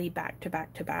immediately back to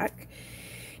back to back.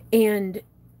 And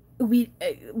we,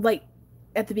 like,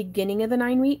 at the beginning of the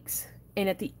 9 weeks and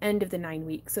at the end of the 9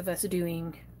 weeks of us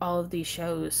doing all of these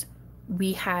shows,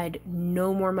 we had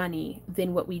no more money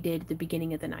than what we did at the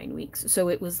beginning of the 9 weeks. So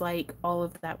it was like all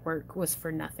of that work was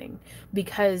for nothing,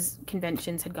 because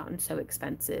conventions had gotten so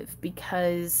expensive,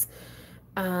 because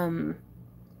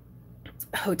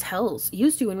hotels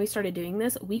used to, when we started doing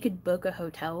this, we could book a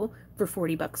hotel for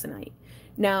 $40 a night.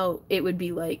 Now it would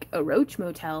be like a Roach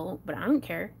Motel, but I don't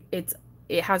care. It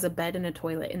has a bed and a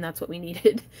toilet, and that's what we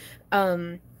needed.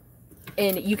 And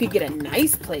you could get a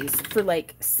nice place for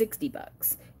like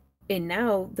 $60. And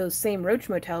now those same Roach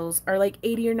Motels are like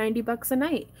 $80 or $90 a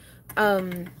night.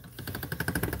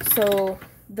 So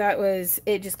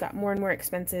it just got more and more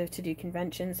expensive to do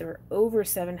conventions. There were over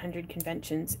 700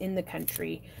 conventions in the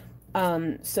country.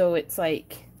 So it's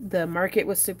like the market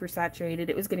was super saturated.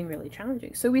 It was getting really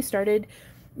challenging. So we started,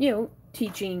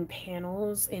 teaching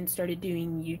panels and started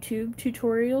doing YouTube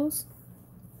tutorials,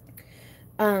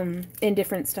 and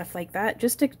different stuff like that.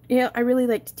 Just to, I really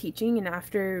liked teaching. And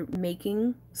after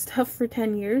making stuff for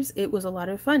 10 years, it was a lot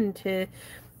of fun to,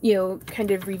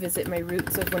 kind of revisit my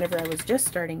roots of whenever I was just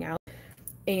starting out.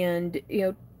 And,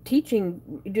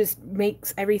 teaching just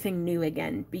makes everything new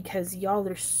again, because y'all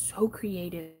are so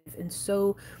creative and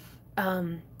so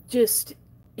just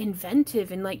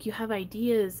inventive, and like you have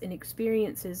ideas and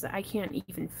experiences that I can't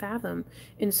even fathom.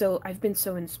 And so I've been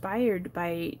so inspired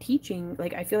by teaching.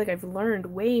 Like, I feel like I've learned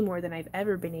way more than I've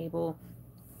ever been able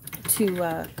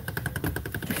to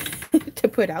to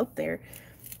put out there.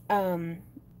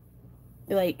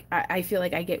 Like, I feel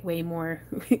like I get way more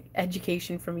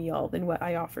education from y'all than what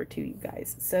I offer to you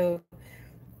guys. So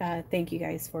thank you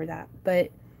guys for that.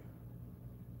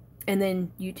 And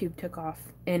then YouTube took off,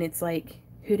 and it's like,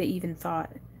 who'd have even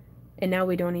thought? And now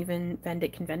we don't even vend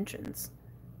at conventions,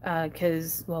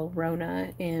 because, well,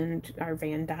 Rona, and our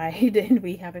van died, and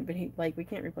we haven't been, like, we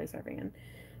can't replace our van.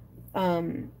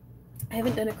 I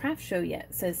haven't done a craft show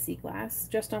yet, says Seaglass,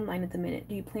 just online at the minute.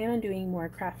 Do you plan on doing more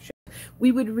craft shows?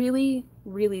 We would really,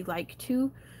 really like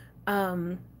to.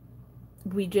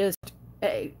 We'd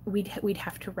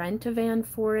have to rent a van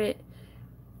for it,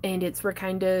 and we're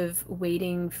kind of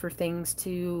waiting for things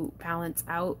to balance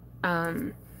out.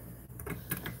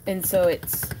 And so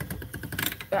it's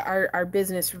our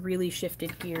business really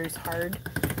shifted gears hard,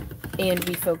 and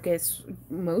we focus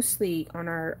mostly on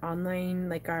our online,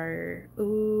 like our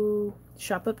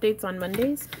shop updates on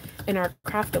Mondays, and our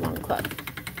craft along club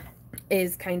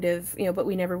is kind of, but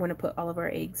we never want to put all of our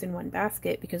eggs in one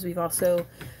basket, because we've also,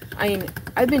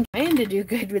 I've been trying to do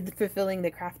good with fulfilling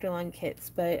the craft along kits,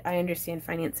 but I understand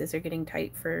finances are getting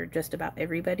tight for just about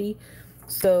everybody.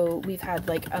 So we've had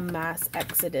like a mass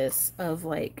exodus of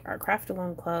like our craft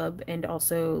along club, and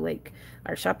also like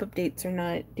our shop updates are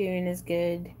not doing as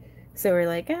good. So we're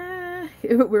like,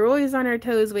 we're always on our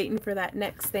toes waiting for that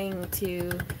next thing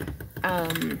to,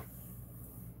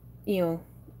 you know,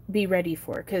 be ready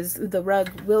for, because the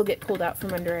rug will get pulled out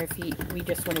from under our feet. We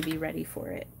just want to be ready for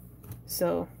it.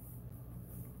 So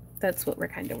that's what we're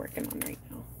kind of working on right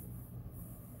now.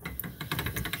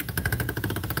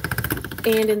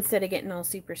 And instead of getting all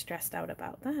super stressed out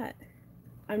about that,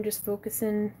 I'm just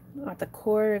focusing at the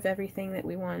core of everything that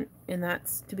we want, and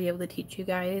that's to be able to teach you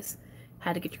guys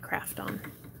how to get your craft on.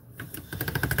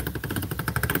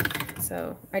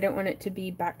 So I don't want it to be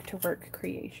back to work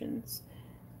creations.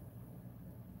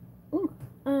 Ooh,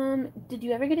 did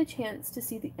you ever get a chance to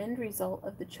see the end result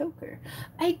of the choker?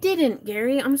 I didn't,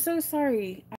 Gary. I'm so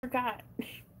sorry. I forgot.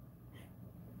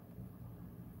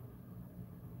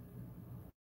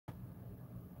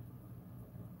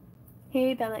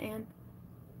 Hey, Bella Ann.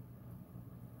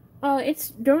 Oh, it's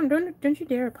don't you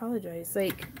dare apologize.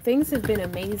 Like, things have been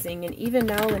amazing, and even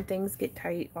now when things get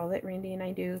tight, all that Randy and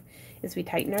I do is we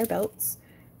tighten our belts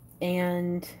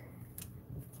and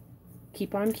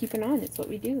keep on keeping on. It's what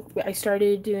we do. I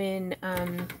started doing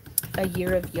a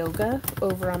year of yoga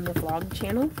over on the vlog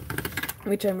channel,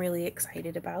 which I'm really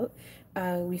excited about.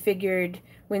 We figured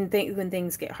when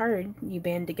things get hard, you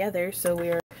band together, so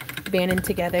we're banding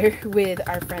together with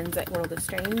our friends at World of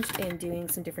Strange and doing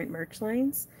some different merch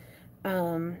lines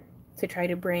to try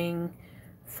to bring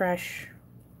fresh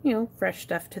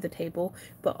stuff to the table.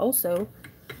 But also,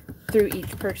 through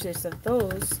each purchase of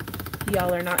those,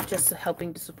 y'all are not just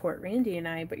helping to support Randy and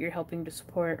I, but you're helping to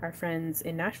support our friends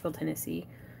in Nashville, Tennessee,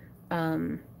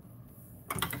 who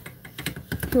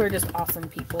are just awesome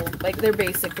people. Like, they're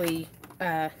basically,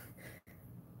 I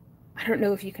don't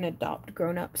know if you can adopt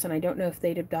grown-ups, and I don't know if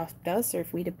they'd adopt us or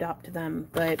if we'd adopt them,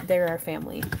 but they're our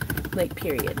family, like,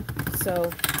 period.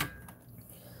 So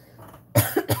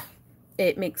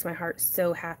it makes my heart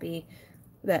so happy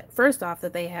that, first off,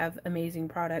 that they have amazing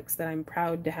products that I'm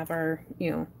proud to have our,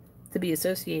 to be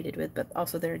associated with, but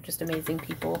also they're just amazing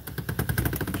people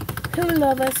who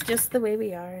love us just the way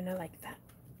we are, and I like that.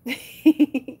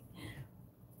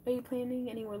 Are you planning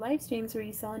any more live streams where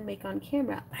you sell and make on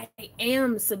camera? I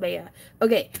am, Sabea.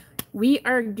 Okay, we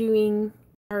are doing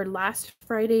our last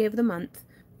Friday of the month.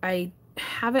 I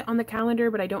have it on the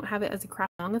calendar, but I don't have it as a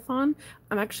craft longathon.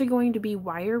 I'm actually going to be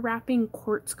wire wrapping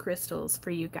quartz crystals for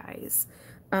you guys.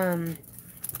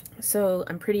 So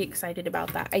I'm pretty excited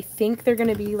about that. I think they're going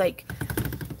to be like,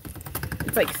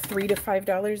 it's like $3 to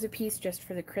 $5 a piece just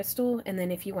for the crystal, and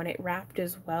then if you want it wrapped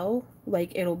as well,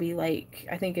 like, it'll be like,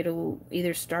 I think it'll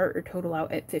either start or total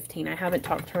out at $15. I haven't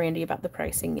talked to Randy about the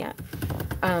pricing yet,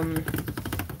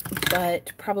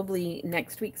 but probably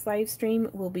next week's live stream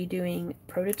we'll be doing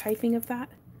prototyping of that.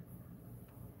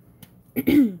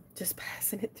 Just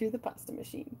passing it through the pasta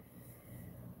machine.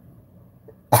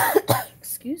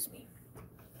 Excuse me.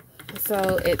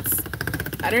 So it's,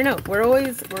 I don't know, we're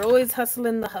always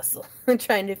hustling the hustle,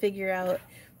 trying to figure out,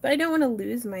 but I don't want to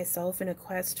lose myself in a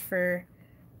quest for,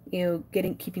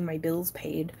 keeping my bills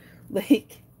paid.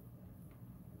 Like,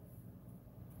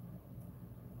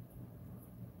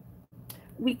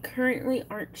 we currently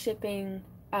aren't shipping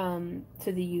to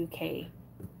the UK.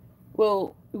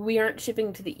 Well, we aren't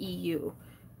shipping to the EU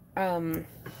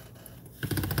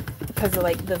because of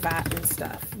like the VAT and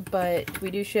stuff, but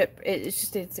we do ship.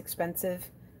 It's expensive.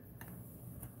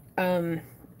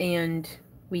 And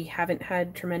we haven't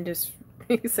had tremendous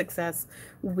success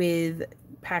with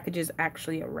packages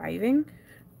actually arriving,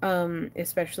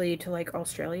 especially to like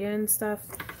Australia and stuff.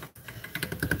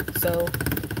 So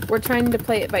we're trying to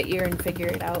play it by ear and figure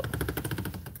it out.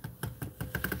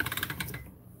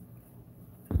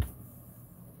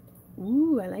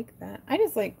 Ooh, I like that. I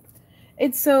just like,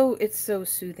 it's so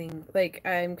soothing. Like,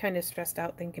 I'm kind of stressed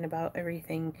out thinking about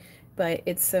everything, but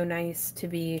it's so nice to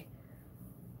be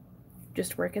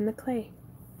just working the clay.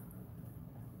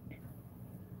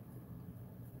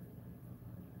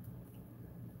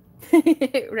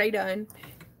 Right on.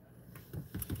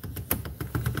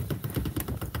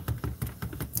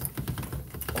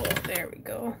 Oh, there we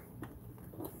go.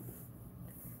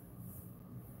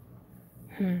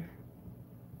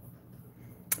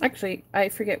 Actually, I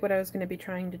forget what I was going to be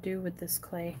trying to do with this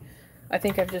clay. I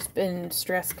think I've just been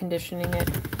stress conditioning it.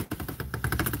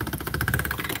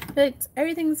 But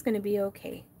everything's going to be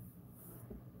okay.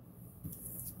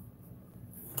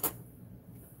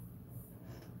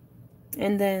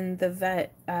 And then the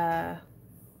vet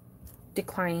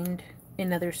declined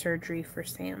another surgery for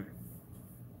Sam.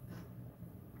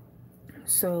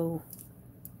 So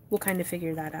we'll kind of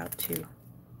figure that out too.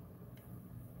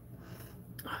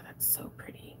 So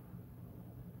pretty.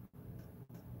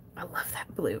 I love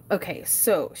that blue. Okay,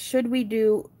 so should we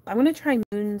do... I'm going to try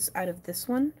moons out of this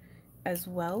one as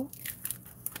well.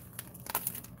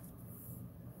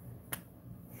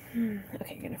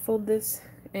 Okay, I'm going to fold this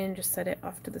and just set it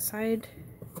off to the side.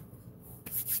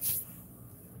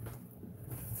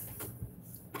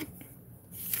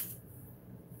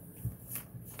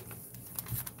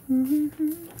 There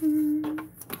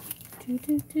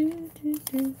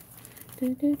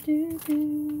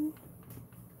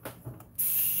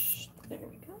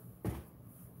we go.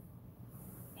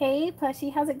 Hey,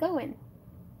 plushie, how's it going?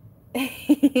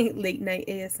 Late night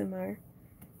ASMR.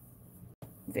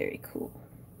 Very cool.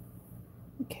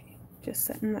 Okay, just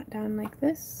setting that down like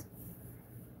this.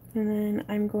 And then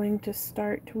I'm going to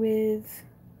start with...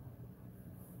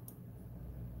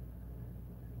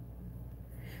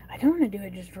 I don't want to do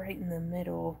it just right in the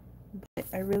middle, but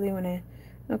I really want to...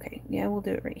 Okay, yeah, we'll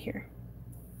do it right here.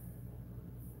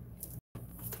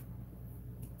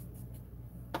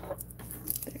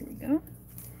 There we go.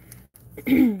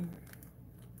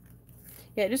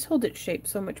 Yeah, just hold its shape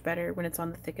so much better when it's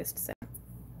on the thickest set.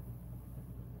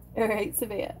 All right,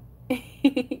 Savea.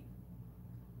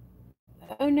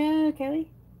 Oh no,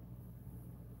 Kelly.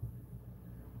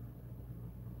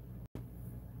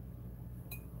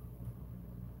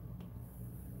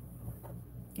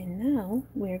 And now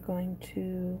we're going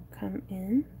to come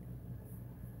in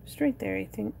straight there, I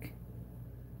think,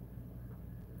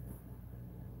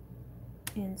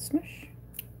 and smush.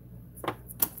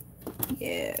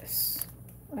 Yes,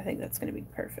 I think that's going to be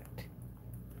perfect.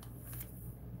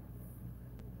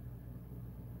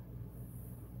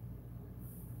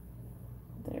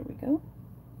 There we go.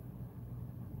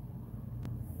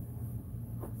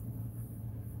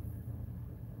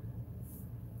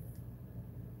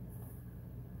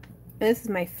 This is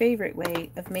my favorite way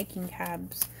of making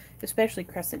cabs, especially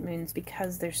crescent moons,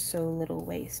 because there's so little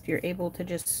waste. You're able to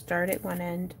just start at one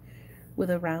end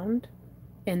with a round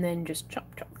and then just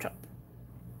chop, chop, chop.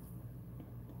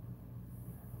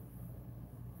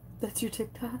 That's your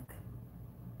TikTok?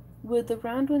 Would the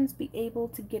round ones be able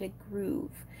to get a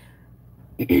groove?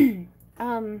 I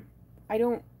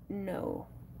don't know.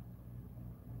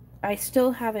 I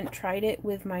still haven't tried it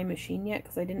with my machine yet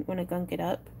because I didn't want to gunk it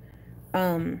up.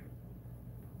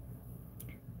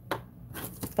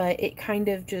 But it kind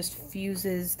of just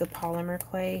fuses the polymer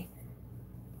clay.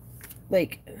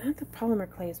 Like, not the polymer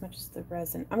clay as much as the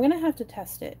resin. I'm going to have to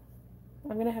test it.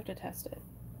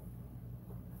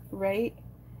 Right?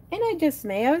 And I just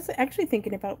may. I was actually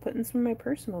thinking about putting some of my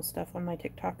personal stuff on my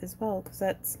TikTok as well, because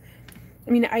that's...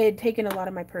 I mean, I had taken a lot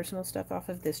of my personal stuff off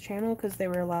of this channel because there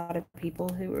were a lot of people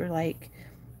who were like,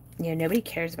 yeah, nobody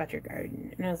cares about your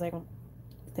garden. And I was like, well,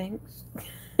 thanks.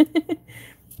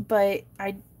 But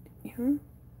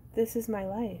this is my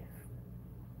life.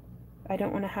 I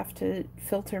don't want to have to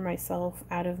filter myself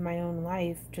out of my own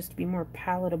life just to be more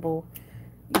palatable,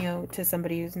 to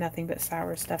somebody who's nothing but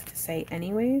sour stuff to say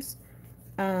anyways.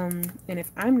 And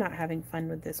if I'm not having fun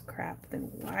with this crap,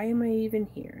 then why am I even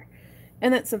here?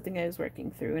 And that's something I was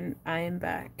working through, and I am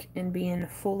back and being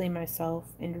fully myself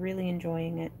and really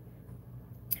enjoying it.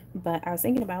 But I was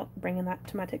thinking about bringing that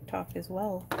to my TikTok as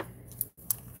well.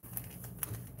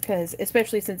 Because,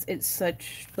 especially since it's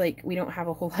such, like, we don't have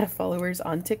a whole lot of followers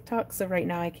on TikTok, so right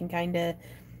now I can kind of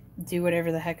do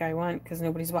whatever the heck I want because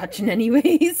nobody's watching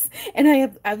anyways. And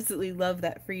I absolutely love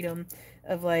that freedom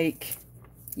of, like...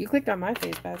 You clicked on my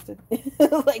face, bastard.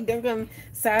 Like, don't come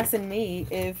sassing me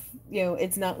if,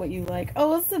 it's not what you like.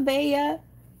 Oh, Sabaya!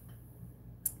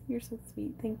 You're so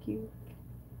sweet. Thank you.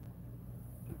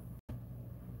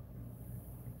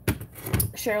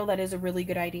 Cheryl, that is a really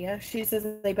good idea. She says,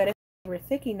 I bet if it were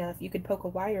thick enough, you could poke a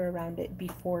wire around it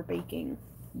before baking.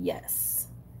 Yes.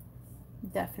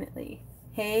 Definitely.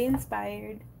 Hey,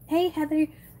 Inspired. Hey, Heather.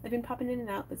 I've been popping in and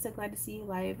out, but so glad to see you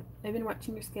live. I've been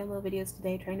watching your scale little videos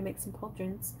today, trying to make some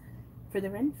pauldrons for the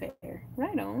Ren Fair.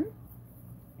 Right on.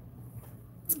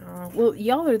 Well,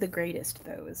 y'all are the greatest,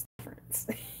 though, is the difference.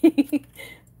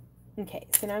 Okay,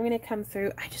 so now I'm going to come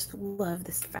through. I just love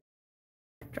this fat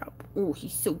drop. Oh,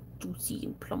 he's so juicy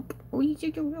and plump. Oh, he's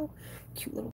such a real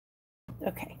cute little...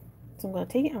 Okay, so I'm going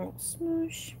to take it and we'll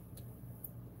smoosh.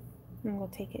 And we'll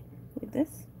take it like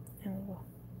this, and we'll,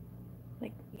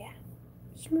 like, yeah.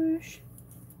 Smoosh.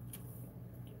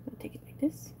 I'll take it like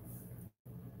this.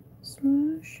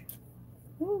 Smoosh.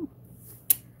 Ooh.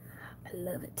 I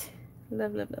love it.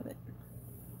 Love, love, love it.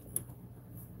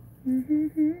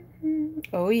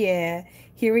 Oh yeah.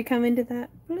 Here we come into that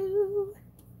blue.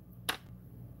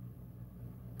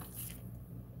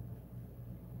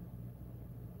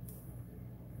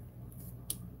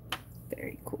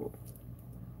 Very cool.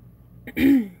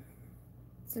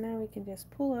 So now we can just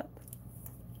pull up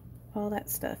all that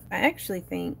stuff. I actually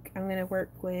think I'm going to work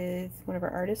with one of our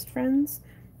artist friends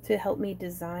to help me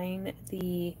design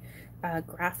the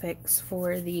graphics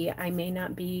for the I may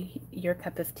not be your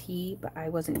cup of tea, but I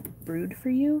wasn't brewed for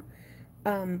you.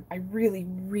 I really,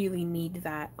 really need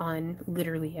that on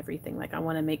literally everything. Like, I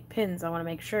want to make pins, I want to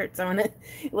make shirts, I want to,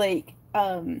 like,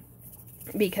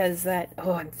 because that,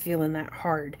 oh, I'm feeling that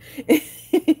hard.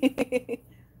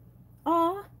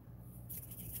 Aw.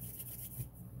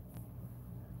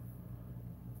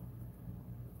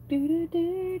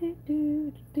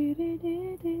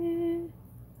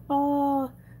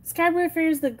 Oh, Scarborough Fair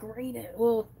is the greatest.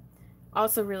 Well,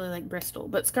 also really like Bristol,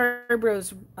 but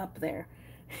Scarborough's up there.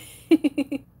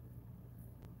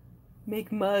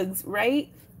 Make mugs, right?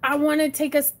 I want to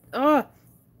take us. Oh,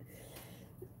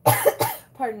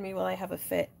 pardon me while I have a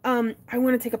fit. I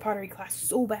want to take a pottery class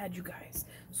so bad, you guys,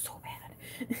 so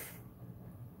bad.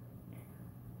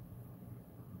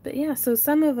 But yeah, so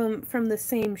some of them from the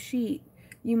same sheet,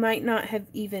 you might not have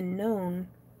even known,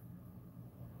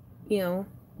 you know,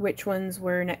 which ones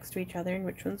were next to each other and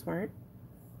which ones weren't.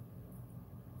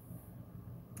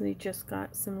 We just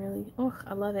got some really, oh,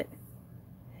 I love it.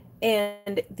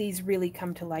 And these really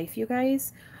come to life, you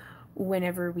guys,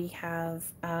 whenever we have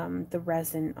the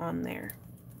resin on there.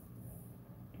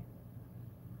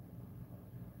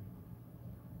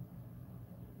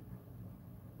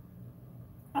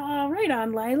 Right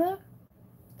on, Lila.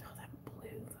 Oh, that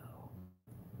blue,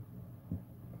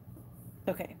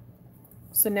 though. Okay,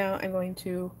 so now I'm going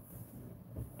to,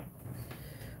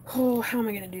 oh, how am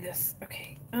I going to do this?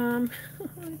 Okay, so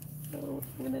what I'm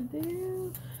going to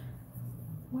do,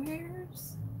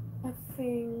 where's a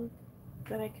thing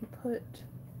that I can put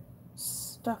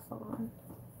stuff on?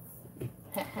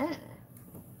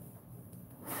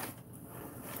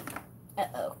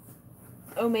 Uh-oh.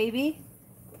 Oh, maybe?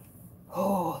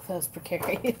 Oh, that was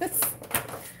precarious.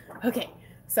 Okay,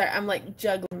 sorry, I'm like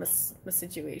juggling my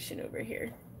situation over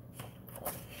here.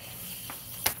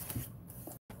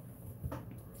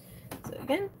 So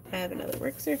again, I have another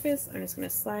work surface. I'm just going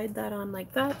to slide that on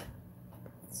like that.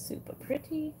 Super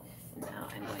pretty. And now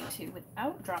I'm going to,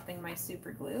 without dropping my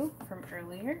super glue from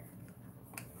earlier,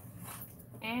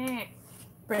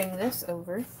 bring this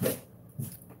over.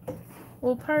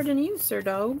 Well, pardon you, Sir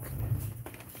Dog.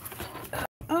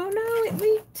 Oh no, it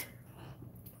leaked.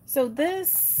 So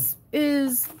this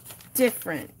is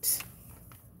different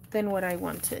than what I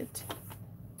wanted.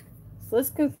 So let's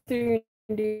go through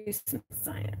and do some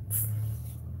science.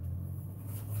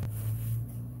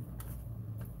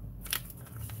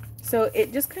 So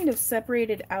it just kind of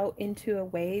separated out into a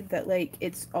way that like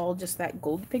it's all just that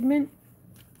gold pigment.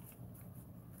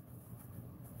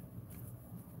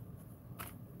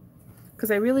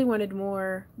 Because I really wanted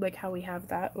more like how we have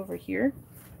that over here.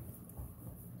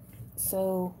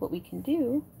 So what we can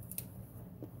do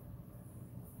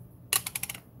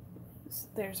is,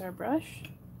 there's our brush.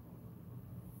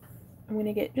 I'm going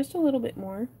to get just a little bit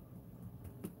more.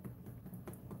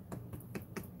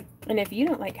 And if you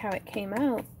don't like how it came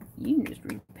out, you can just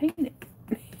repaint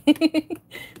it.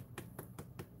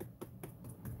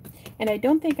 And I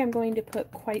don't think I'm going to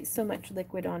put quite so much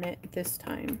liquid on it this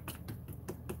time.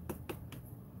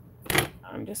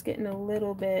 I'm just getting a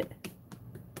little bit,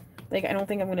 like, I don't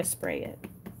think I'm going to spray it.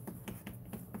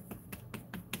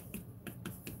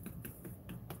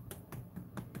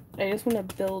 I just want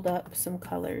to build up some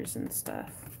colors and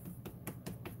stuff.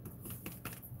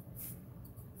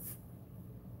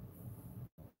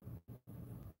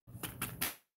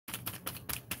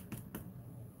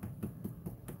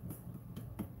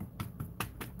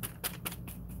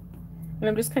 And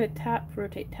I'm just kind of tap,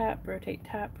 rotate,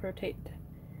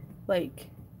 like,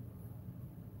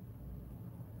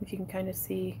 if you can kind of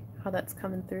see how that's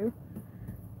coming through.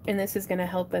 And this is going to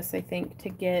help us, I think, to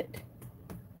get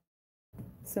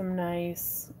some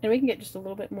nice, and we can get just a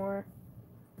little bit more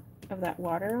of that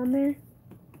water on there.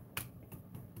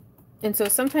 And so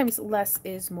sometimes less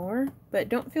is more, but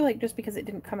don't feel like just because it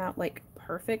didn't come out like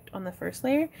perfect on the first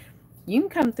layer, you can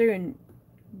come through and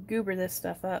goober this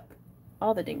stuff up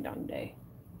all the ding dong day.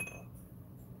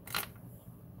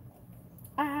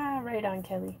 Ah, right on,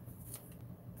 Kelly.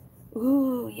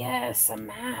 Ooh, yes, a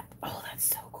map. Oh, that's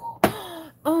so cool.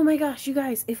 Oh my gosh, you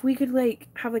guys, if we could like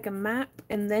have like a map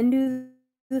and then do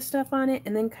the stuff on it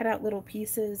and then cut out little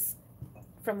pieces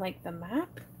from like the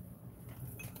map.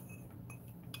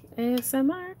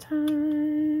 ASMR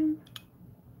time.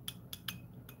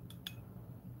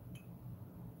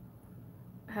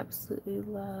 Absolutely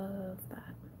love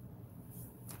that.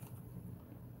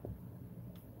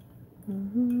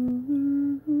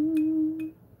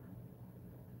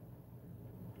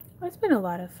 It's been a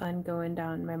lot of fun going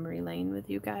down memory lane with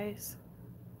you guys.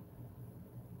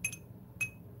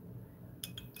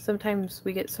 Sometimes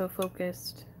we get so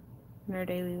focused in our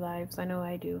daily lives, I know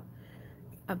I do,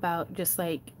 about just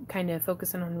like kind of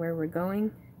focusing on where we're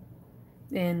going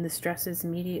and the stress is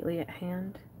immediately at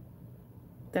hand,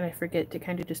 that I forget to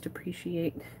kind of just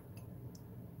appreciate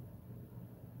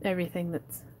everything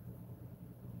that's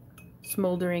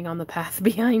smoldering on the path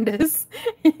behind us.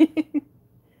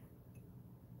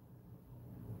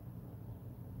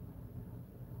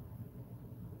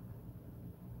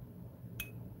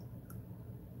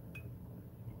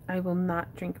 I will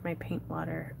not drink my paint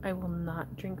water. I will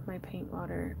not drink my paint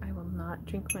water. I will not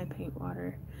drink my paint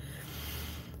water.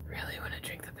 Really want to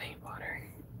drink the paint water.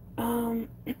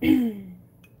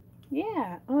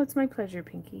 Yeah. Oh, it's my pleasure,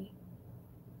 Pinky.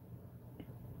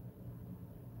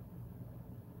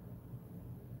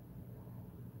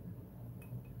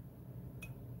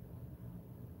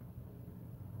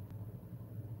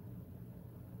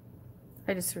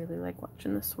 I just really like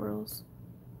watching the swirls.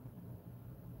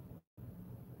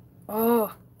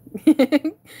 Oh.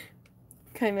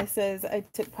 Kaima says, I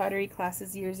took pottery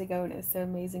classes years ago and it was so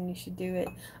amazing, you should do it.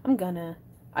 I'm gonna.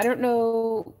 I don't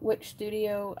know which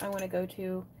studio I want to go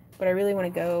to, but I really want to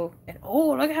go. And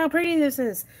oh, look how pretty this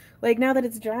is. Like now that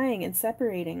it's drying and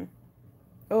separating.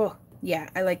 Oh, yeah,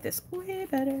 I like this way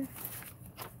better.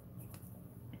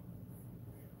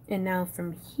 And now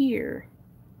from here,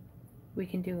 we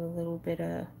can do a little bit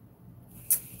of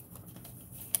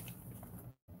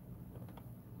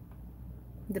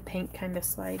the paint kind of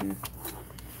sliding.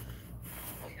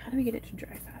 How do we get it to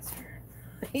dry faster?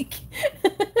 Like,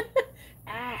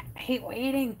 I hate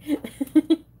waiting.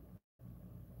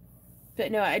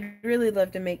 But no, I'd really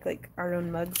love to make like our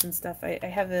own mugs and stuff. I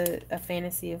have a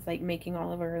fantasy of like making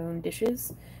all of our own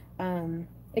dishes.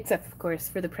 Except of course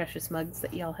for the precious mugs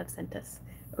that y'all have sent us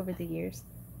over the years.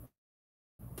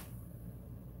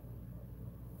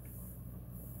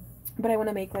 But I want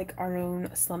to make like our own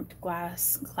slumped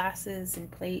glass glasses and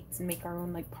plates and make our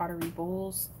own like pottery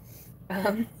bowls.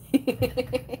 Right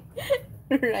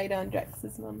on,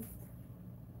 Drex's mom.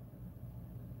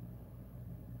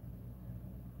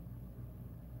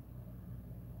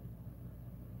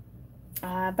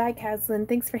 Bye, Caslin.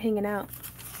 Thanks for hanging out.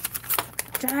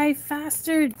 Drive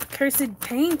faster, cursed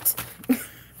paint.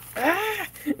 Ah!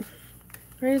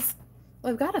 Where's...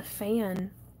 Well, I've got a fan.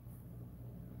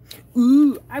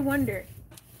 Ooh, I wonder.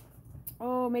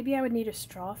 Oh, maybe I would need a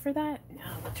straw for that? No,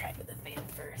 we'll try with the fan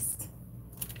first.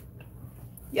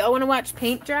 Y'all want to watch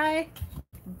paint dry?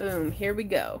 Boom, here we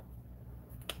go.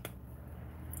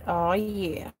 Oh,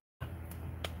 yeah.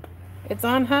 It's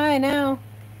on high now.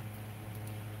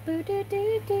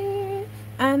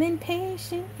 I'm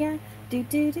impatient, yeah.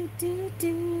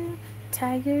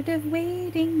 Tired of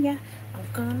waiting, yeah. I'm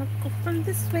gonna go from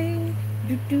this way.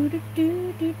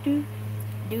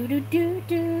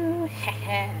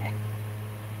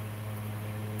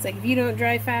 It's like, if you don't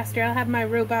drive faster, I'll have my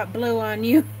robot blow on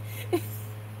you.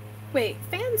 Wait,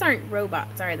 fans aren't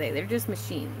robots, are they? They're just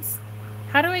machines.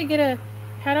 How do I get a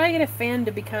fan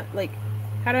to become, like,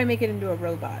 how do I make it into a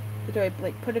robot? Do I,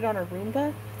 like, put it on a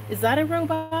Roomba? Is that a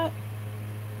robot?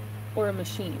 Or a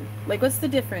machine? Like, what's the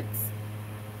difference?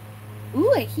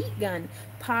 Ooh, a heat gun.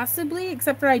 Possibly,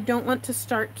 except for I don't want to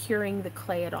start curing the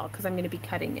clay at all, because I'm going to be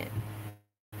cutting it.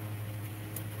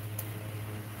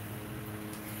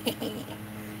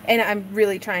 And I'm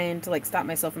really trying to, like, stop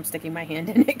myself from sticking my hand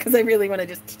in it, because I really want to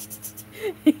just...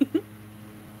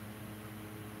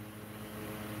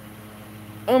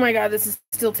 Oh my god, this is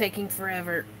still taking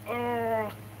forever.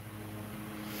 Oh.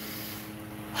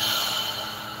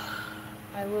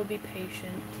 I will be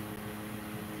patient.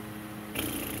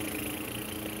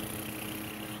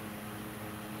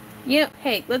 Yeah,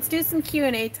 hey, let's do some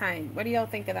Q&A time. What do y'all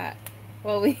think of that?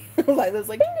 Well, Lila's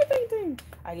like, ding.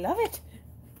 I love it.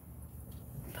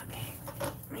 Okay,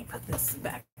 let me put this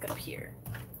back up here.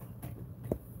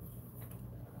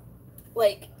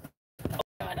 Like, oh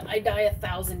god, I die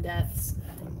 1,000 deaths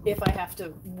if I have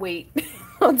to wait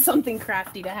on something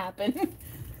crafty to happen.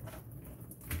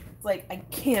 It's like, I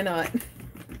cannot.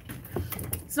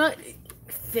 It's not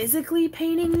physically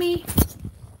paining me,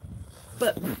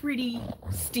 but pretty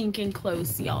stinking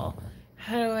close, y'all.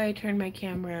 How do I turn my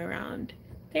camera around?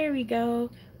 There we go.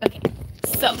 Okay,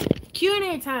 so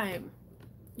Q&A time.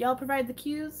 Y'all provide the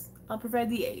Q's, I'll provide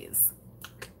the A's.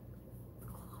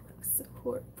 Oh, that was so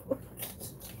horrible.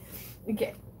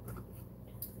 Okay.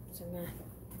 So now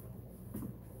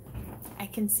I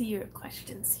can see your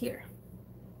questions here.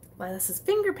 Well, this is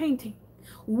finger painting.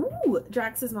 Ooh,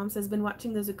 Drax's mom says, been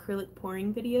watching those acrylic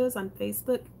pouring videos on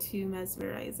Facebook. Too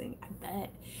mesmerizing, I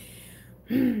bet.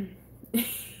 Have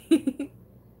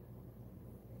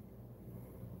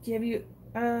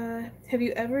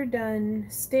you ever done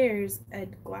stairs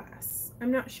ed glass?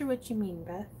 I'm not sure what you mean,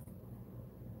 Beth.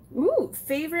 Ooh,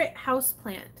 favorite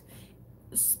houseplant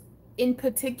in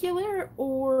particular,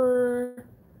 or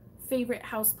favorite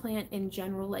houseplant in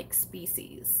general, like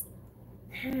species?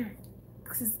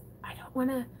 Because I don't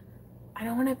wanna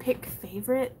pick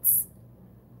favorites,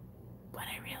 but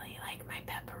I really like my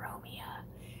peperomia.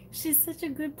 She's such a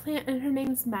good plant, and her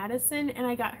name's Madison, and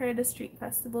I got her at a street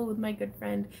festival with my good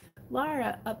friend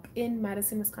Laura up in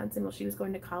Madison, Wisconsin, while she was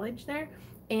going to college there,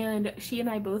 and she and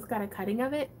I both got a cutting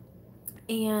of it,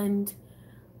 and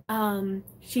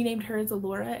she named hers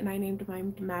Alora, and I named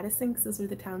mine Madison, because those were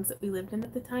the towns that we lived in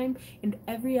at the time, and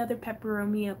every other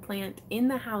peperomia plant in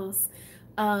the house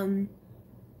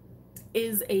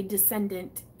is a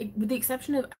descendant, with the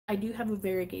exception of I do have a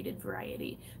variegated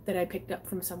variety that I picked up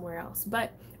from somewhere else,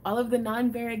 but all of the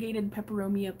non-variegated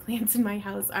peperomia plants in my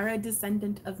house are a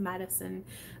descendant of Madison.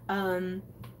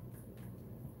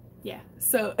 Yeah,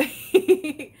 so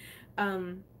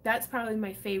that's probably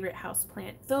my favorite house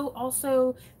plant. Though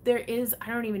also there is, I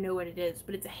don't even know what it is,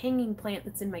 but it's a hanging plant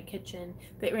that's in my kitchen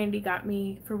that Randy got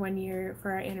me for 1 year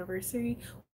for our anniversary,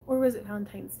 or was it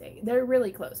Valentine's Day? They're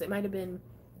really close. It might have been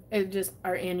just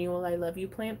our annual I love you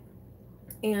plant,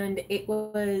 and it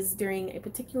was during a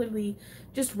particularly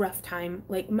just rough time.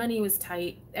 Like, money was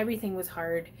tight, everything was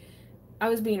hard, I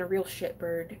was being a real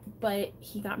shitbird, but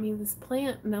he got me this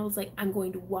plant, and I was like, I'm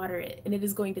going to water it, and it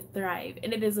is going to thrive,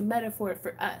 and it is a metaphor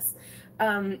for us.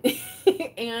 And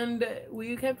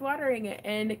we kept watering it,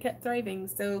 and it kept thriving.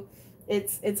 So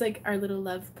it's like our little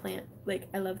love plant. Like,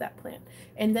 I love that plant.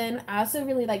 And then I also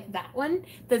really like that one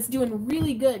that's doing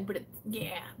really good, but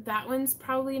yeah, that one's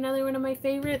probably another one of my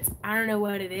favorites. I don't know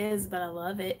what it is, but I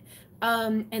love it.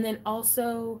 And then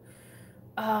also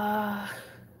a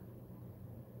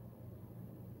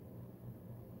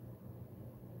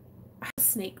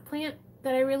snake plant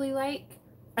that I really like.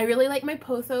 I really like my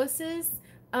pothoses.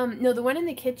 No, the one in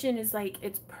the kitchen is like,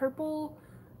 it's purple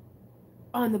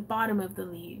on the bottom of the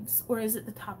leaves, or is it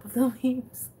the top of the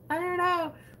leaves? I don't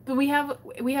know. But we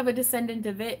have a descendant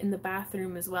of it in the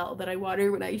bathroom as well that I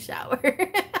water when I shower.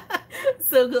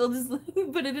 So they'll just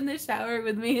put it in the shower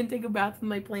with me and take a bath with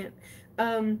my plant.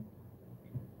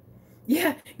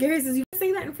 Yeah, Gary says, you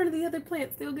say that in front of the other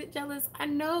plants, they'll get jealous. I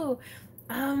know.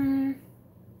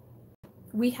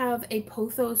 We have a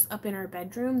pothos up in our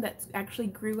bedroom that actually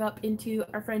grew up into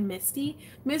our friend Misty.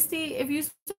 Misty, if you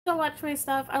still watch my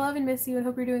stuff, I love and miss you and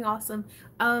hope you're doing awesome.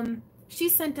 She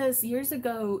sent us years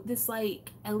ago this like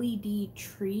LED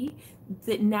tree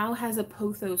that now has a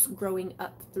pothos growing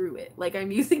up through it. Like,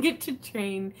 I'm using it to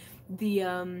train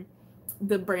the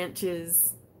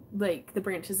branches, like the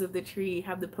branches of the tree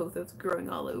have the pothos growing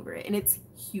all over it, and it's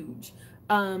huge.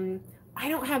 I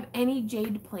don't have any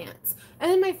jade plants. And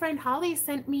then my friend Holly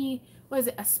sent me, was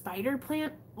it a spider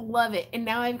plant? Love it. And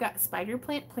now I've got spider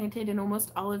plant planted in almost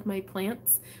all of my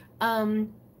plants.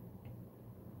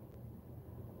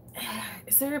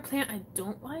 Is there a plant I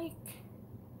don't like?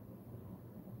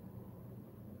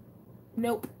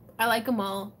 Nope. I like them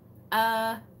all.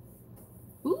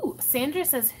 Ooh, Sandra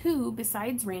says, who,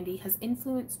 besides Randy, has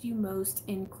influenced you most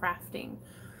in crafting?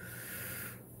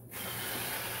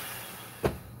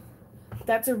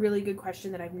 That's a really good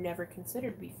question that I've never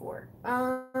considered before.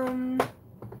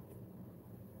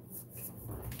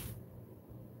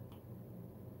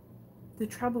 The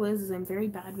trouble is I'm very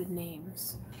bad with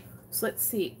names. So let's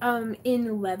see.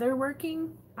 In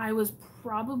leatherworking, I was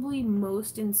probably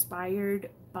most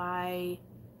inspired by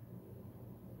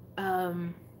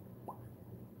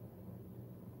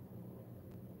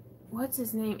what's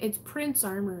his name? It's Prince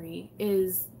Armory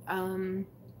is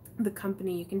the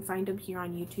company. You can find him here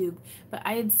on YouTube, but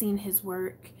I had seen his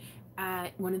work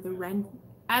at one of the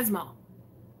Asmal.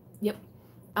 Yep.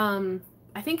 I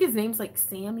think his name's like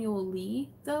Samuel Lee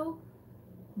though,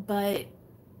 but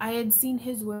I had seen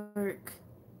his work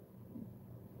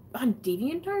on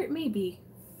DeviantArt maybe.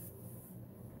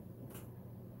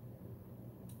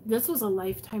 This was a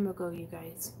lifetime ago, you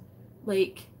guys.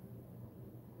 Like,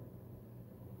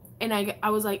 and I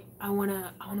was like, I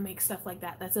wanna make stuff like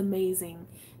that. That's amazing.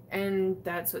 And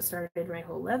that's what started my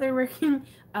whole leatherworking.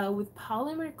 With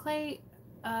polymer clay,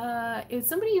 it was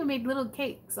somebody who made little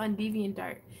cakes on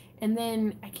DeviantArt. And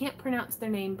then I can't pronounce their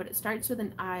name, but it starts with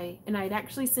an I. And I'd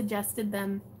actually suggested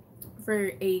them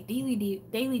for a daily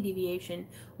deviation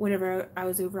whenever I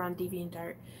was over on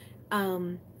DeviantArt.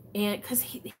 And because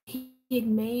he had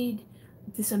made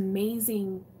this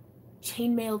amazing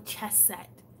chainmail chess set.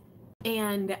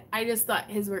 And I just thought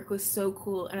his work was so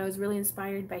cool, and I was really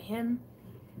inspired by him.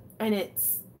 and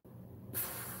it's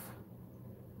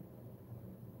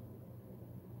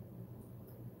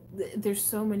there's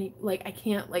so many, like I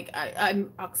can't, like I'm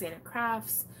Oksana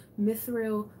Crafts,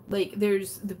 Mithril, like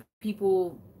there's the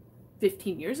people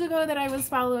 15 years ago that I was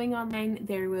following online.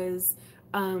 There was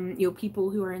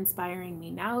people who are inspiring me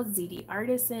now, ZD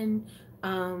Artisan,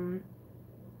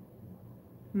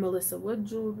 Melissa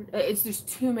Woodjewelry. It's just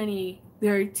too many.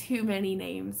 There are too many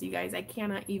names, you guys. I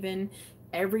cannot even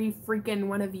every freaking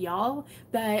one of y'all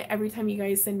that every time you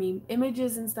guys send me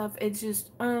images and stuff, it's just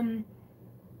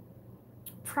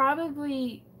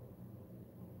probably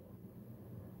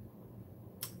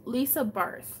Lisa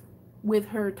Barth with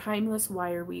her timeless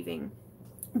wire weaving.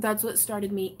 That's what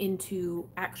started me into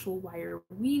actual wire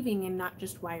weaving and not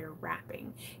just wire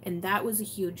wrapping. And that was a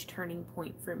huge turning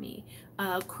point for me.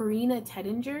 Corina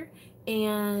Tedinger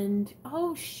and,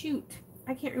 oh shoot,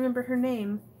 I can't remember her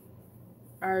name.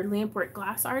 Our lampwork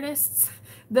glass artists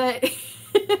that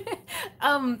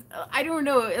I don't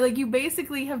know, like you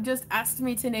basically have just asked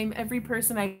me to name every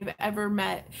person I've ever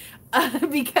met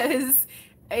because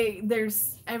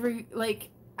there's every, like,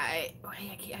 I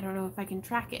don't know if I can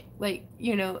track it. Like,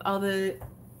 all the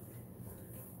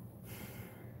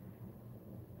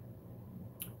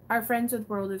our friends with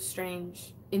World of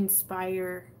Strange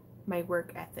inspire my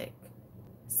work ethic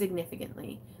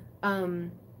significantly.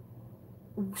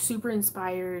 Super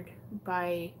inspired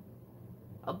by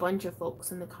a bunch of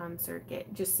folks in the con circuit,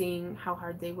 just seeing how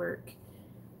hard they work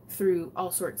through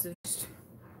all sorts of,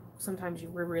 sometimes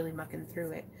we're really mucking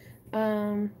through it.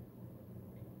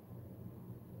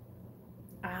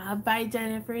 Bye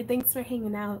Jennifer, thanks for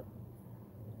hanging out.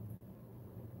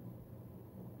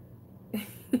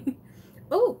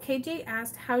 Oh, KJ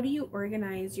asked, how do you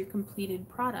organize your completed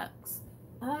products?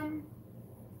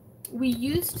 We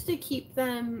used to keep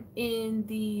them in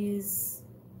these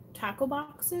tackle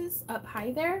boxes up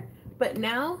high there, but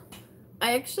now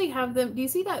I actually have them. Do you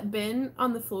see that bin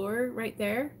on the floor right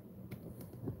there?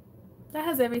 That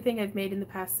has everything I've made in the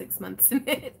past 6 months in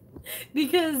it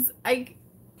because they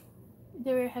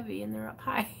were heavy and they're up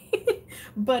high.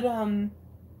 But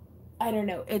I don't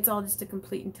know. It's all just a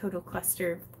complete and total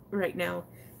cluster right now.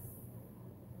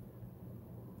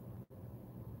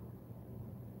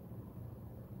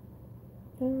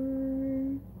 I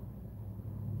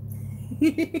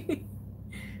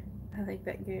like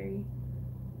that, Gary.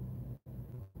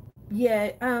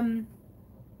 Yeah,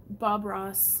 Bob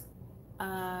Ross,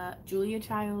 Julia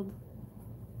Child,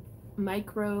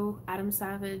 Micro, Adam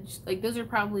Savage, like those are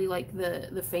probably like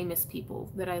the famous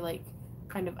people that I like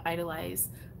kind of idolize,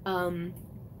 and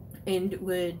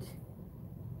would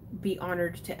be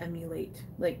honored to emulate,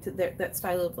 like to that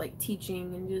style of like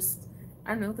teaching and just,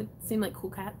 I don't know, like seem like cool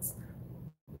cats.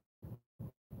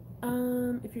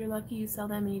 If you're lucky, you sell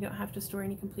them and you don't have to store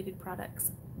any completed products.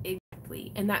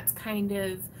 Exactly. And that's kind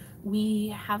of, we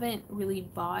haven't really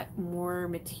bought more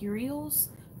materials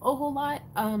a whole lot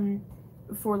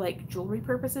for like jewelry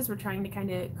purposes. We're trying to kind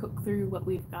of cook through what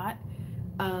we've got,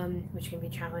 which can be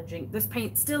challenging. This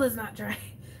paint still is not dry,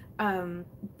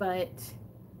 but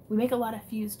we make a lot of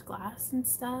fused glass and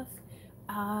stuff.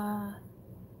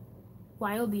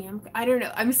 Wild DM. I don't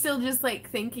know. I'm still just like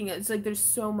thinking. It's like there's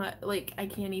so much. Like I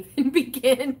can't even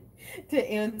begin to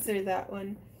answer that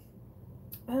one.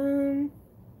 Well,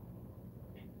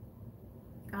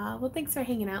 thanks for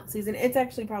hanging out, Susan. It's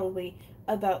actually probably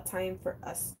about time for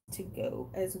us to go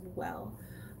as well.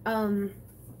 I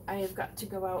have got to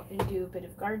go out and do a bit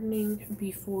of gardening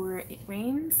before it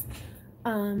rains.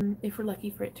 If we're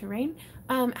lucky for it to rain.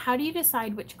 How do you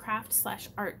decide which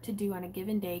craft/art to do on a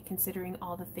given day, considering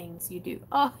all the things you do?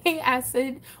 Oh, hey,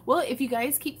 Acid. Well, if you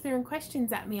guys keep throwing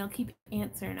questions at me, I'll keep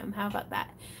answering them. How about that?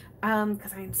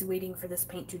 Because I'm waiting for this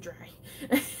paint to dry.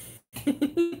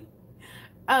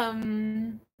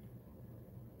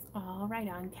 All right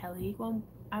on, Kelly. Well,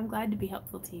 I'm glad to be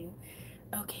helpful to you.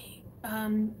 Okay.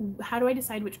 How do I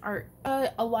decide which art?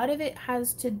 A lot of it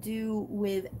has to do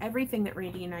with everything that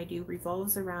Randy and I do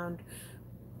revolves around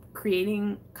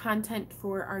creating content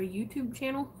for our YouTube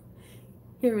channel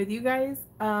here with you guys.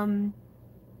 And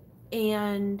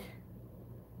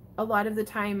a lot of the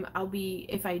time I'll be,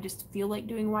 if I just feel like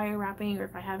doing wire wrapping, or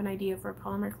if I have an idea for a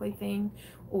polymer clay thing,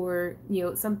 or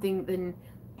something, then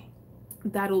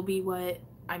that'll be what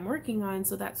I'm working on.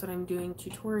 So that's what I'm doing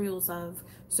tutorials of.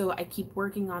 So I keep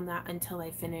working on that until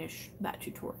I finish that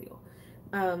tutorial.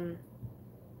 And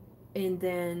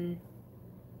then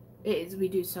we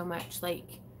do so much,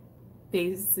 like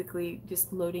basically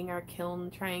just loading our kiln,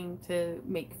 trying to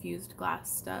make fused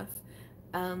glass stuff.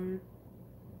 And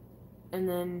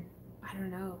then I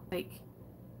don't know, like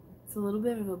It's a little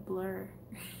bit of a blur.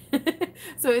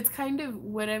 So it's kind of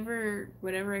whatever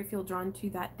I feel drawn to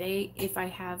that day, if I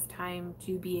have time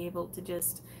to be able to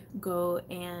just go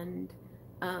and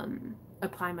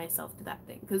apply myself to that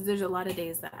thing, because there's a lot of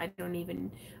days that I'm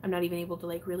not even able to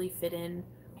like really fit in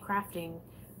crafting,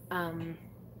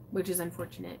 which is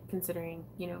unfortunate considering,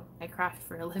 you know, I craft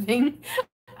for a living.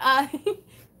 uh,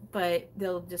 but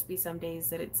there'll just be some days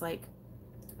that it's like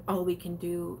all we can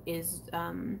do is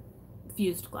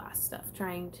fused glass stuff,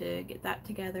 trying to get that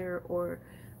together, or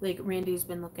like Randy's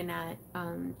been looking at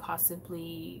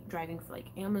possibly driving for like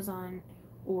Amazon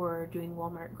or doing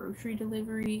Walmart grocery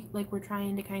delivery. Like we're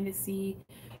trying to kind of see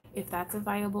if that's a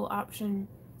viable option.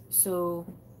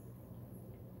 So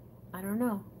I don't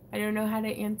know how to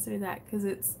answer that,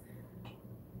 because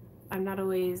I'm not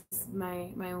always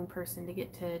my own person to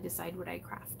get to decide what I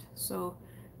craft. So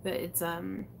but it's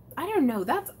I don't know,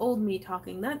 that's old me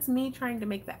talking. That's me trying to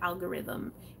make the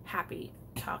algorithm happy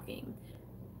talking.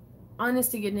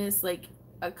 Honest to goodness, like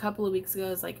a couple of weeks ago,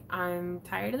 I was like, I'm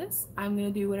tired of this. I'm gonna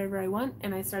do whatever I want,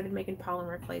 and I started making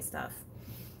polymer clay stuff.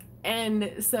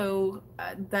 And so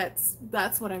that's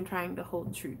what I'm trying to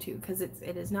hold true to, because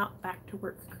it is not back to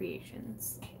work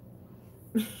creations.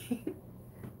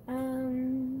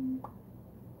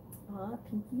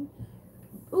 Pinky.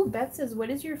 Oh, Beth says, what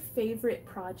is your favorite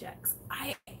projects?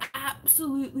 I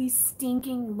absolutely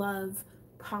stinking love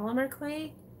polymer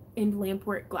clay and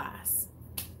lampwork glass.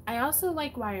 I also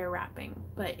like wire wrapping,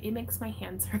 but it makes my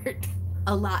hands hurt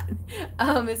a lot,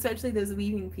 especially those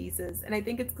weaving pieces. And I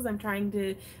think it's because I'm trying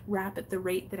to wrap at the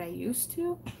rate that I used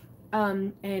to.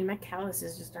 And my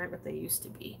calluses just aren't what they used to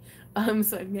be.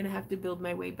 So I'm gonna have to build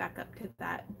my way back up to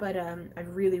that. But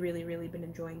I've really been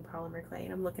enjoying polymer clay,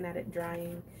 and I'm looking at it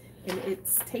drying, and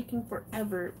it's taking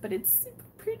forever, but it's super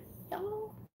pretty,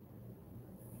 y'all.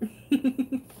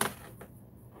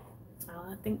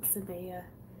 Oh, thanks, Sabea.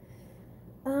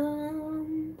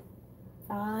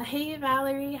 Hey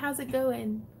Valerie, how's it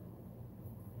going?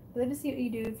 I'd love to see what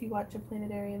you do if you watch a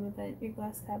planetarium event. Your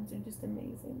glass tabs are just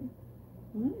amazing.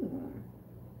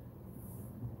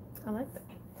 I like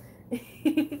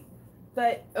that.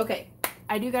 But okay,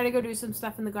 I do gotta go do some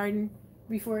stuff in the garden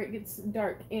before it gets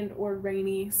dark and or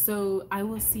rainy. So I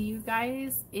will see you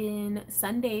guys in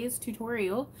Sunday's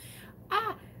tutorial,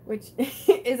 which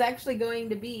is actually going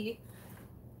to be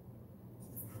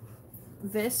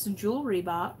this jewelry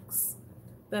box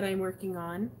that I'm working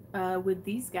on with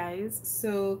these guys.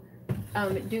 So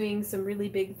doing some really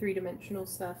big three-dimensional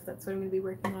stuff. That's what I'm going to be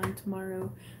working on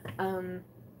tomorrow.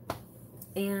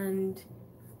 And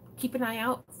keep an eye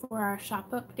out for our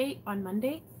shop update on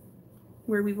Monday,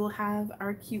 where we will have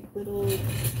our cute little,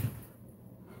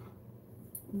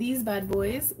 these bad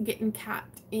boys getting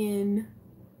capped in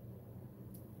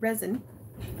resin.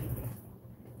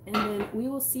 And then we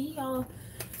will see y'all,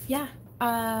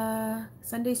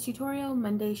 Sunday's tutorial,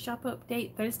 Monday's shop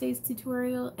update, Thursday's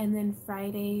tutorial, and then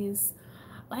Friday's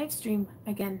live stream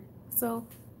again. So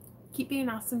keep being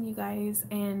awesome, you guys,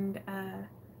 and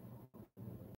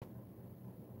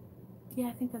yeah,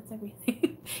 I think that's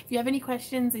everything. If you have any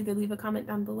questions, either leave a comment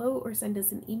down below or send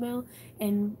us an email.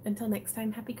 And until next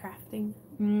time, happy crafting.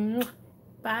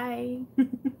 Bye.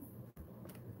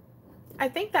 I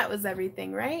think that was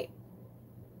everything, right?